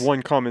 Yes. If there's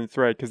one common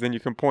thread, because then you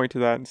can point to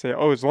that and say,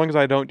 oh, as long as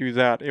I don't do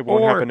that, it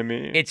won't happen to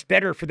me. It's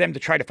better for them to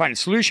try to find a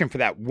solution for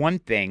that one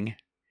thing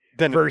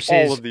than versus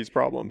all of these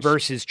problems.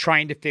 Versus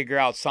trying to figure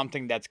out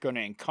something that's going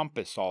to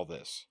encompass all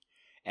this.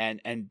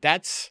 And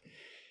that's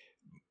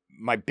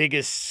my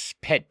biggest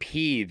pet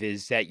peeve,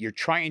 is that you're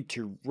trying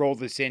to roll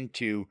this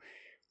into,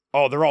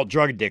 oh, they're all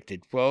drug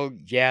addicted. Well,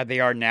 yeah,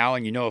 they are now.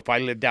 And if I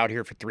lived out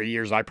here for 3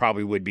 years, I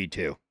probably would be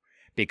too.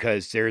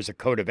 Because there's a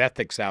code of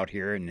ethics out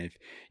here, and if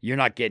you're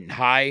not getting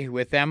high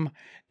with them,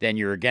 then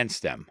you're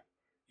against them.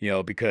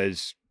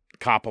 Because the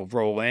cop will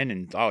roll in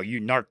and, oh, you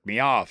narked me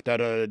off,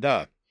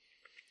 da-da-da-da.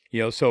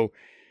 So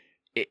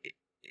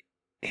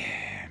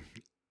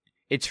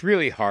it's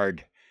really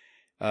hard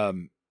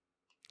to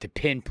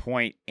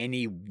pinpoint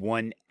any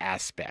one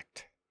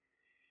aspect.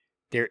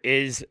 There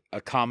is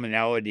a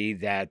commonality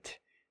that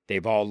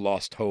they've all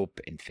lost hope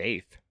and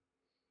faith.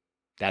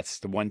 That's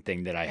the one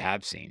thing that I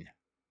have seen.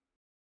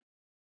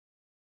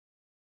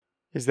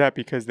 Is that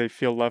because they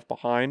feel left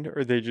behind,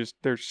 or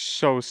they're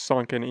so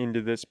sunken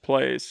into this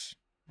place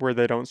where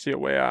they don't see a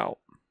way out?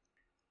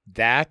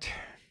 That,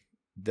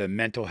 the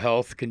mental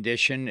health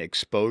condition,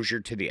 exposure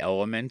to the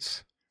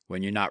elements,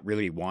 when you're not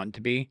really wanting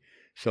to be.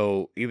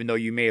 So even though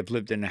you may have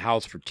lived in a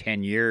house for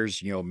 10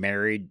 years,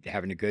 married,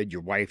 having a good,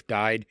 your wife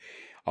died,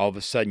 all of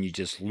a sudden you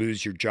just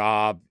lose your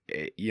job.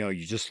 You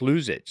just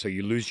lose it. So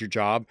you lose your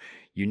job.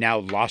 You now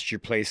lost your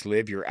place to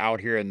live. You're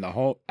out here in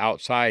the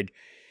outside,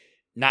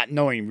 not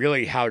knowing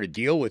really how to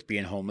deal with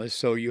being homeless.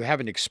 So you have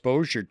an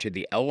exposure to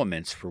the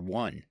elements for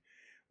one,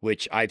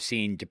 which I've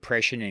seen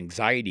depression and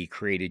anxiety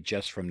created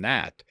just from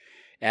that.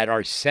 At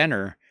our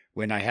center,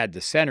 when I had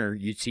the center,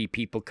 you'd see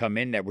people come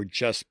in that were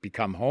just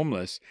become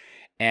homeless,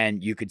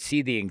 and you could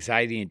see the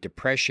anxiety and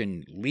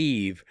depression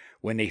leave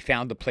when they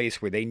found a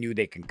place where they knew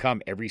they can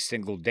come every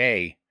single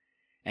day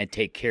and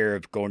take care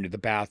of going to the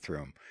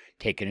bathroom,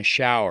 taking a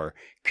shower,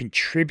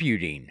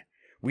 contributing.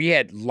 We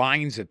had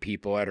lines of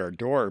people at our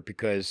door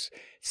because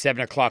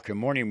 7 o'clock in the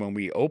morning when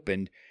we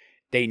opened,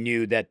 they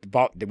knew that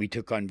we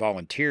took on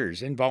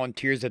volunteers. And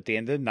volunteers at the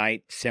end of the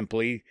night,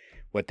 simply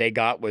what they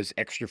got was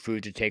extra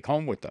food to take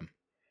home with them.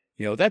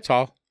 That's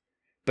all.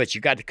 But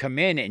you got to come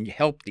in and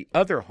help the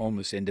other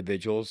homeless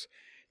individuals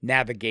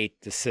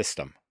navigate the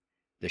system,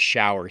 the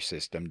shower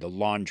system, the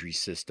laundry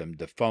system,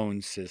 the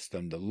phone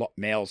system, the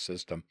mail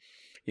system.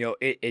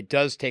 It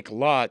does take a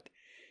lot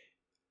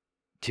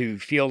to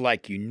feel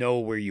like you know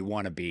where you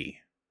want to be.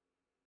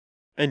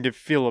 And to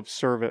feel of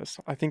service.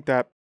 I think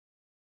that's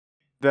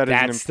an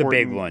important the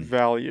big one.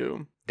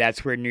 Value.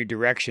 That's where New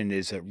Direction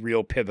is a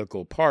real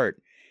pivotal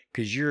part,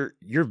 because you're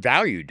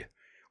valued.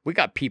 We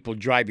got people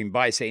driving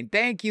by saying,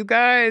 "Thank you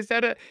guys."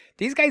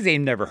 These guys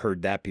ain't never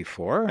heard that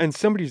before. And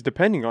somebody's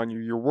depending on you.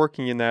 You're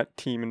working in that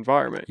team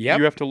environment. Yep.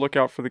 You have to look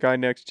out for the guy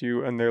next to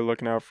you, and they're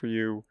looking out for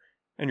you,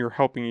 and you're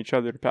helping each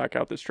other to pack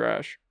out this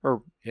trash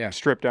or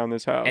strip down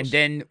this house. And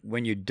then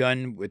when you're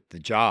done with the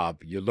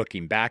job, you're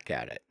looking back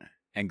at it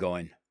and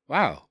going,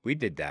 "Wow, we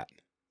did that."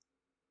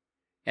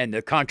 And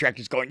the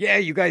contractor's going, "Yeah,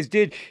 you guys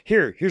did.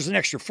 Here's an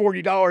extra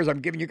 $40. I'm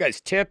giving you guys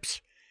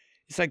tips."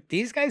 It's like,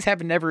 these guys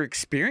have never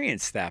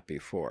experienced that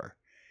before.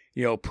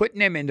 Putting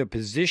them in a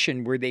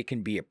position where they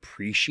can be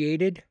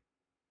appreciated,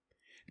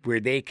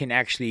 where they can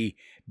actually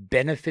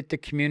benefit the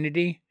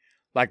community.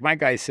 Like my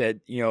guy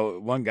said,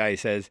 one guy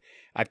says,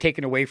 "I've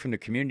taken away from the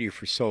community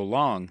for so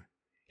long.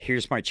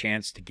 Here's my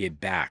chance to give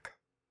back."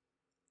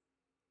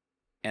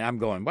 And I'm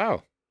going,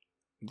 wow,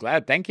 I'm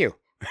glad. Thank you.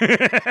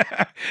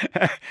 I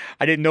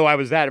didn't know I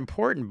was that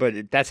important,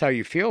 but that's how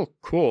you feel.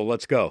 Cool.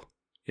 Let's go.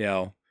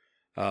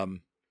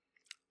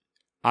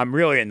 I'm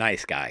really a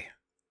nice guy.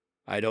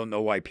 I don't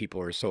know why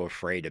people are so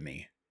afraid of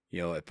me,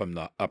 from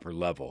the upper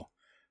level.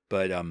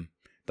 But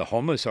the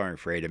homeless aren't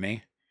afraid of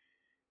me.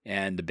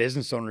 And the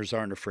business owners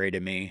aren't afraid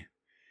of me.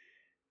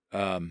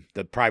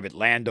 The private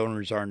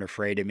landowners aren't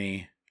afraid of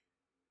me.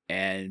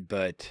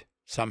 But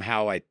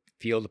somehow I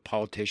feel the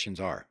politicians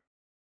are.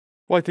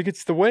 Well, I think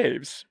it's the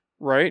waves,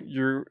 right?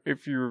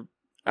 If you're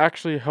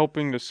actually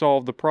helping to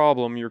solve the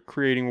problem, you're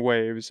creating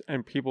waves,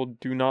 and people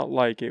do not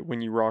like it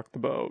when you rock the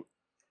boat.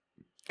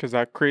 Because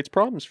that creates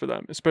problems for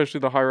them, especially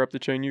the higher up the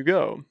chain you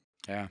go.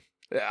 Yeah.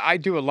 I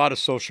do a lot of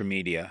social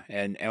media,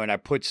 and when I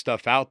put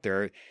stuff out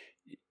there,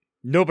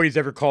 nobody's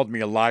ever called me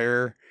a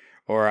liar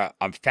or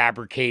I'm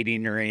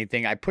fabricating or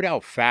anything. I put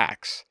out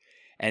facts,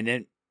 and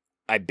then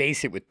I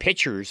base it with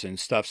pictures and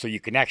stuff so you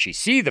can actually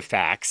see the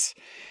facts.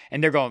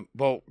 And they're going,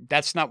 "Well,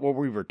 that's not what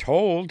we were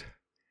told."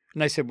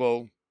 And I said,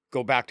 "Well,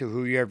 go back to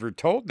whoever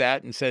told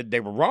that and said they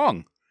were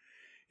wrong."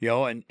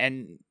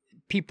 And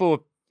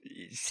people...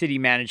 City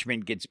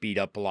management gets beat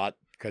up a lot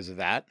because of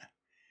that,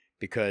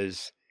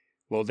 because,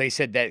 well, they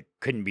said that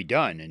couldn't be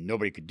done and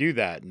nobody could do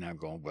that. And I'm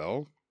going,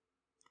 well,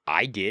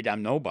 I did.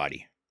 I'm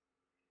nobody.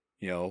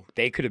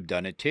 They could have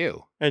done it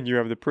too. And you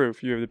have the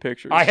proof. You have the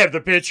pictures. I have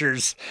the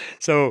pictures.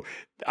 So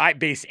I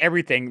base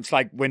everything. It's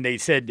like when they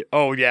said,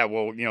 "Oh, yeah,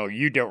 well,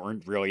 you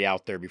weren't really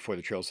out there before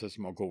the trail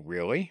system." I'll go,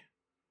 "Really?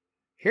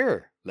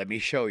 Here, let me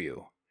show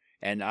you."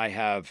 And I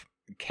have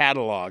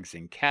catalogs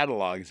and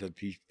catalogs of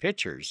these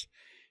pictures.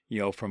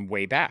 From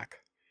way back,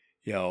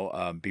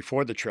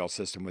 before the trail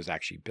system was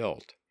actually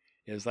built.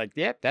 It was like,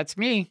 yep, that's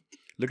me.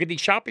 Look at these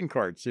shopping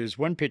carts. There's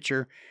one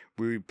picture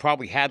where we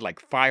probably had like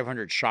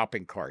 500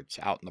 shopping carts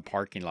out in the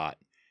parking lot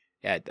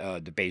at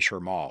the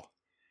Bayshore Mall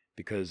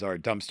because our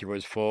dumpster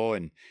was full,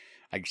 and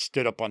I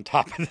stood up on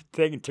top of the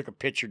thing and took a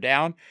picture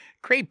down.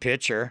 Great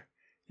picture.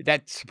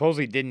 That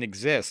supposedly didn't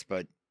exist,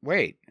 but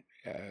wait,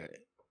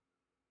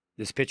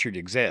 this picture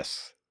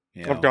exists.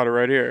 I've got it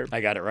right here.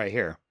 I got it right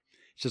here.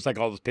 It's just like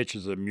all those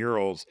pictures of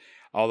murals,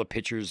 all the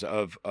pictures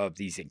of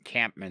these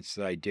encampments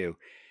that I do.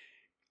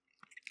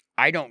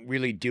 I don't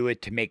really do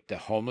it to make the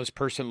homeless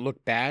person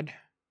look bad.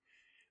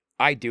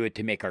 I do it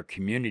to make our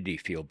community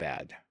feel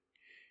bad.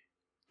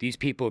 These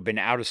people have been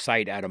out of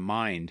sight, out of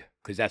mind,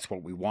 because that's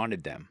what we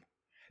wanted them.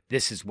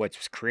 This is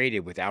what's created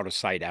with out of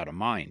sight, out of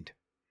mind.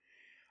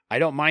 I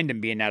don't mind them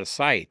being out of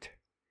sight.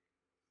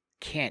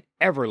 Can't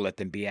ever let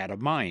them be out of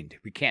mind.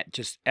 We can't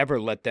just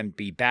ever let them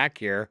be back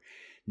here.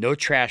 No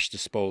trash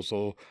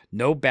disposal,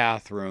 no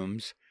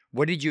bathrooms.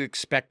 What did you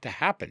expect to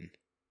happen?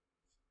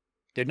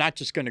 They're not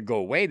just going to go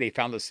away. They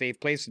found a safe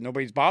place and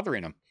nobody's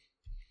bothering them.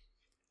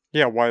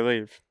 Yeah, why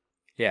leave?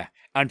 Yeah.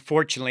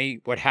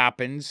 Unfortunately, what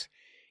happens,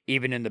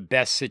 even in the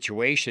best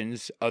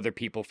situations, other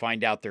people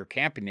find out they're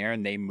camping there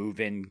and they move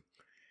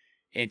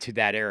into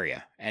that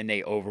area and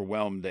they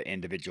overwhelm the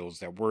individuals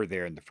that were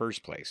there in the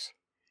first place.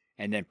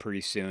 And then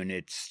pretty soon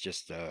it's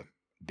just a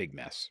big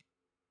mess.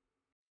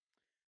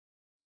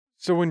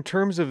 So in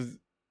terms of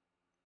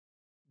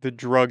the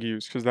drug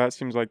use, because that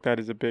seems like that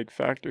is a big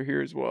factor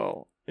here as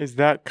well, is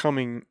that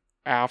coming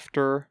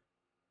after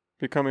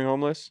becoming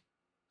homeless?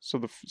 So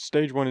the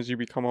stage one is you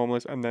become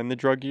homeless and then the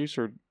drug use,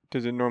 or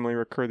does it normally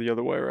recur the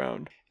other way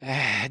around?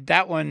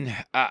 That one,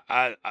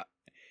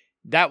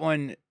 that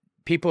one,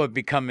 people have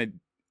become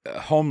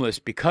homeless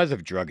because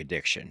of drug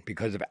addiction,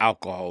 because of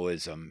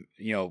alcoholism,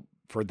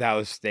 for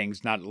those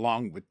things, not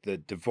along with the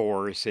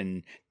divorce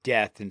and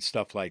death and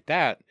stuff like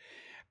that.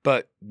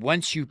 But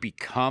once you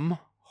become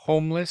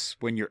homeless,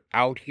 when you're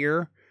out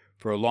here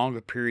for a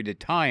longer period of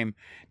time,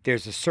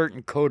 there's a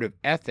certain code of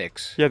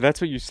ethics. Yeah, that's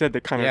what you said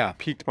that kind of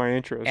piqued my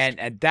interest.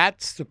 And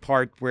that's the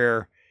part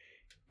where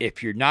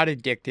if you're not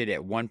addicted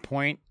at one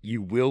point,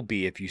 you will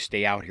be if you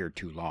stay out here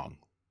too long.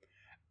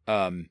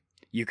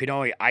 You can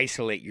only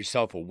isolate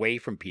yourself away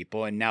from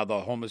people, and now the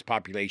homeless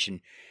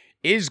population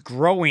is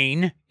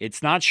growing.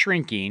 It's not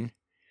shrinking.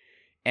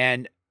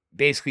 And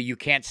basically, you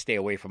can't stay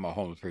away from a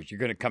homeless person. You're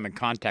going to come in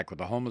contact with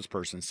a homeless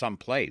person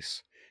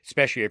someplace,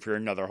 especially if you're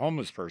another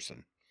homeless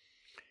person.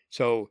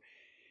 So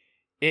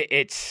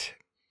it's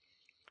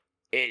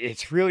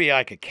really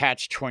like a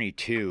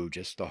catch-22,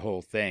 just the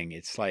whole thing.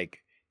 It's like,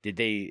 did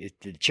the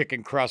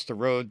chicken cross the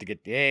road to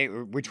get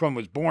which one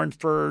was born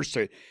first?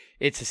 Or,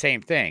 it's the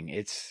same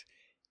thing.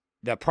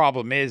 The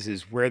problem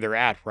is where they're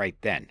at right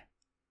then.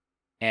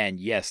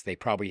 And yes, they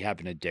probably have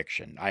an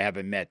addiction. I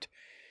haven't met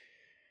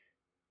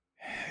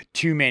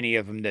too many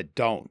of them that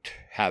don't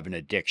have an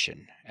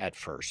addiction at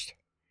first,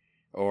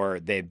 or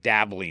they're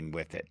dabbling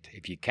with it.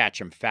 If you catch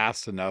them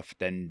fast enough,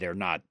 then they're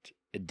not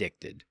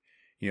addicted.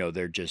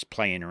 They're just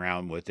playing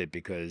around with it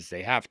because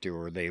they have to,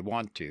 or they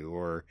want to,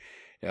 or,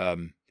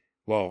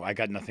 well, I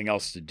got nothing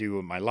else to do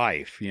with my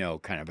life,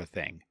 kind of a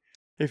thing.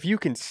 If you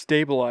can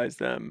stabilize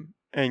them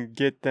and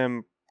get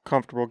them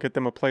comfortable, get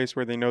them a place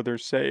where they know they're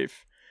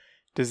safe,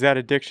 does that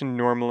addiction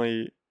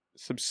normally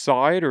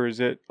subside, or is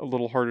it a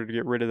little harder to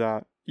get rid of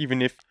that?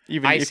 Even if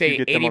I say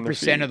you get them on their 80%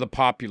 feet? of the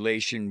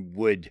population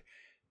would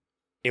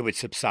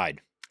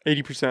subside.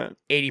 80%.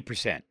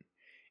 80%.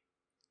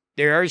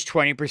 There is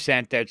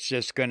 20% that's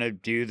just going to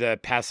do the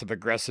passive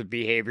aggressive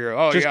behavior.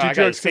 Oh, just yeah, do I got a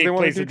drugs 'cause they safe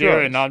wanna place do to do it,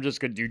 drugs. and I'm just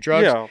going to do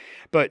drugs. Yeah.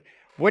 But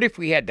what if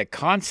we had the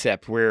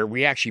concept where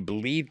we actually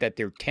believed that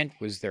their tent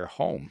was their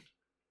home?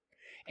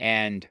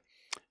 And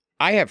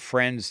I have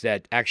friends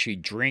that actually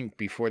drink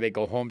before they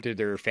go home to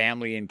their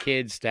family and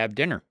kids to have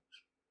dinner.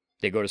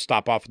 They go to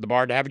stop off at the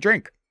bar to have a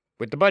drink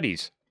with the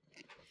buddies.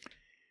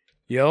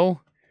 Why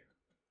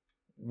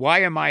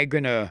am I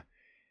going to...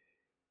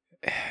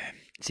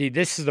 See,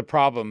 this is the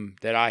problem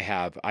that I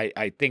have.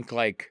 I think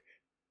like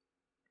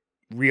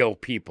real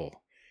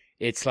people.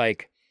 It's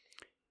like,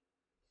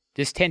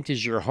 this tent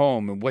is your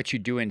home, and what you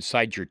do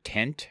inside your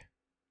tent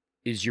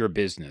is your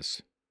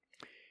business.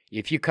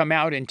 If you come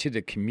out into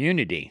the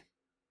community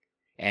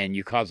and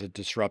you cause a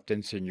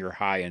disruptance and you're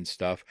high and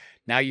stuff,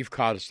 now you've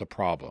caused a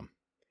problem.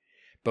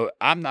 But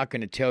I'm not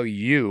going to tell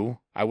you,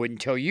 I wouldn't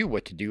tell you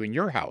what to do in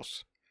your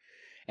house.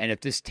 And if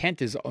this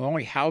tent is the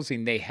only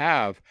housing they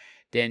have,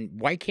 then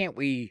why can't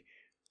we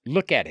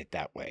look at it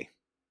that way?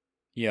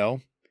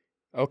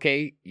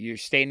 Okay, you're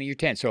staying in your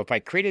tent. So if I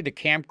created a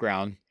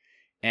campground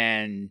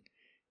and,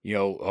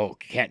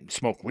 can't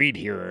smoke weed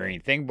here or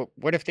anything, but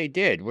what if they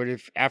did? What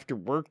if after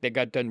work, they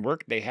got done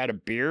work, they had a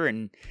beer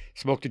and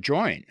smoked a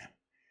joint,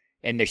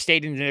 and they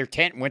stayed in their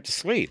tent and went to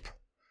sleep,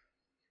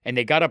 and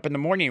they got up in the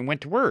morning and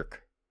went to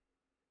work?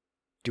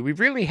 Do we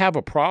really have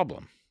a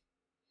problem?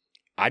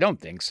 I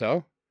don't think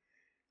so.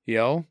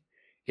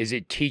 Is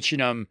it teaching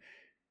them,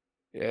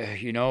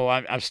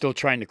 I'm still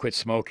trying to quit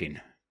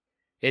smoking.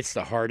 It's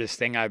the hardest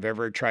thing I've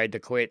ever tried to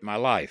quit in my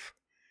life.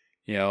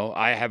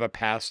 I have a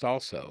past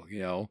also.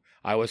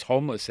 I was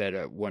homeless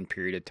at one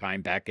period of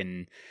time back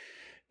in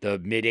the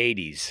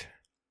mid-'80s.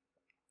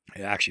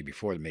 Actually,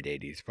 before the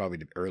mid-'80s, probably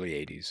the early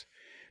 '80s.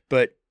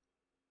 But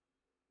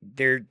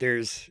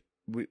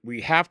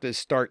we have to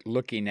start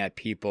looking at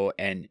people,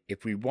 and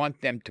if we want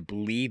them to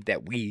believe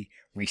that we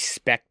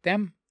respect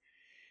them,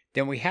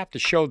 then we have to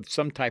show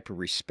some type of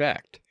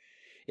respect.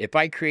 If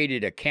I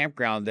created a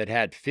campground that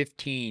had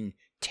 15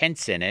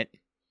 tents in it,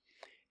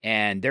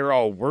 and they're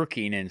all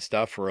working and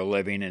stuff for a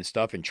living and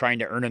stuff and trying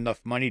to earn enough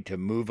money to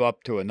move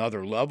up to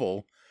another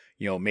level,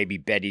 maybe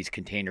Betty's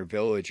Container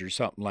Village or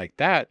something like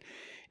that,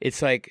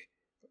 it's like,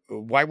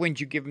 why wouldn't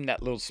you give them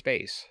that little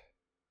space?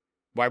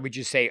 Why would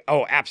you say,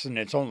 oh,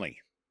 abstinence only,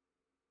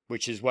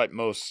 which is what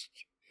most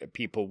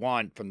people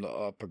want from the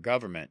upper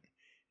government?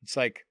 It's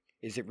like,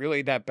 is it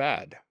really that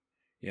bad?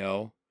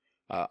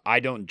 I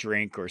don't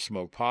drink or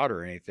smoke pot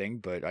or anything,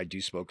 but I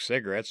do smoke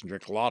cigarettes and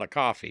drink a lot of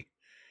coffee.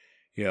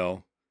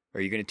 Are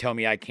you going to tell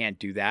me I can't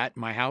do that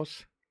in my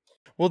house?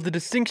 Well, the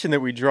distinction that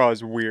we draw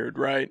is weird,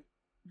 right?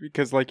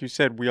 Because like you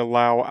said, we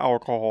allow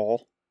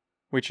alcohol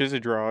which is a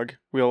drug.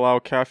 We allow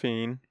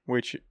caffeine,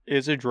 which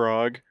is a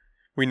drug.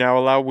 We now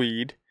allow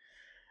weed.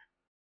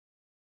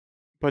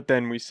 But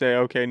then we say,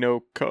 okay,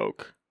 no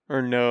coke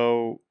or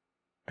no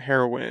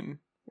heroin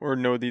or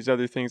no these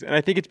other things. And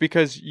I think it's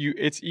because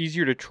it's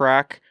easier to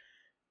track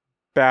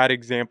bad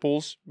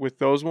examples with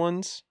those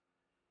ones.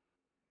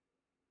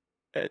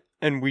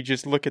 And we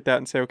just look at that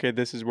and say, okay,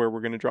 this is where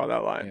we're going to draw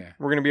that line. Yeah.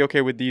 We're going to be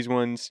okay with these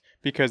ones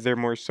because they're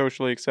more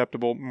socially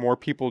acceptable. More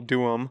people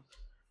do them.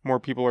 More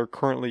people are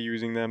currently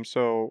using them.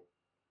 So,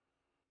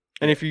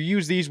 and if you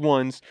use these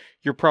ones,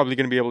 you're probably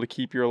going to be able to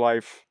keep your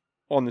life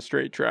on the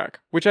straight track,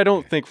 which I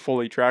don't think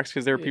fully tracks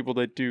because there are people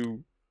that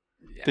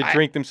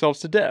drink themselves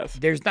to death.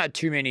 There's not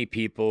too many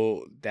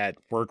people that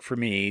work for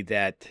me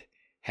that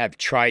have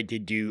tried to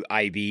do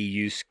IV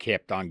use,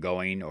 kept on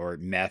going, or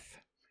meth.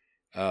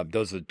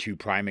 Those are the two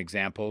prime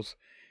examples.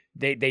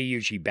 They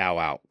usually bow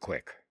out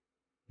quick.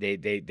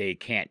 They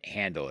can't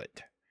handle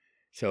it.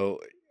 So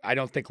I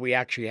don't think we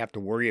actually have to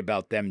worry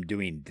about them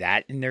doing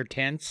that in their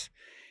tents.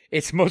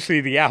 It's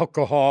mostly the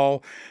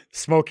alcohol,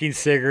 smoking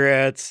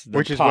cigarettes, the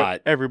which is pot.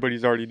 what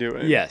everybody's already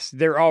doing. Yes,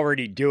 they're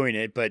already doing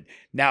it, but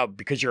now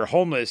because you're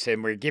homeless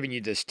and we're giving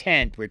you this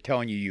tent, we're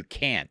telling you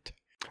can't.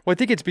 Well, I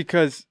think it's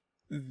because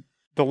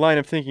the line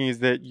of thinking is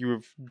that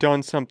you've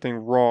done something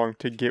wrong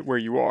to get where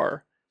you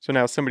are. So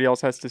now somebody else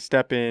has to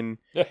step in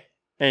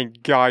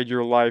and guide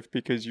your life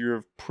because you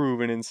have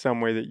proven in some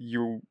way that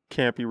you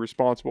can't be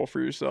responsible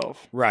for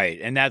yourself. Right,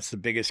 and that's the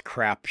biggest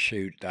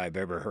crapshoot I've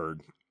ever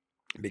heard.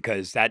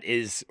 Because that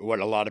is what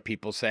a lot of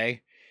people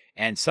say.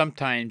 And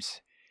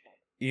sometimes,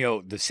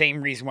 the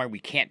same reason why we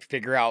can't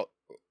figure out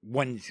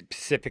one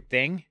specific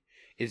thing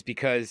is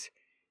because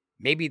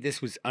maybe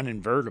this was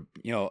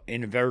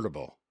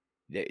inadvertible.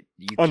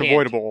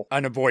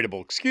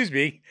 Unavoidable. Excuse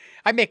me.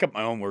 I make up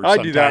my own words sometimes.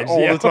 I do that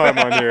all the time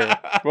on here.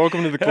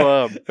 Welcome to the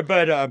club.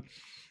 But,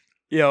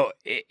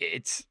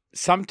 it's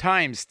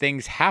sometimes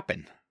things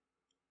happen.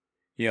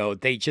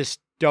 They just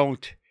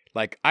don't,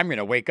 like, I'm going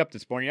to wake up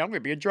this morning, I'm going to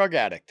be a drug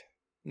addict.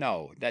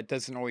 No, that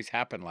doesn't always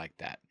happen like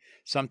that.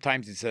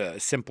 Sometimes it's a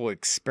simple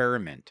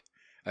experiment,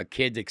 a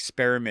kid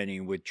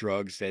experimenting with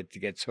drugs that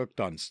gets hooked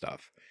on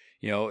stuff.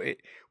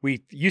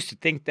 We used to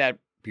think that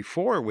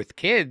before with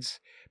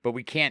kids, but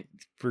we can't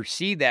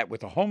foresee that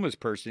with a homeless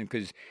person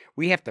because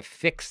we have to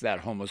fix that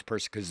homeless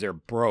person because they're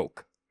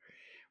broke.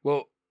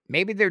 Well,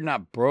 maybe they're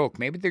not broke.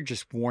 Maybe they're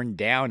just worn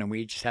down and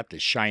we just have to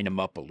shine them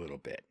up a little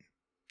bit.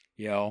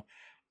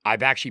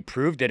 I've actually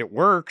proved that it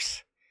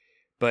works.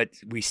 But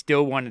we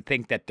still want to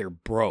think that they're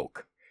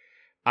broke.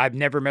 I've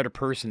never met a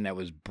person that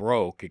was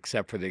broke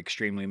except for the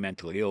extremely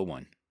mentally ill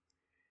one.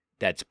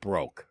 That's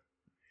broke.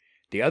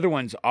 The other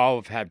ones all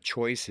have had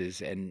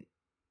choices and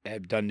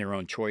have done their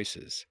own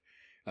choices.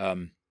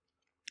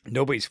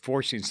 Nobody's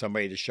forcing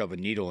somebody to shove a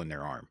needle in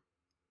their arm,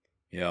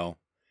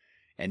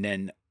 And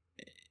then,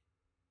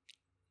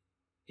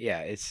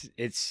 yeah,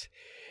 it's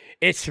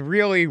a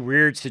really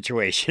weird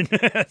situation.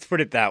 Let's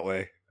put it that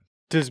way.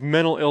 Does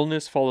mental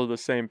illness follow the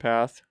same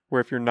path?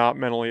 Where if you're not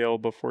mentally ill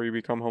before you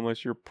become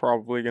homeless, you're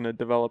probably going to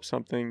develop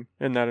something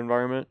in that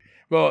environment?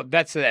 Well,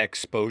 that's the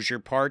exposure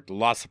part, the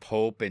loss of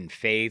hope and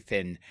faith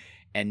and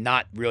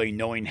not really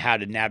knowing how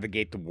to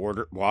navigate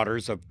the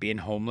waters of being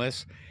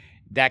homeless.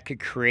 That could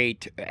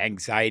create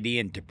anxiety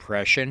and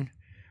depression,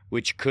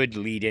 which could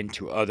lead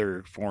into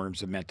other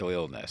forms of mental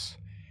illness.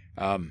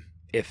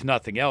 If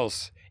nothing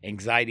else,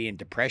 anxiety and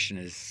depression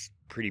is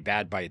pretty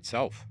bad by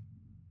itself.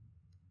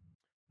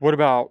 What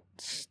about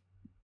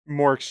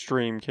more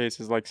extreme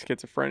cases like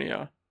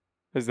schizophrenia?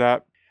 Is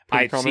that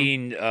pretty common? I've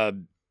seen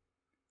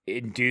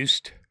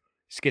induced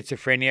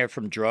schizophrenia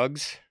from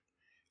drugs.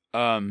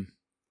 I've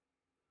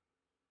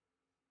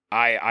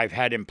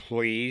had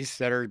employees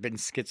that have been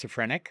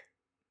schizophrenic.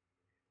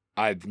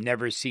 I've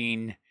never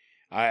seen.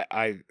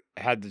 I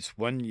had this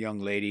one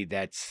young lady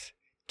that's,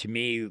 to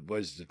me,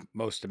 was the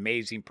most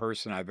amazing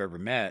person I've ever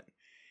met,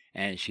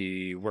 and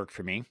she worked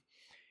for me,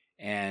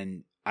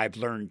 and I've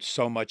learned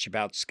so much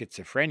about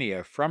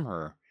schizophrenia from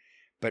her,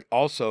 but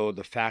also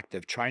the fact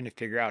of trying to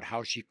figure out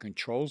how she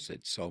controls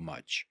it so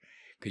much.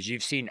 Because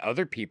you've seen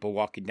other people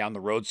walking down the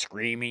road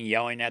screaming,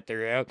 yelling at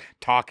their,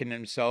 talking to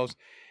themselves.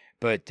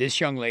 But this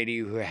young lady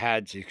who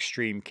had the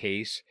extreme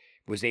case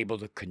was able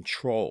to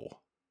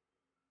control,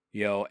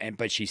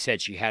 but she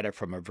said she had it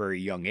from a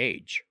very young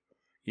age,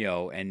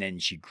 and then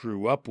she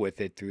grew up with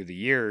it through the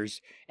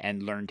years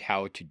and learned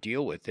how to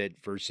deal with it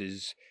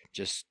versus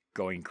just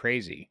going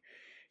crazy.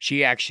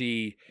 She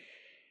actually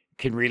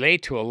can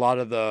relate to a lot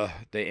of the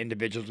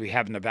individuals we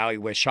have in the Valley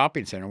West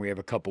Shopping Center. We have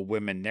a couple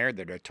women there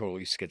that are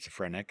totally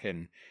schizophrenic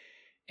and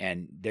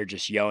they're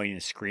just yelling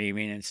and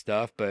screaming and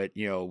stuff. But,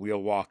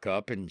 we'll walk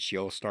up and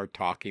she'll start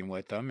talking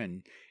with them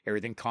and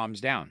everything calms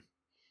down.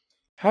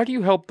 How do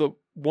you help the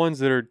ones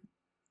that are,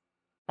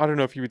 I don't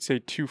know if you would say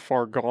too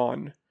far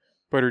gone,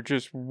 but are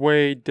just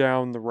way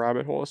down the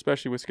rabbit hole,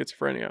 especially with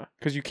schizophrenia?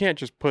 Because you can't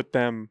just put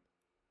them,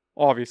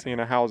 obviously, in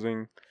a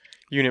housing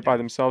unit by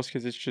themselves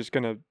because it's just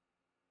going to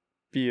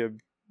be a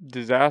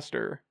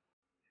disaster.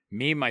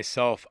 Me,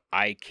 myself,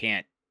 I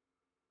can't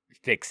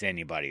fix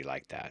anybody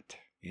like that.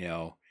 You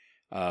know,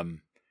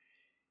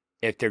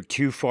 if they're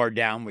too far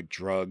down with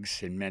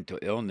drugs and mental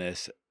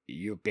illness,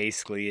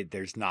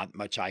 there's not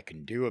much I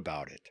can do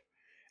about it.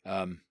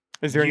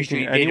 Is there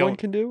Usually anything they anyone don't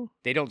can do?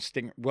 they don't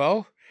sting.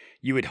 Well,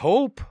 you would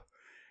hope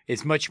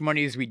as much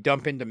money as we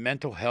dump into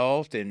mental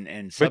health and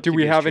But do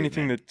we substance have abuse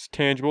anything treatment, that's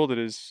tangible that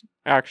is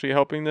actually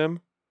helping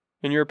them,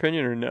 in your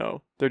opinion, or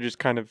no? They're just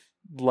kind of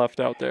left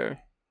out there.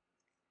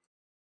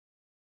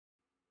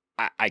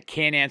 I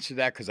can't answer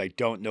that because I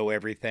don't know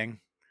everything.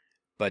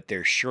 But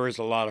there sure is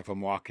a lot of them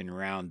walking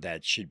around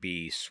that should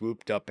be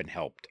swooped up and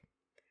helped.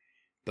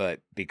 But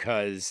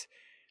because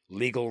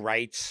legal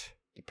rights,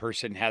 the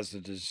person has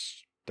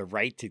the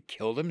right to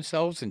kill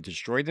themselves and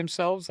destroy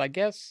themselves, I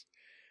guess.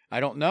 I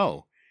don't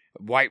know.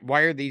 Why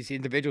are these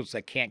individuals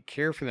that can't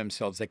care for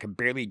themselves, that can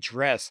barely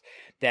dress,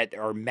 that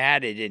are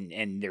matted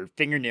and their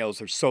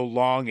fingernails are so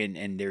long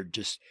and they're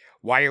just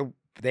why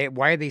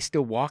are they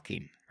still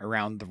walking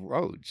around the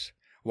roads?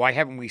 Why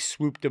haven't we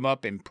swooped them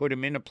up and put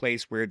them in a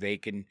place where they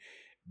can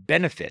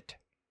benefit?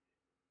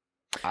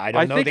 I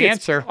don't know the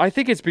answer. I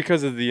think it's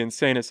because of the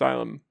insane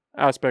asylum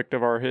aspect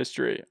of our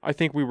history. I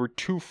think we were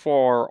too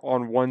far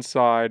on one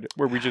side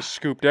where we just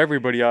scooped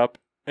everybody up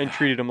and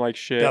treated them like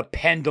shit. The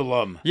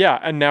pendulum. Yeah,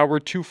 and now we're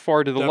too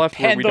far to the left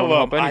where we don't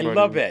help anybody. I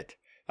love it.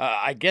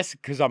 I guess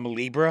because I'm a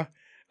Libra,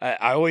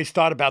 I always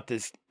thought about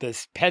this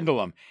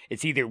pendulum.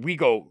 It's either we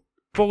go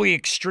fully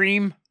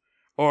extreme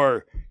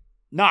or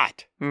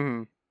not.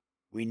 Mm-hmm.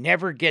 We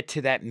never get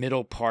to that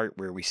middle part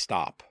where we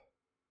stop.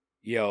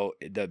 You know,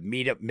 the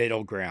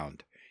middle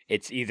ground.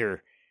 It's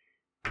either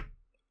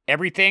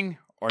everything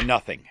or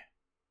nothing.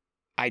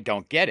 I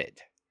don't get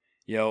it.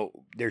 You know,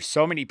 there's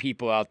so many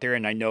people out there,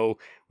 and I know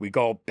we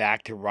go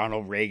back to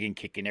Ronald Reagan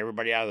kicking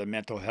everybody out of the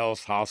mental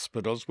health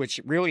hospitals,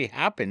 which really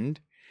happened,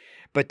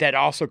 but that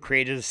also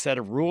created a set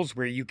of rules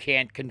where you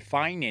can't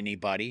confine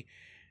anybody.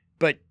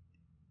 But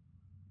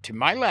to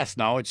my last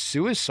knowledge,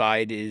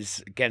 suicide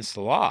is against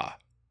the law.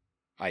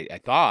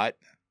 I thought.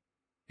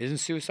 Isn't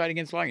suicide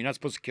against the law? You're not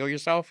supposed to kill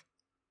yourself?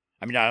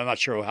 I mean, I'm not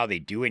sure how they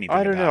do anything.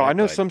 I don't know. I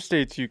know but some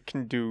states you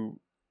can do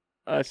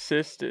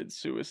assisted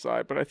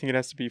suicide, but I think it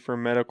has to be for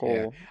medical.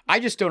 Yeah. I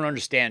just don't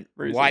understand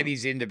reason. why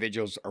these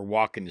individuals are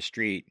walking the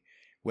street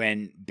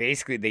when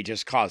basically they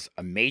just cause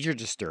a major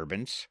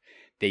disturbance.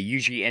 They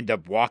usually end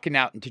up walking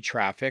out into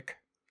traffic.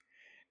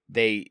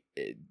 It's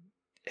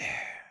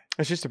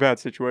just a bad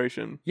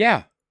situation.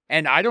 Yeah.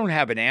 And I don't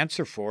have an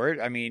answer for it.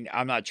 I mean,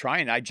 I'm not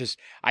trying.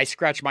 I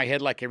scratch my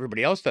head like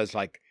everybody else does.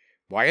 Like,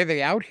 why are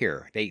they out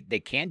here? They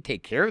can't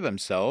take care of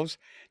themselves.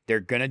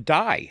 They're going to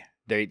die.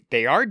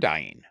 They are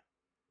dying.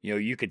 You know,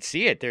 you could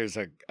see it. There's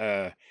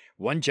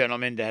one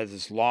gentleman that has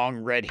this long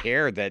red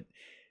hair that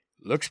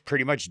looks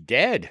pretty much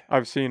dead.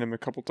 I've seen him a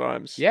couple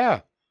times.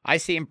 Yeah. I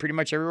see him pretty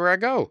much everywhere I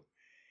go.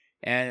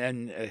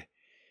 And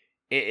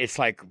it's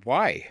like,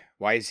 why?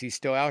 Why is he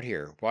still out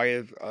here? Why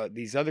have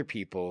these other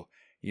people...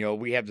 You know,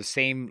 we have the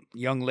same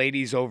young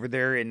ladies over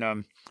there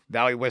in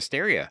Valley West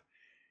area.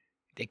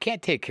 They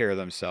can't take care of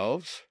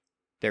themselves.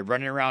 They're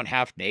running around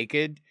half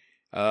naked.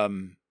 Yeah.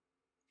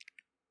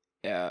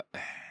 How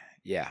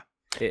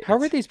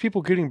are these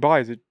people getting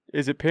by?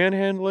 Is it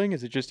panhandling?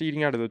 Is it just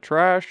eating out of the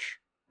trash?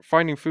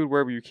 Finding food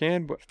wherever you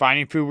can?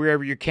 Finding food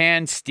wherever you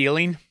can.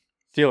 Stealing.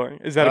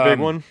 Is that a big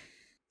one?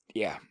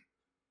 Yeah.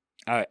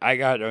 I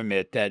got to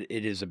admit that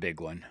it is a big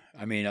one.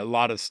 I mean, a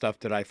lot of stuff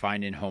that I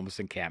find in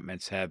homeless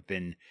encampments have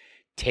been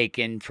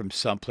taken from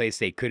someplace.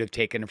 They could have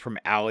taken them from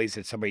alleys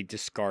that somebody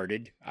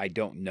discarded. I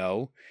don't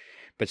know.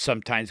 But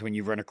sometimes when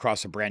you run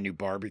across a brand new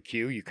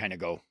barbecue, you kind of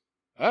go,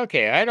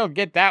 okay, I don't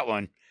get that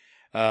one.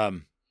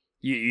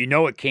 You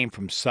know it came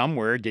from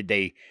somewhere. Did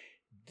they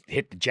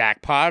hit the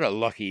jackpot, a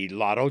lucky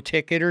lotto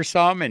ticket or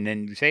something, and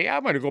then say,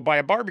 I'm going to go buy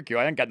a barbecue.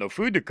 I ain't got no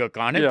food to cook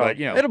on it, but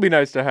you know. It'll be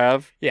nice to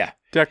have. Yeah.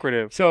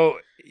 Decorative. So,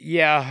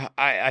 yeah,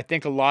 I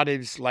think a lot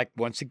is like,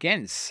 once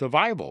again,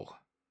 survival.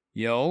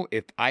 You know,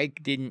 if I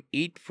didn't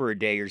eat for a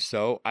day or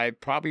so,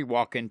 I'd probably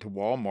walk into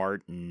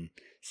Walmart and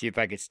see if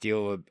I could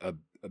steal a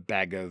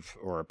bag of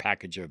or a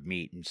package of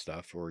meat and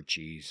stuff or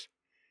cheese.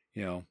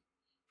 You know,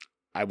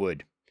 I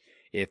would.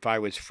 If I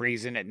was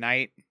freezing at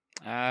night,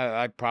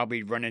 I'd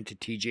probably run into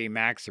TJ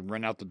Maxx and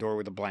run out the door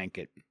with a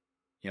blanket.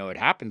 You know, it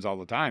happens all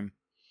the time.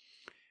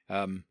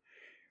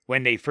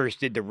 When they first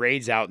did the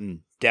raids out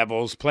in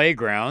Devil's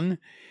Playground,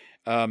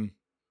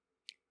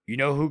 you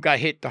know who got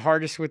hit the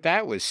hardest with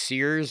that was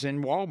Sears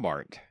and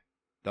Walmart.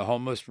 The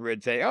homeless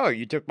would say, oh,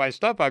 you took my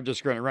stuff. I'm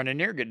just going to run in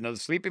there, get another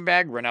sleeping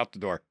bag, run out the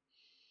door.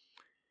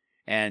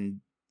 And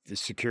the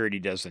security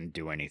doesn't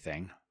do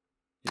anything.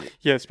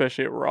 Yeah,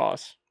 especially at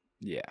Ross.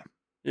 Yeah.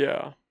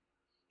 Yeah.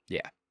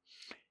 Yeah.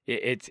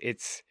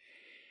 It's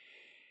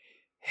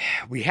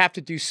we have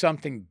to do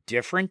something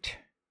different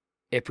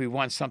if we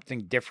want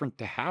something different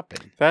to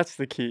happen. That's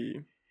the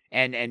key.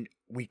 And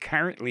we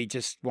currently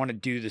just want to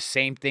do the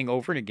same thing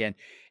over and again.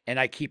 And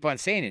I keep on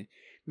saying it.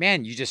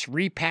 Man, you just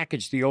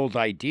repackage the old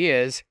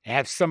ideas,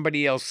 have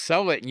somebody else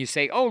sell it, and you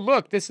say, oh,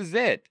 look, this is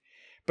it.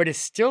 But it's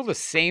still the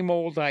same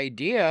old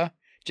idea,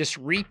 just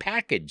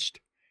repackaged.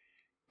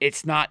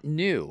 It's not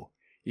new.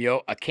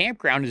 A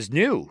campground is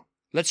new.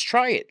 Let's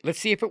try it. Let's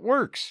see if it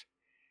works.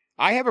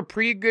 I have a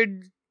pretty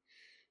good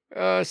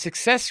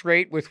success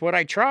rate with what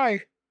I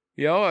try.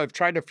 I've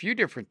tried a few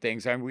different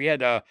things. I mean, we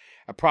had a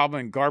problem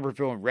in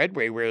Garberville and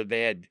Redway where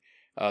they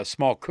had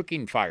small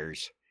cooking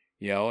fires,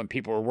 and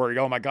people were worried,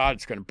 oh my God,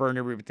 it's going to burn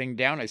everything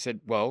down. I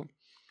said, well,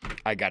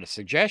 I got a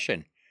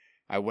suggestion.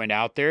 I went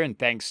out there, and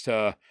thanks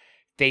to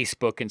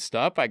Facebook and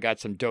stuff, I got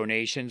some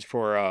donations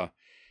for,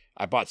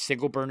 I bought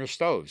single burner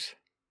stoves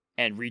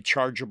and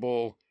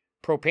rechargeable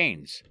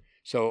propanes.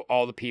 So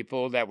all the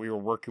people that we were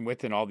working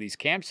with in all these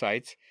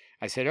campsites,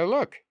 I said, oh,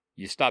 look,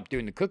 you stop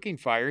doing the cooking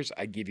fires,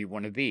 I give you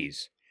one of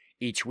these.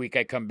 Each week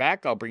I come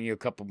back, I'll bring you a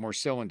couple more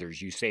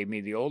cylinders. You save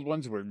me the old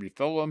ones, we'll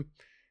refill them.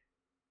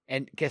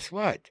 And guess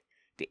what?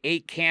 The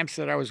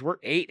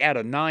 8 out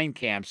of 9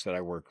 camps that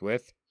I worked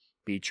with,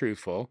 be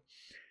truthful,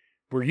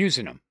 were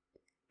using them.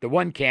 The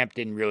one camp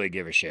didn't really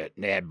give a shit.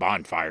 They had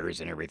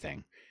bonfires and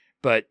everything.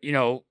 But,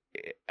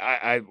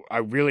 I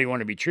really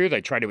want to be true.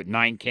 I tried it with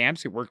 9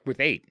 camps. It worked with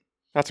 8.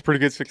 That's a pretty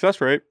good success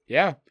rate.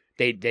 Yeah.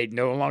 They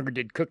no longer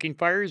did cooking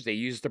fires. They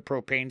used the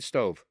propane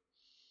stove.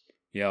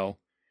 Well,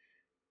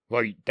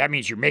 that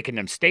means you're making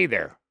them stay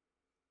there.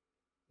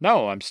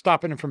 No, I'm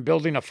stopping them from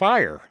building a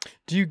fire.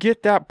 Do you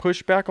get that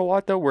pushback a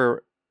lot, though,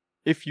 where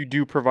if you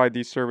do provide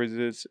these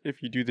services,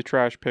 if you do the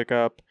trash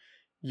pickup,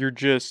 you're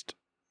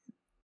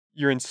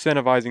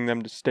incentivizing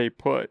them to stay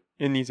put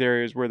in these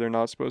areas where they're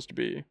not supposed to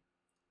be?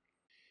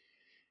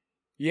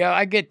 Yeah,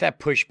 I get that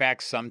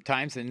pushback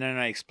sometimes, and then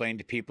I explain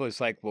to people,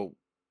 it's like, well,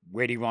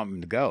 where do you want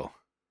them to go?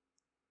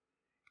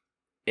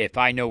 If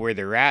I know where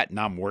they're at and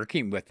I'm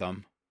working with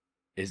them,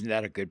 isn't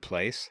that a good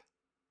place?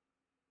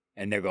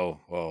 And they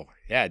go, well,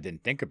 yeah, I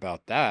didn't think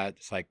about that.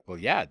 It's like, well,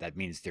 yeah, that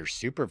means they're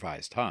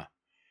supervised, huh?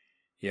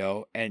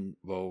 And,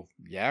 well,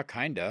 yeah,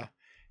 kind of.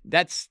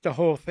 That's the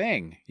whole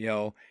thing,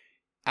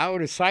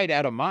 out of sight,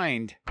 out of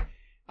mind.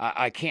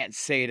 I can't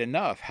say it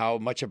enough how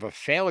much of a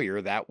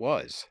failure that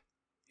was.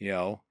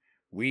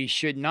 We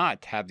should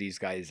not have these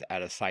guys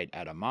out of sight,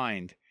 out of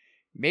mind.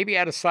 Maybe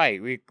out of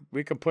sight.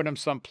 We can put them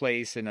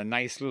someplace in a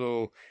nice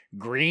little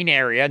green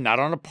area, not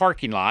on a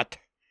parking lot.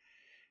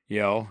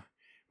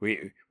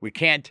 We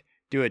can't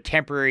do a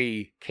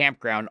temporary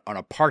campground on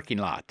a parking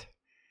lot.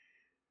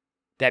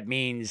 That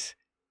means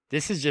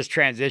this is just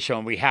transitional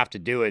and we have to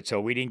do it,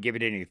 so we didn't give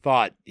it any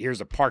thought.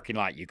 Here's a parking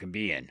lot you can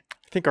be in.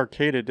 I think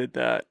Arcata did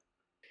that.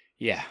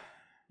 Yeah.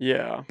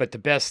 Yeah. But the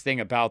best thing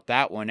about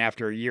that one,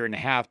 after a year and a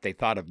half, they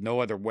thought of no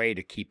other way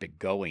to keep it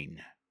going.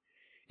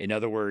 In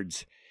other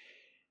words,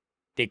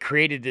 they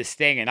created this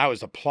thing and I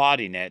was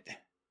applauding it.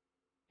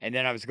 And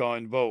then I was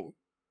going, well,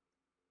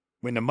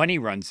 when the money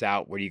runs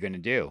out, what are you going to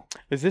do?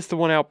 Is this the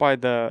one out by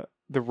the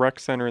rec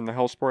center and the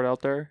Hellsport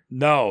out there?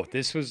 No,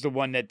 this was the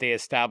one that they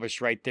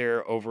established right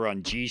there over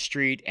on G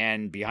Street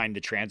and behind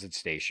the transit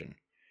station.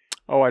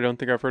 Oh, I don't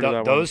think I've heard of that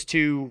one. Those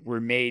two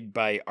were made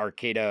by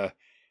Arcata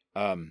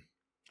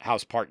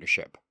House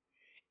Partnership.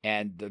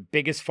 And the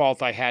biggest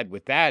fault I had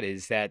with that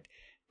is that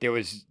there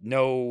was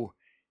no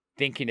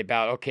thinking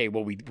about, okay,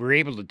 well, we were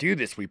able to do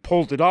this. We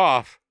pulled it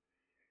off.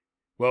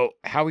 Well,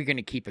 how are we going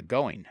to keep it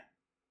going?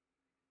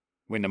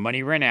 When the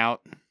money ran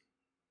out,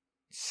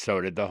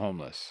 so did the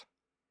homeless.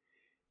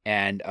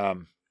 And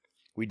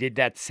we did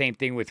that same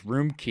thing with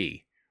Room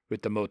Key,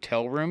 with the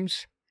motel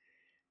rooms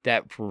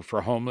that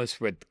for homeless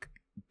with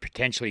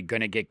potentially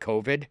going to get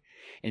COVID.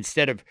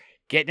 Instead of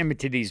getting them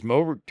into these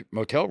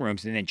motel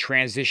rooms and then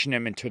transition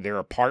them into their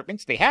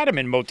apartments, they had them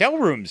in motel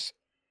rooms,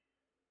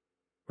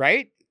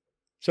 right?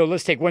 So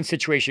let's take one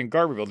situation in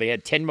Garberville. They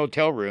had 10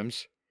 motel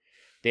rooms.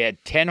 They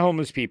had 10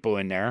 homeless people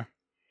in there.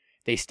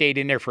 They stayed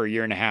in there for a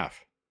year and a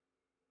half.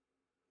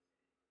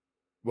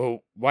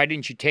 Well, why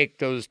didn't you take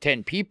those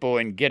 10 people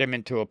and get them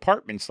into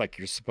apartments like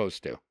you're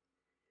supposed to?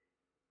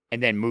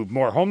 And then move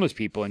more homeless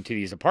people into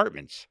these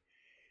apartments.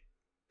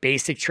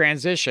 Basic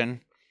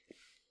transition.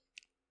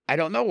 I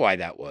don't know why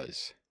that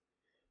was.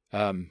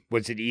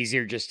 Was it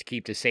easier just to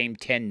keep the same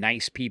 10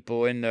 nice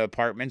people in the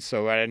apartments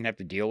so I didn't have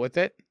to deal with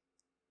it?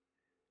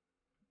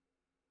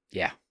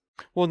 Yeah.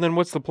 Well, then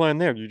what's the plan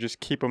there? You just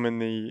keep them in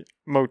the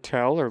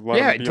motel or let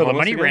them be until the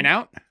money again? ran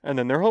out. And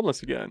then they're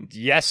homeless again.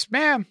 Yes,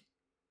 ma'am.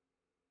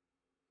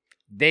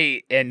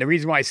 And the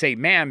reason why I say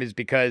ma'am is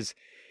because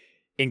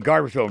in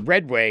Garberville and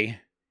Redway,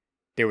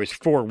 there was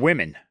 4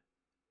 women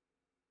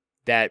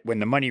that when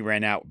the money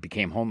ran out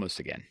became homeless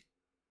again.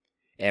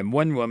 And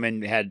one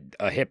woman had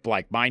a hip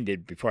like mine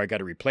did before I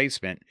got a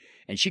replacement,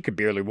 and she could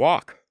barely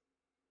walk.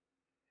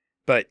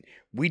 But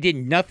we did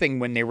nothing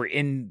when they were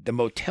in the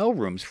motel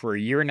rooms for a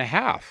year and a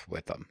half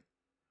with them.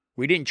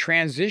 We didn't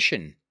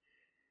transition,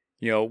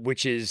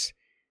 which is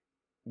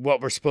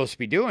what we're supposed to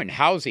be doing.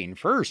 Housing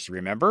first,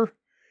 remember?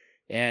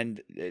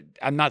 And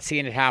I'm not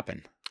seeing it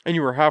happen. And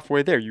you were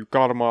halfway there. You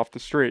got them off the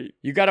street.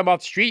 You got them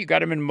off the street. You got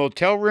them in a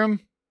motel room.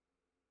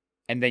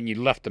 And then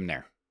you left them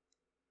there.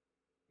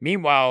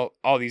 Meanwhile,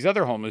 all these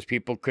other homeless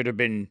people could have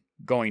been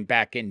going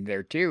back in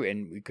there too.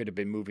 And we could have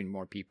been moving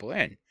more people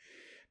in.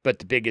 But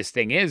the biggest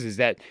thing is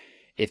that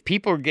if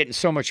people are getting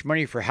so much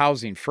money for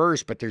housing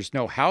first, but there's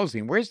no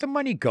housing, where's the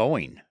money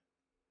going?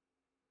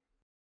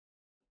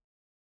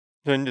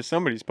 into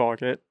somebody's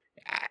pocket.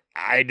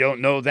 I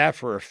don't know that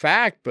for a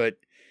fact, but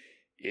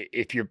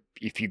if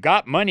you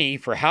got money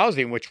for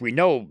housing, which we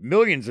know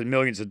millions and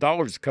millions of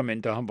dollars come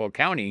into Humboldt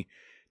County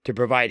to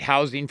provide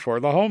housing for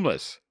the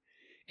homeless,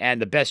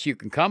 and the best you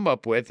can come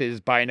up with is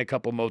buying a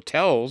couple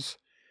motels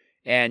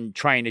and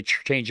trying to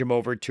change them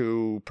over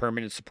to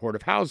permanent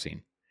supportive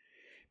housing.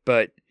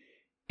 But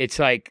it's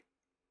like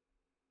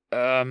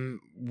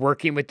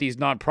working with these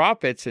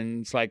nonprofits,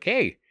 and it's like,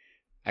 hey,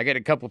 I got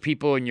a couple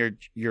people in your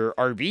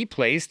RV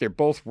place. They're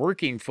both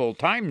working full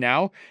time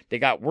now. They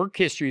got work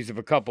histories of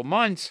a couple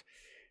months.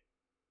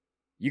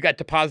 You got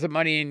deposit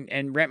money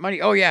and rent money?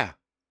 Oh, yeah.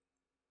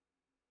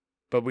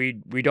 But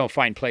we don't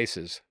find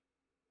places.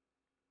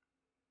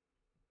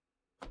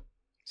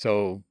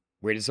 So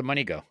where does the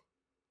money go?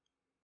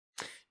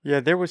 Yeah,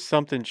 there was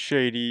something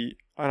shady,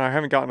 and I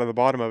haven't gotten to the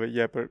bottom of it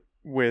yet, but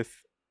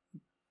with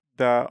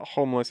the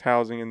homeless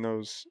housing in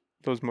those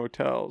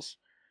motels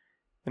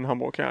in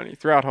Humboldt County,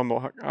 throughout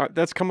Humboldt.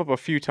 That's come up a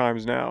few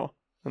times now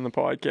on the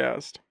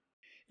podcast.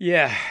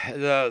 Yeah,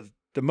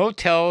 the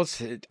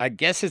motels, I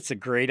guess it's a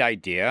great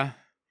idea.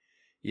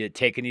 You're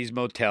taking these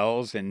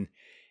motels and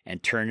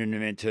turning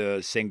them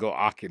into single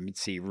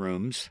occupancy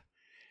rooms.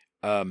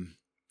 I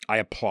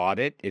applaud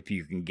it if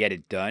you can get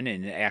it done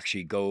and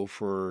actually go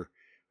for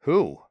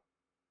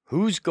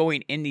who's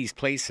going in these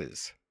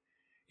places.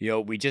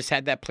 We just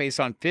had that place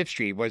on 5th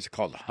Street. What is it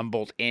called?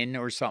 Humboldt Inn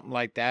or something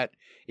like that.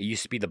 It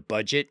used to be the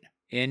Budget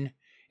Inn,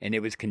 and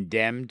it was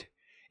condemned,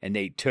 and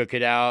they took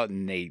it out,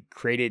 and they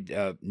created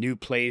a new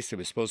place that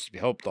was supposed to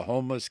help the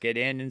homeless get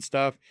in and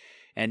stuff.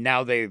 And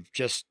now they've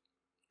just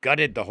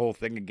gutted the whole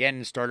thing again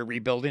and started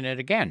rebuilding it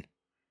again.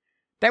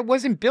 That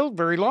wasn't built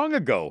very long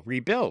ago,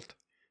 rebuilt.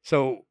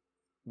 So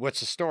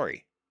what's the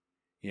story?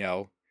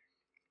 There's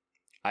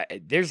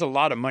a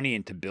lot of money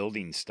into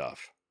building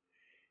stuff.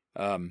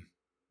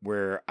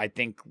 Where I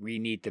think we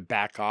need to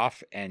back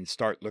off and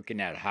start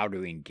looking at how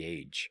to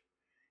engage.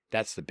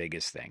 That's the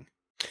biggest thing.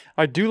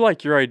 I do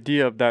like your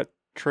idea of that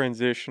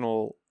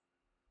transitional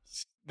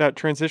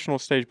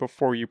stage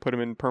before you put them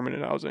in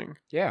permanent housing.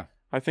 Yeah.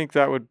 I think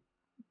that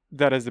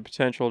has the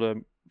potential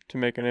to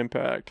make an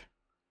impact.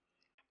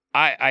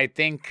 I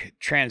think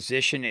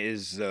transition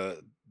is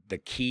the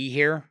key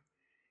here.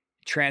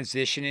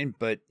 Transitioning,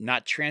 but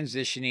not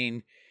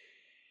transitioning.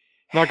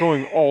 Not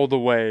going all the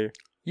way.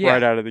 Yeah.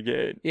 Right out of the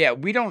gate. Yeah,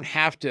 we don't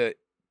have to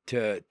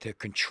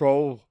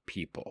control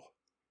people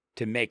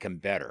to make them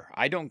better.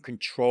 I don't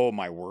control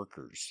my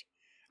workers.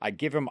 I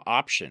give them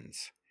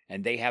options,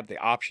 and they have the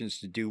options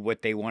to do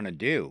what they want to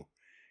do.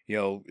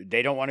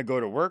 They don't want to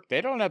go to work.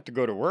 They don't have to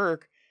go to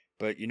work.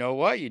 But you know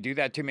what? You do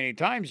that too many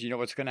times, you know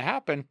what's going to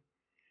happen.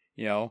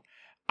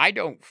 I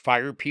don't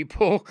fire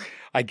people.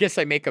 I guess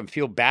I make them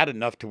feel bad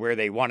enough to where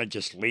they want to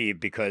just leave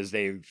because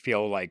they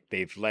feel like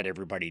they've let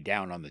everybody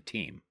down on the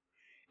team.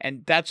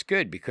 And that's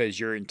good because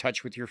you're in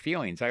touch with your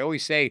feelings. I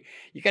always say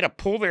you got to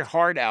pull their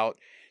heart out,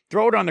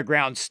 throw it on the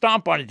ground,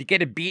 stomp on it to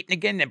get it beaten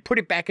again, then put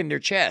it back in their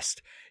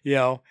chest,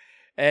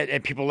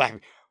 and people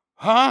laugh,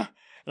 huh?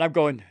 And I'm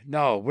going,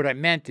 no, what I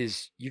meant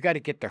is you got to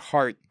get their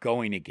heart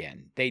going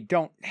again. They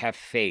don't have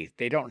faith.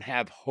 They don't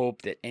have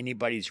hope that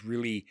anybody's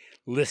really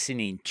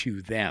listening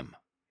to them.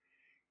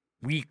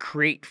 We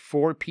create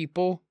for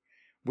people.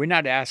 We're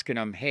not asking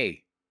them,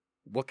 hey,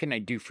 what can I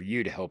do for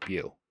you to help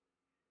you?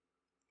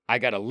 I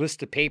got a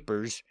list of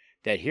papers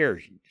that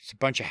here, it's a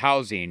bunch of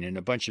housing and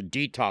a bunch of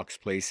detox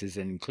places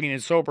and clean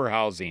and sober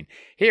housing.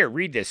 Here,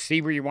 read this.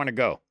 See where you want to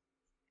go.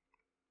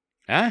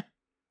 Huh?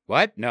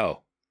 What?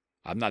 No,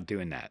 I'm not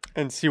doing that.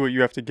 And see what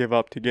you have to give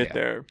up to get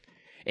there.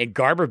 In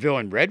Garberville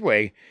and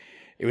Redway,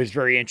 it was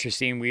very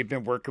interesting. We've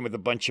been working with a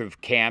bunch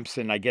of camps,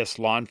 and I guess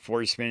law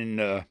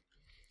enforcement and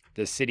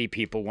the city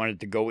people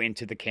wanted to go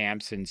into the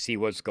camps and see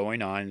what's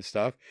going on and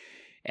stuff.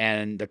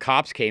 And the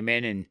cops came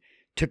in and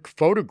took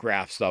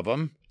photographs of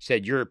them,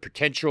 said, you're a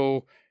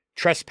potential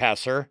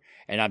trespasser,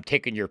 and I'm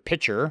taking your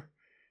picture.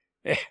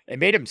 It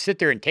made him sit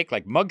there and take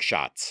like mug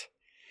shots.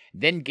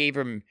 Then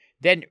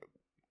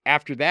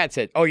after that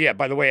said, oh yeah,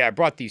 by the way, I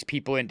brought these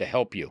people in to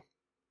help you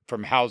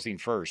from Housing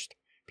First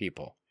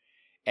people.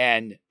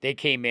 And they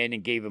came in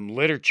and gave them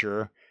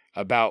literature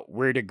about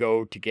where to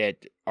go to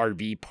get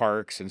RV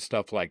parks and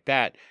stuff like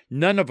that.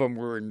 None of them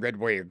were in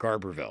Redway or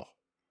Garberville.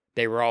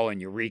 They were all in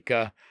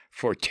Eureka,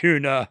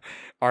 Fortuna,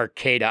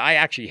 Arcata. I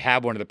actually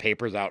have one of the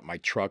papers out in my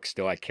truck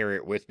still. I carry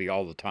it with me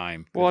all the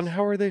time. Well, and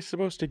how are they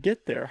supposed to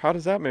get there? How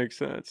does that make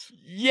sense?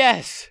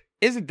 Yes.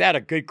 Isn't that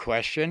a good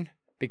question?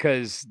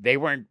 Because they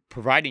weren't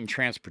providing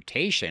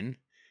transportation.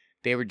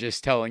 They were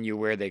just telling you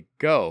where they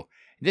go.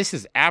 This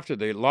is after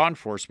the law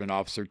enforcement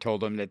officer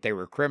told them that they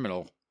were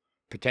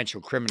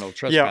potential criminal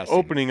trespassing. Yeah,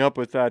 opening up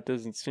with that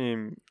doesn't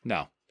seem...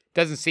 No,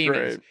 doesn't seem...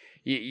 Great.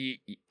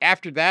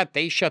 After that,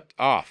 they shut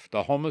off.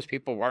 The homeless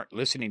people weren't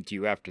listening to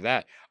you after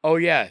that. Oh,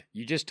 yeah,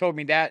 you just told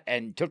me that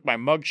and took my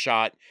mug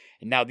shot,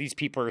 and now these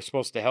people are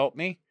supposed to help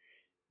me?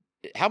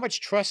 How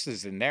much trust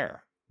is in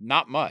there?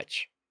 Not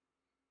much.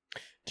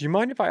 Do you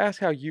mind if I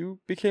ask how you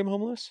became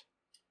homeless?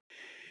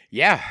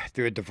 Yeah,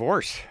 through a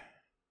divorce.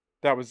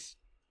 That was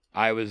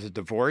I was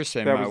divorced,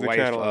 and That my was the wife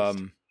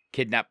catalyst.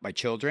 kidnapped my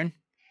children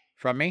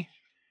from me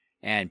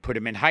and put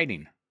them in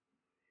hiding.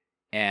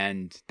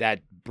 And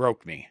that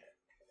broke me.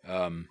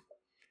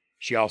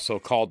 She also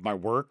called my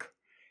work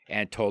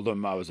and told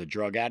them I was a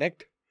drug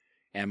addict,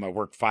 and my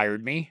work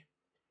fired me.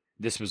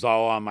 This was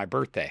all on my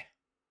birthday,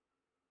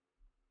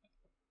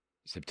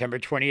 September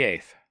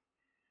 28th.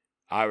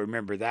 I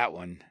remember that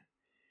one.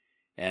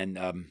 And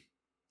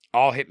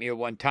all hit me at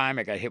one time.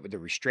 I got hit with a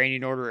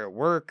restraining order at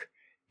work.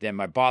 Then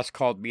my boss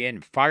called me in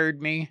and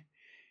fired me.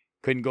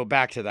 Couldn't go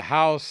back to the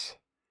house.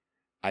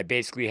 I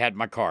basically had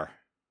my car.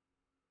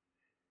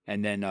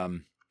 And then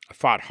I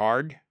fought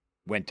hard,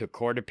 went to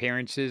court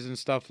appearances and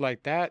stuff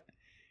like that,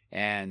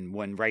 and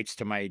won rights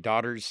to my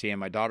daughters, seeing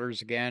my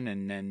daughters again,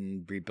 and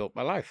then rebuilt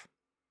my life.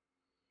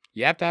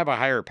 You have to have a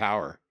higher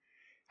power.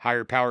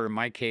 Higher power in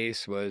my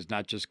case was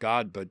not just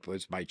God, but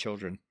was my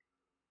children.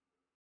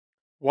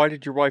 Why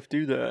did your wife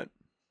do that?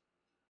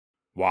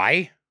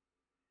 Why?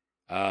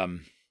 To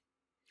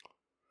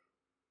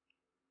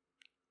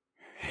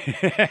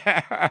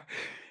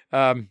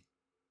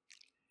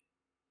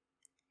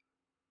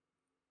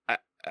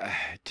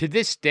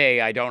this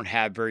day, I don't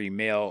have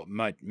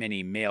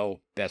many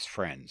male best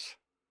friends,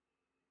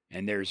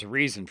 and there's a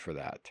reason for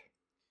that.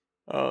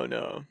 Oh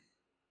no.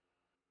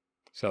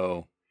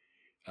 So,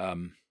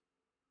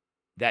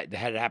 that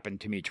had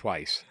happened to me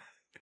twice.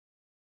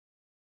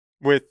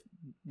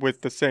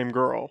 With the same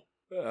girl.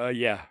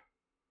 Yeah,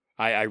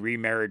 I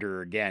remarried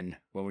her again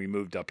when we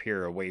moved up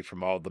here, away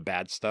from all the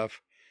bad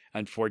stuff.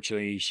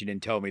 Unfortunately, she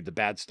didn't tell me the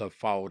bad stuff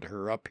followed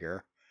her up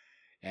here,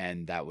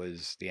 and that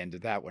was the end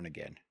of that one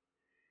again.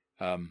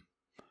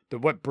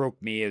 What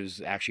broke me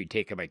is actually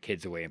taking my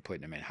kids away and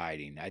putting them in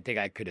hiding. I think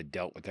I could have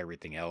dealt with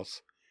everything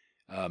else.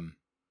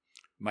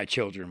 My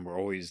children were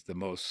always the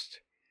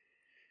most.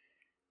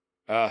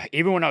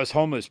 Even when I was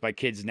homeless, my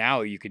kids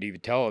now, you could even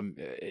tell them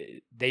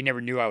they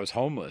never knew I was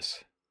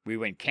homeless. We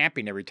went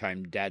camping every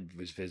time Dad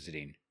was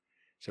visiting.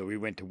 So we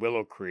went to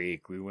Willow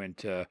Creek, we went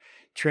to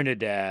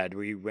Trinidad,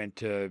 we went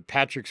to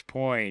Patrick's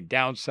Point,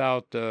 down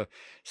south to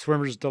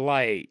Swimmer's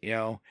Delight, you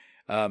know.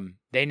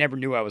 They never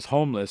knew I was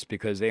homeless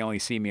because they only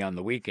see me on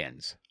the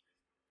weekends.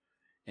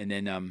 And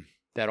then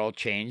that all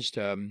changed.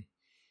 I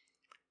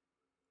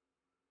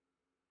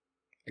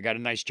got a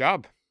nice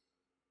job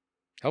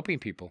helping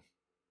people.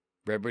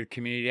 Redwood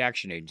Community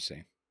Action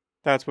Agency.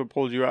 That's what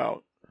pulled you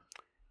out.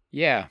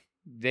 Yeah,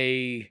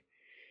 they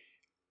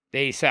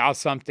saw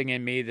something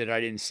in me that I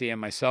didn't see in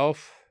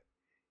myself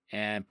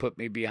and put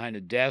me behind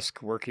a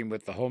desk working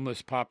with the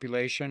homeless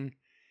population,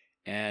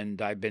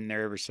 and I've been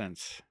there ever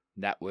since.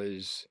 That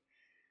was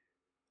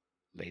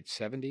late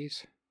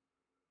 70s.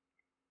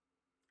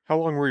 How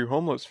long were you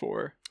homeless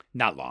for?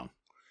 Not long.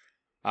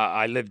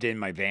 I lived in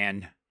my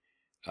van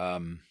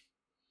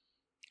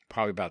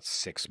probably about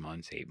 6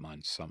 months, 8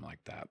 months, something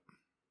like that.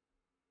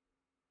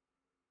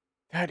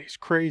 That is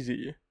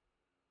crazy.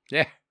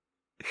 Yeah.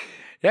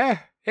 Yeah,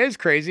 it was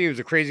crazy. It was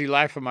a crazy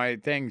life of my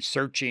thing,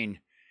 searching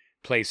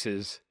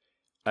places.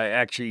 I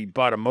actually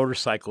bought a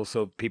motorcycle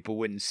so people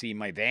wouldn't see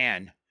my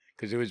van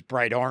because it was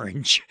bright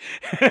orange.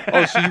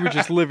 Oh, so you would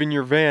just live in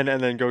your van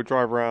and then go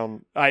drive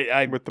around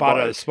I with the bought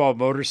bike. a small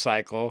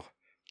motorcycle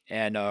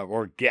and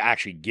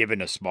actually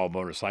given a small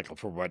motorcycle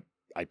for what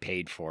I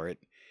paid for it.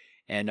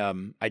 And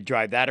I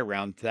drive that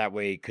around that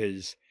way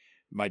because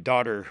my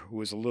daughter, who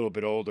was a little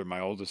bit older, my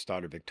oldest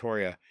daughter,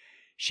 Victoria,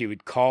 she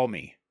would call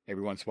me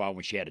every once in a while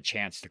when she had a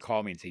chance to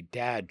call me and say,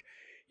 Dad,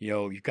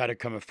 you've got to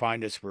come and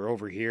find us. We're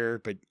over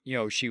here. But,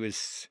 she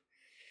was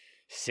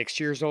 6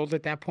 years old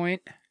at that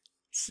point.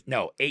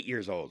 No, 8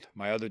 years old.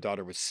 My other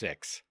daughter was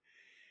 6.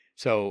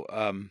 So,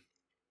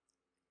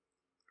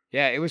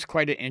 yeah, it was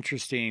quite an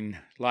interesting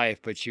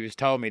life. But she was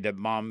telling me that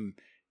Mom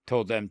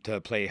told them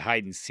to play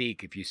hide and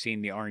seek if you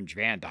seen the orange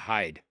van to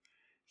hide.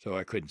 So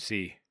I couldn't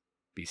be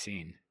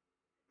seen.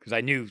 Because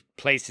I knew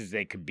places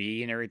they could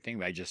be and everything,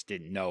 but I just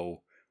didn't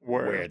know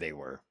where they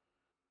were.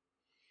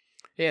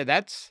 Yeah,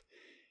 that's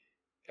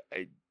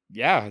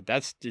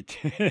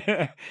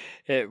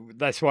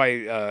that's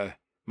why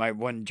my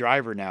one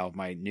driver now,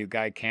 my new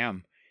guy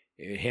Cam,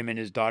 him and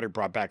his daughter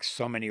brought back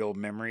so many old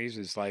memories.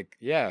 It's like,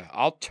 yeah,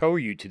 I'll tow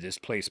you to this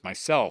place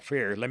myself.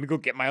 Here, let me go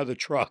get my other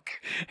truck.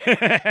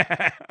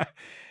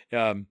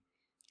 And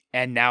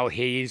now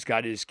he's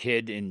got his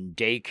kid in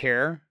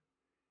daycare.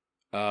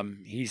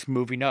 He's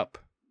moving up.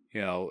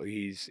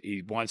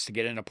 He wants to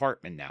get an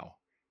apartment now.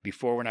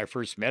 Before, when I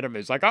first met him,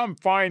 it's like, I'm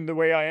fine the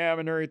way I am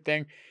and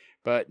everything.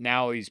 But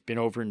now he's been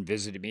over and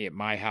visited me at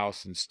my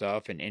house and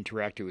stuff and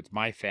interacted with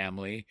my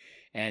family.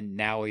 And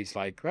now he's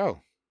like,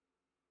 oh,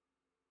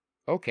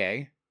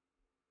 okay,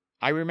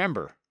 I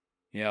remember,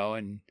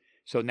 and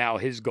so now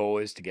his goal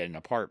is to get an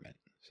apartment.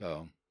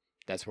 So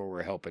that's what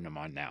we're helping him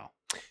on now.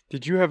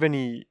 Did you have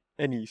any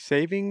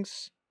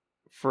savings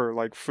for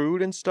like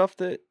food and stuff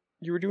that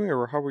you were doing,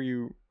 or how were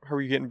you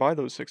getting by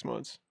those 6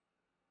 months?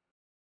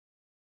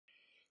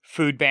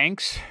 Food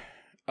banks.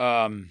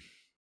 Didn't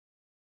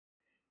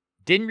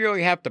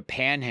really have to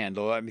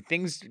panhandle. I mean,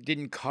 things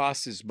didn't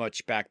cost as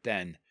much back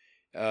then.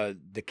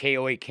 The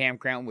KOA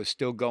campground was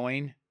still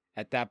going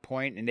at that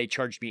point, and they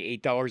charged me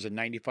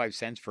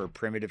 $8.95 for a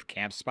primitive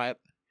camp spot.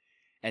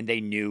 And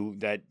they knew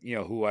that,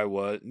 who I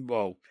was.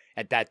 Well,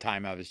 at that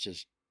time, I was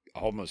just a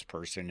homeless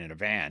person in a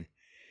van.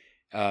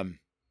 And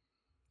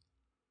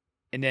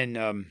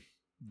then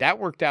that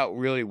worked out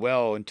really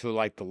well until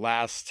like the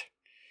last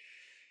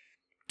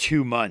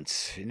 2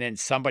 months. And then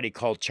somebody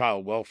called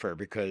child welfare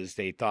because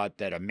they thought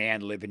that a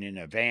man living in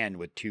a van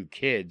with 2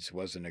 kids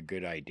wasn't a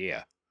good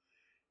idea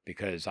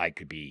because I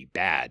could be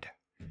bad.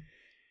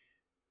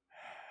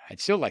 I'd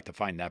still like to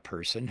find that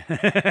person.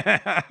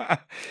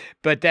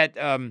 But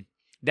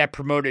that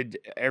promoted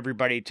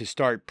everybody to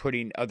start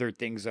putting other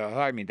things.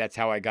 I mean, that's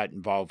how I got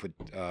involved with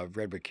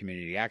Redwood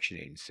Community Action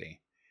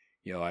Agency.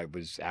 I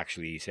was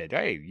actually said,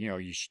 hey,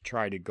 you should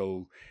try to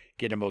go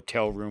get a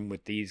motel room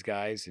with these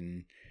guys.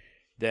 And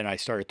then I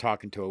started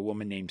talking to a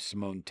woman named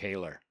Simone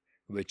Taylor,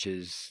 which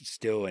is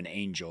still an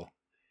angel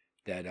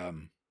that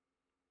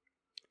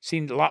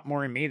seen a lot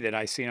more in me than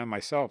I seen on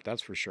myself.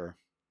 That's for sure.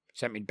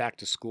 Sent me back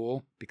to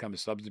school, become a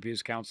substance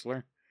abuse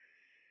counselor.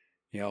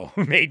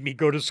 Made me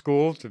go to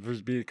school to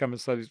become a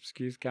substance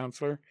abuse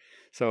counselor.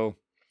 So,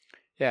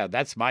 yeah,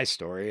 that's my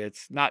story.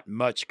 It's not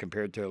much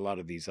compared to a lot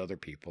of these other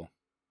people.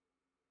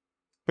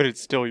 But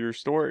it's still your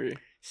story.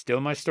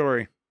 Still my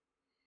story.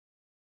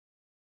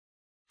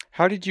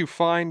 How did you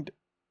find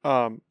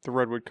the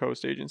Redwood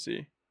Coast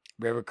Agency?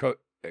 Redwood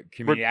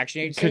Community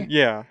Action Agency?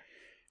 Yeah.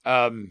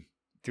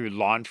 Through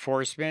law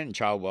enforcement and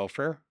child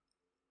welfare.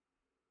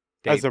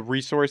 As a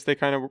resource, they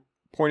kind of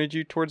pointed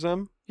you towards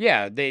them?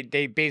 Yeah,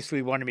 they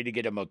basically wanted me to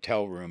get a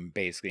motel room,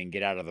 basically, and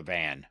get out of the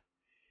van.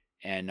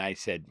 And I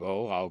said,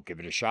 well, I'll give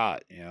it a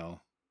shot,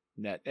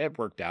 It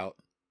worked out.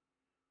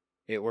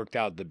 It worked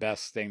out the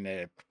best thing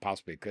that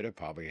possibly could have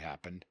probably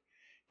happened.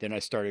 Then I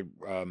started,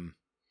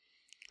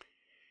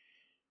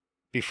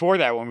 before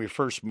that, when we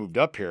first moved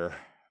up here,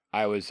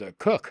 I was a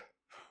cook.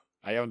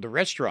 I owned a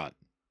restaurant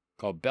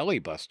called Belly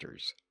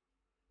Busters.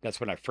 That's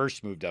when I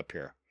first moved up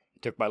here.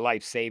 Took my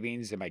life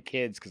savings and my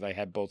kids, because I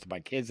had both of my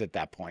kids at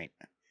that point.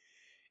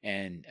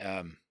 And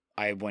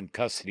I won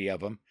custody of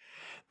them.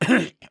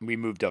 We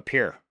moved up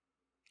here.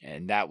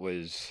 And that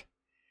was,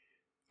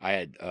 I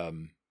had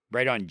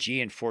right on G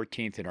and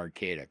 14th in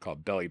Arcata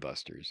called Belly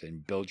Busters,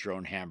 and build your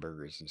own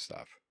hamburgers and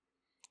stuff.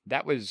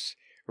 That was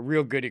a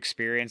real good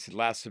experience. It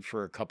lasted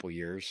for a couple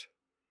years.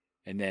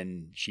 And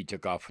then she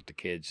took off with the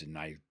kids and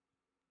I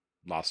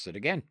lost it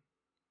again.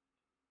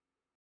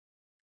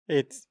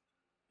 It's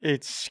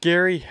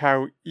scary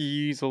how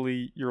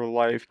easily your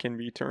life can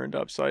be turned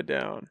upside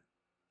down,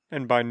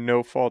 and by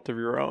no fault of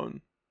your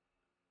own.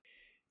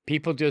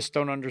 People just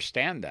don't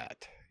understand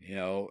that.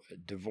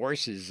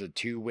 Divorce is a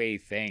two-way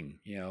thing.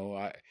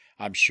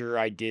 I'm sure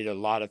I did a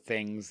lot of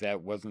things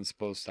that wasn't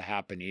supposed to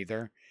happen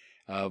either.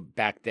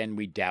 Back then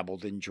we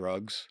dabbled in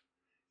drugs.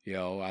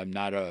 I'm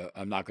not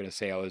going to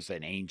say I was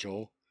an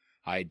angel.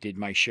 I did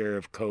my share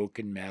of coke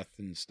and meth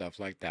and stuff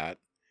like that.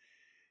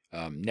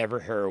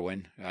 Never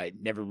heroin. I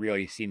never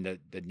really seen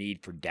the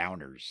need for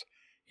downers.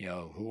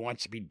 Who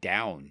wants to be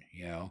down,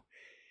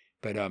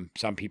 But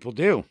some people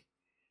do.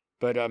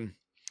 But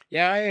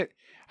yeah, I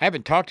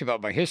haven't talked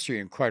about my history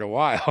in quite a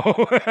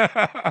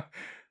while.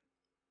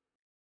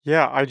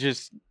 Yeah,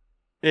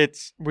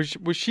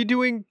 was she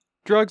doing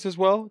drugs as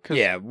well?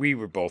 Yeah, we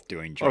were both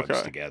doing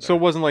drugs together. So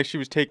it wasn't like she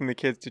was taking the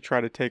kids to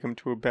try to take them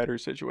to a better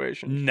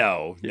situation.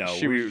 No.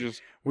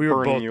 We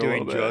were both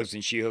doing drugs,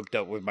 and she hooked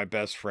up with my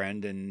best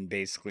friend, and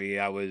basically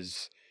I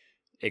was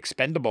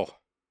expendable.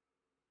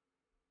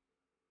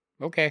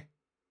 Okay.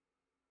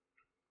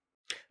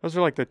 Those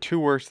are like the 2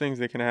 worst things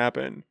that can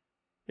happen,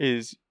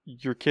 is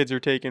your kids are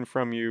taken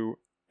from you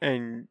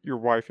and your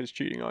wife is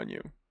cheating on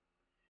you.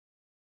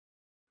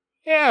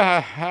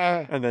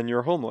 Yeah. And then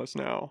you're homeless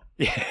now.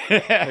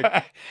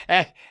 Yeah.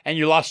 And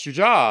you lost your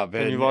job.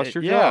 And you lost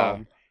your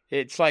job.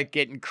 It's like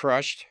getting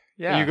crushed.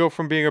 Yeah. And you go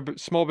from being a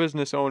small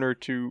business owner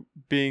to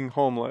being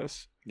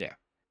homeless. Yeah.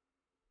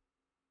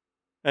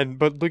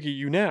 But look at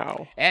you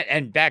now.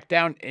 And back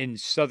down in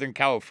Southern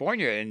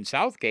California, in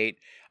Southgate,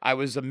 I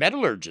was a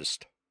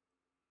metallurgist.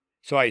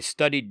 So I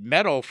studied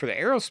metal for the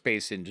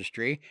aerospace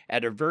industry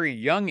at a very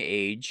young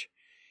age.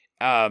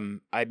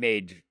 I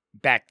made,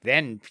 back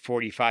then,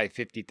 $45,000,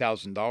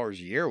 $50,000 a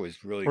year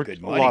was really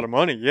good money. A lot of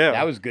money, yeah.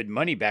 That was good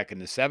money back in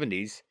the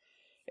 70s.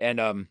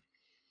 And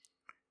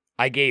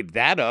I gave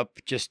that up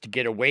just to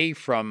get away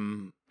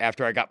from,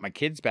 after I got my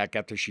kids back,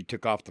 after she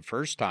took off the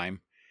first time.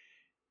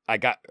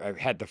 I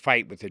had to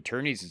fight with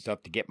attorneys and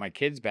stuff to get my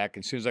kids back.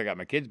 As soon as I got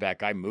my kids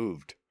back, I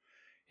moved.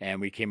 And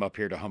we came up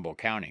here to Humboldt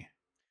County.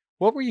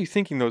 What were you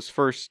thinking those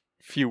first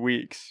few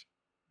weeks?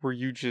 Were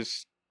you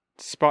just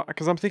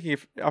because I'm thinking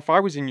if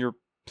I was in your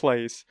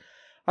place,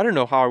 I don't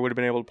know how I would have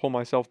been able to pull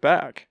myself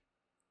back.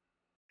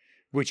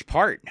 Which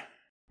part?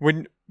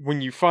 When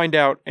you find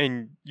out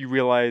and you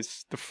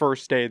realize the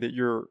first day that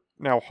you're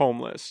now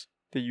homeless,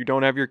 that you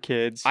don't have your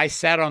kids. I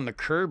sat on the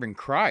curb and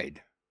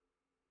cried.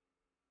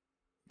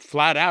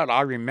 Flat out,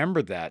 I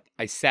remember that.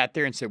 I sat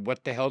there and said,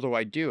 what the hell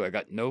do? I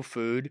got no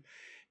food,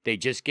 They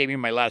just gave me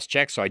my last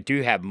check, so I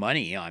do have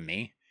money on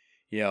me,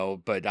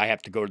 but I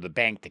have to go to the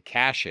bank to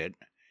cash it.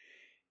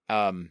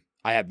 I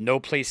have no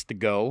place to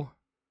go.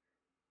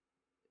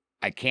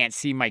 I can't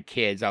see my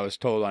kids. I was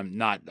told I'm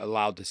not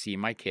allowed to see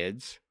my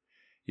kids,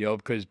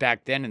 because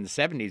back then in the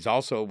 70s,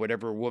 also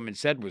whatever a woman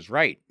said was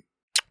right.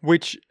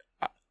 Which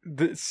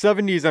the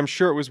 70s, I'm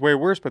sure it was way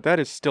worse, but that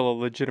is still a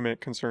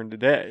legitimate concern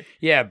today.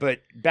 Yeah,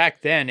 but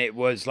back then it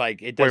was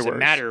like, it Way doesn't worse.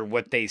 matter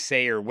what they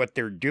say or what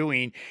they're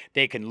doing.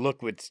 They can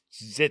look with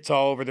zits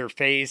all over their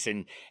face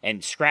and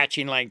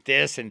scratching like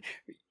this. And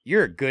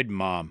you're a good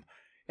mom.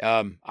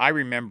 I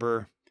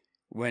remember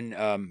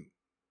when,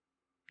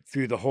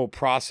 through the whole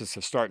process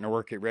of starting to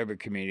work at Redwood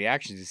Community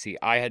Action, you see,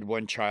 I had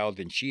one child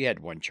and she had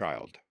one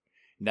child.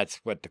 And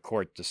that's what the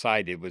court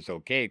decided was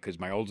okay, because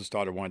my oldest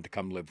daughter wanted to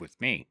come live with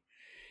me.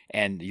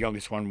 And the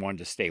youngest one wanted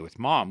to stay with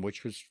mom,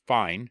 which was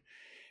fine.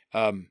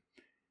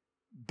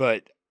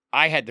 But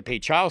I had to pay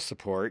child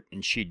support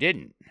and she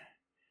didn't.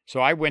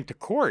 So I went to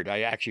court.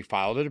 I actually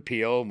filed an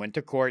appeal and went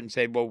to court and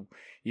said, well,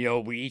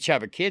 we each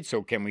have a kid,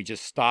 so can we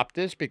just stop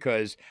this?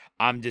 Because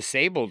I'm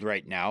disabled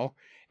right now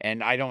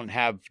and I don't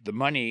have the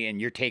money, and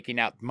you're taking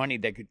out money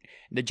that could.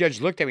 The judge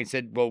looked at me and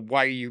said, well,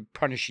 why are you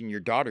punishing your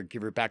daughter?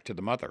 Give her back to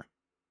the mother.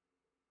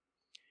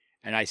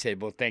 And I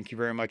said, well, thank you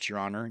very much, Your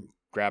Honor. And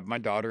grabbed my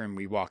daughter and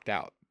we walked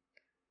out.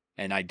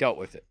 And I dealt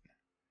with it.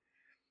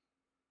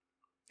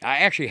 I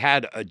actually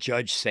had a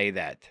judge say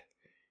that.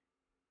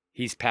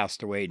 He's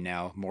passed away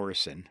now,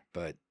 Morrison,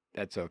 but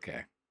that's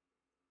okay.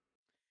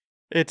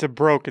 It's a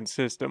broken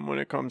system when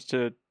it comes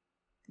to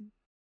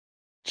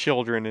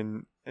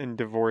children and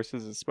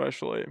divorces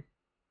especially.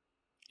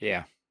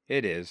 Yeah,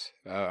 it is.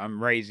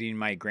 I'm raising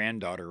my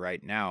granddaughter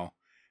right now.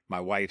 My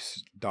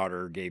wife's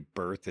daughter gave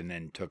birth and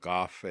then took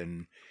off,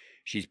 and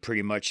she's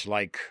pretty much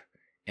like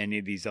any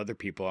of these other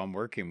people I'm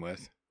working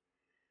with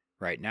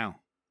right now.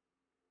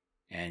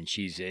 And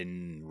she's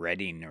in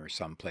Reading or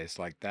someplace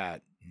like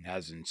that. And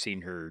hasn't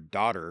seen her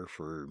daughter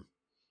for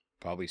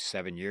probably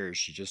 7 years.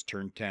 She just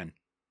turned 10.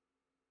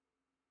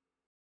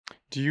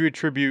 Do you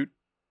attribute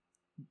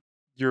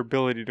your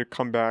ability to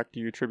come back, do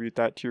you attribute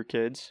that to your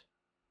kids?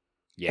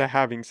 Yeah. To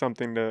having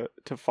something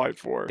to fight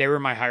for? They were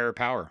my higher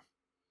power.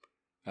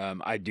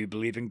 I do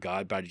believe in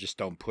God, but I just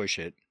don't push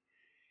it.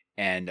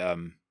 And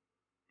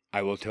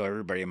I will tell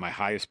everybody my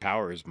highest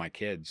power is my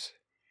kids.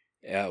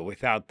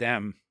 Without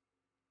them,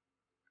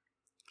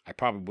 I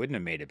probably wouldn't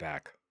have made it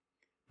back.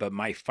 But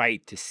my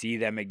fight to see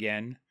them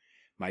again,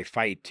 my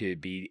fight to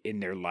be in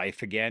their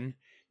life again,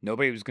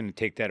 nobody was going to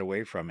take that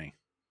away from me.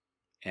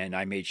 And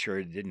I made sure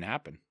it didn't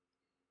happen.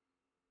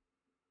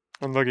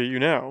 And look at you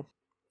now.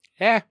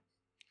 Yeah,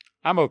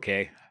 I'm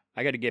okay.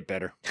 I got to get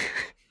better.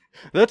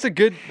 That is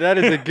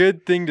a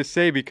good thing to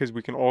say, because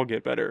we can all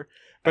get better.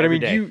 But Every I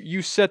mean, day.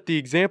 you set the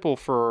example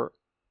for,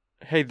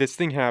 hey, this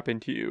thing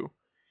happened to you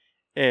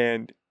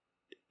and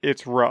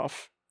it's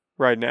rough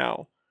right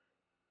now,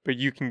 but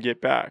you can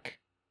get back.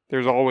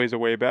 There's always a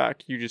way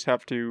back. You just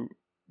have to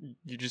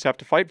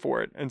fight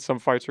for it. And some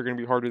fights are going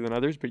to be harder than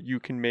others, but you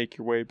can make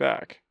your way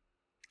back.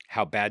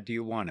 How bad do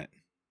you want it?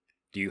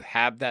 Do you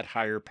have that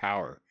higher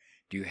power?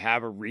 Do you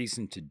have a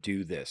reason to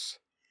do this?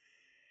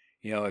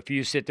 If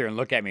you sit there and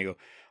look at me and go,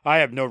 I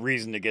have no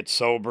reason to get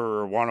sober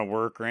or want to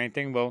work or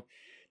anything, well,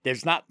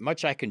 there's not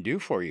much I can do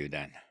for you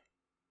then.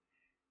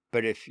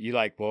 But if you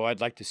well,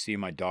 I'd like to see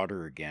my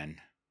daughter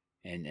again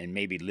and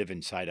maybe live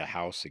inside a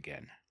house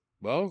again.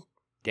 Well,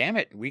 damn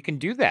it, we can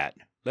do that.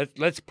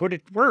 Let's put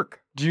it to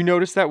work. Do you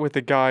notice that with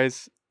the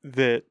guys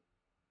that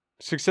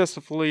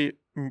successfully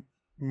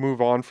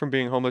move on from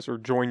being homeless or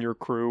join your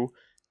crew,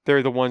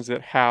 they're the ones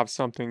that have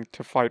something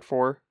to fight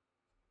for?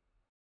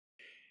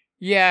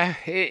 Yeah,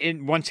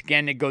 and once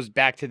again, it goes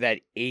back to that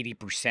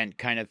 80%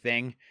 kind of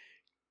thing.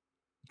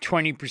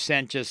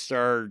 20% just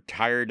are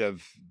tired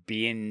of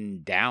being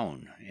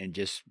down and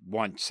just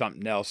want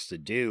something else to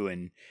do,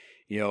 and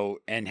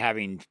and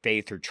having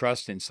faith or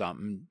trust in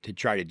something to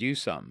try to do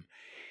something.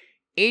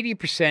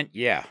 80%,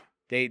 yeah,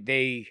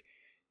 they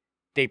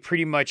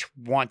pretty much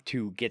want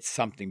to get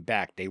something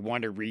back. They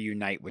want to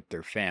reunite with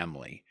their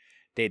family.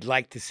 They'd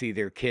like to see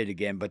their kid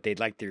again, but they'd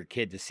like their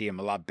kid to see him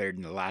a lot better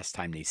than the last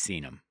time they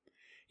seen him.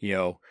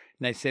 And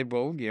I said,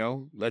 well,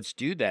 let's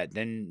do that.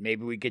 Then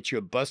maybe we get you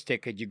a bus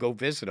ticket, you go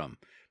visit them.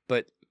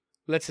 But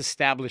let's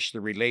establish the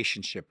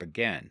relationship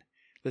again.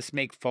 Let's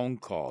make phone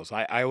calls.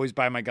 I always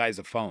buy my guys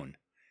a phone.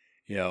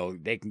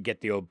 They can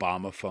get the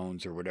Obama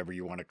phones or whatever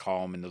you want to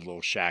call them in the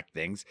little shack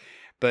things.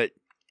 But,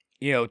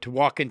 to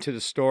walk into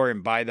the store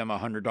and buy them a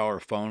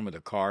 $100 phone with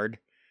a card,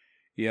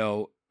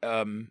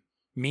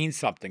 means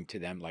something to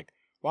them. Like,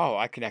 wow,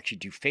 I could actually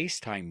do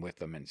FaceTime with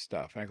them and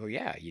stuff. And I go,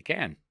 yeah, you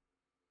can.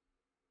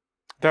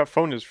 That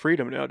phone is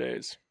freedom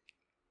nowadays.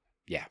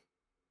 Yeah.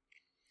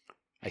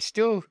 I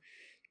still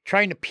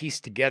trying to piece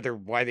together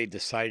why they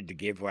decided to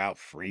give out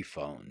free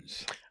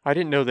phones. I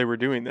didn't know they were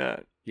doing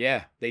that.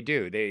 Yeah, they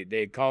do.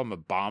 They call them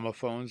Obama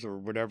phones or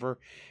whatever.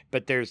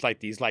 But there's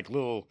these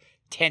little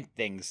tent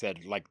things that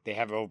they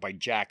have it over by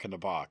Jack in the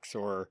Box,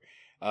 or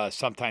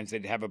sometimes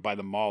they'd have it by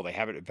the mall. They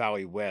have it at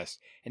Valley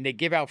West, and they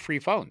give out free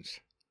phones.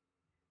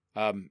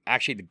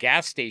 Actually, the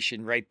gas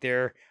station right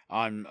there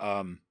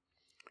on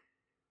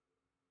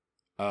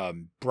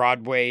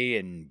Broadway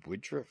and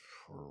Woodruff,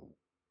 or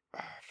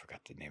I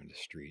forgot the name of the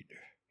street.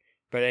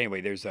 But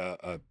anyway, there's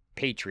a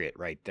Patriot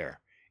right there,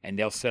 and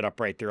they'll set up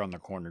right there on the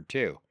corner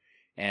too.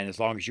 And as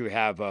long as you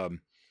have a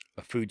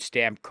food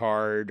stamp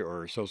card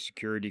or a Social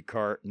Security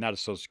card, not a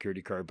Social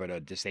Security card, but a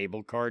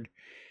disabled card,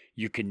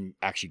 you can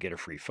actually get a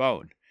free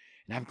phone.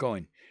 And I'm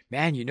going,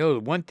 man, the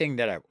one thing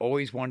that I've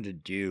always wanted to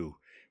do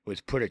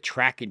was put a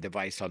tracking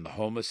device on the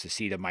homeless to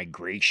see the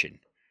migration,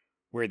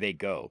 where they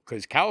go.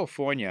 Because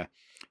California,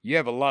 you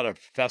have a lot of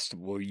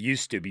festivals,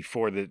 used to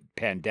before the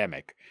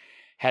pandemic,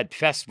 had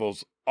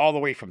festivals all the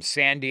way from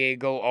San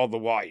Diego all the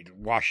way to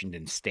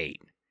Washington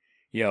State.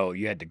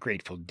 You had the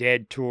Grateful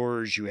Dead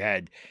tours, you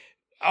had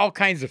all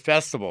kinds of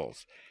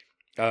festivals.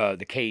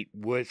 The Kate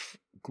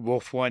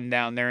Wolf one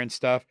down there and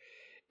stuff.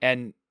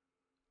 And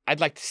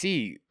I'd like to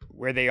see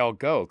where they all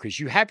go, because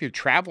you have your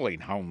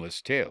traveling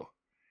homeless too.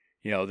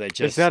 That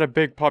just... Is that a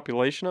big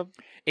population of?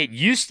 It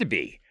used to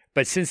be,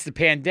 but since the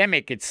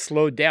pandemic, it's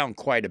slowed down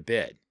quite a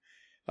bit.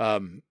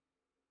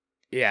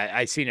 Yeah,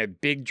 I seen a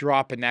big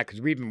drop in that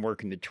because we've been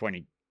working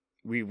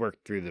we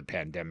worked through the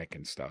pandemic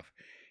and stuff.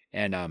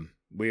 And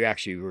we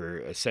actually were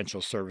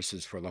essential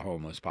services for the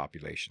homeless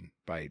population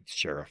by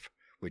sheriff,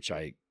 which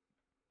I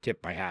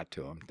tip my hat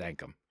to him,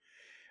 thank him.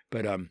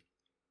 But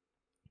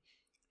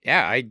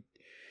yeah,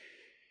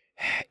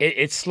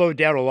 it slowed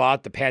down a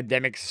lot. The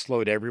pandemic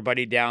slowed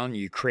everybody down.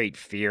 You create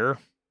fear,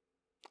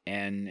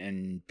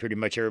 and pretty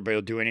much everybody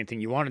will do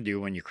anything you want to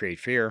do when you create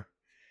fear.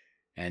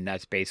 And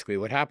that's basically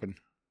what happened.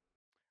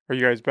 Are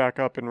you guys back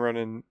up and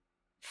running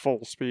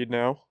full speed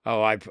now?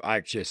 Oh,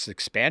 I've just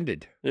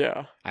expanded.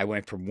 Yeah. I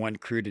went from one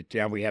crew to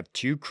now we have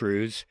 2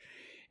 crews.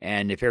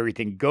 And if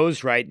everything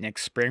goes right,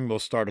 next spring we'll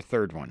start a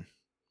 3rd one.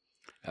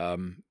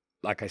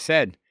 Like I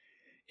said,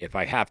 if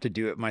I have to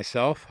do it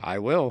myself, I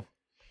will.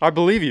 I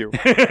believe you.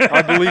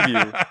 I believe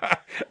you.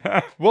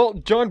 Well,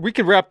 John, we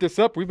could wrap this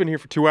up. We've been here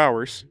for 2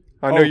 hours.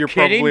 I know you're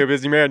kidding? probably a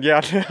busy man.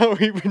 Yeah. Have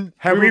we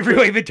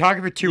really been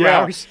talking for 2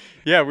 hours?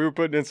 Yeah, we were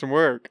putting in some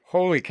work.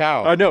 Holy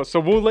cow. I know. So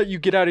we'll let you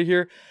get out of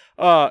here.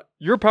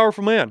 You're a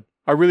powerful man.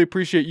 I really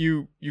appreciate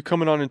you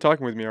coming on and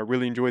talking with me. I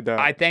really enjoyed that.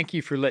 I thank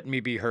you for letting me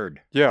be heard.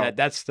 Yeah.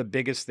 That's the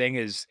biggest thing,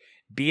 is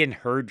being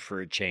heard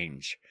for a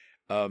change.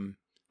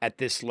 At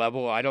this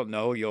level, I don't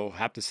know. You'll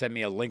have to send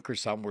me a link or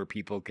something where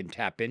people can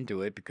tap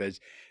into it,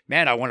 because,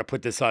 man, I want to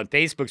put this on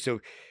Facebook.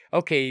 So,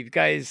 okay, you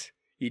guys,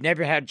 you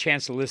never had a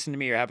chance to listen to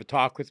me or have a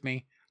talk with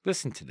me,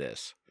 listen to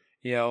this.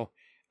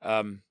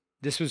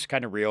 This was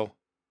kind of real.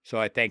 So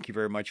I thank you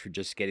very much for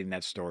just getting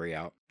that story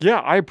out. Yeah,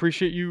 I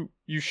appreciate you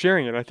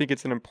sharing it. I think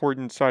it's an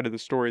important side of the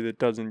story that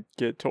doesn't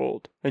get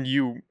told. And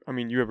you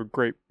have a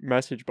great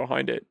message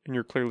behind it. And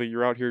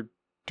you're out here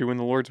doing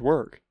the Lord's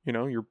work.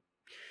 You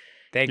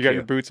got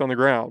your boots on the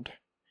ground.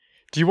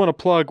 Do you want to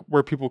plug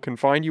where people can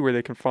find you, where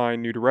they can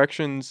find New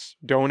Directions,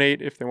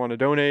 donate if they want to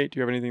donate? Do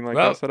you have anything like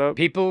that set up?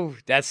 People,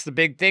 that's the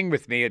big thing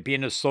with me, it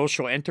being a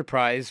social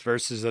enterprise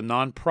versus a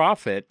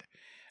nonprofit.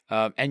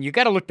 And you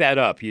got to look that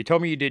up. You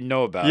told me you didn't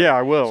know about it. Yeah,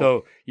 I will.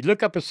 So you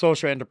look up a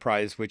social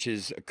enterprise, which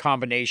is a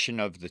combination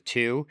of the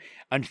two.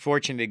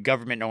 Unfortunately, the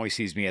government only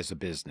sees me as a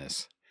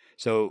business.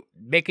 So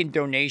making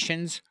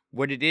donations,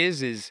 what it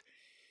is if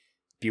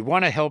you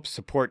want to help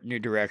support New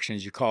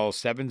Directions, you call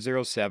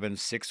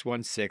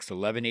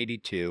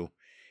 707-616-1182,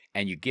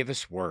 and you give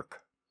us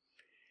work.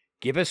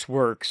 Give us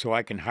work so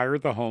I can hire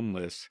the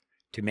homeless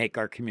to make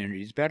our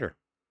communities better.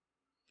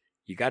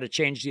 You got to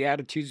change the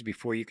attitudes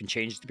before you can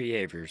change the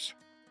behaviors.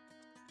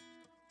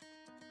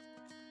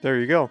 There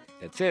you go.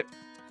 That's it.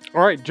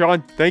 All right,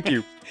 John, thank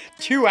you.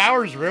 2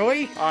 hours,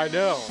 really? I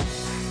know.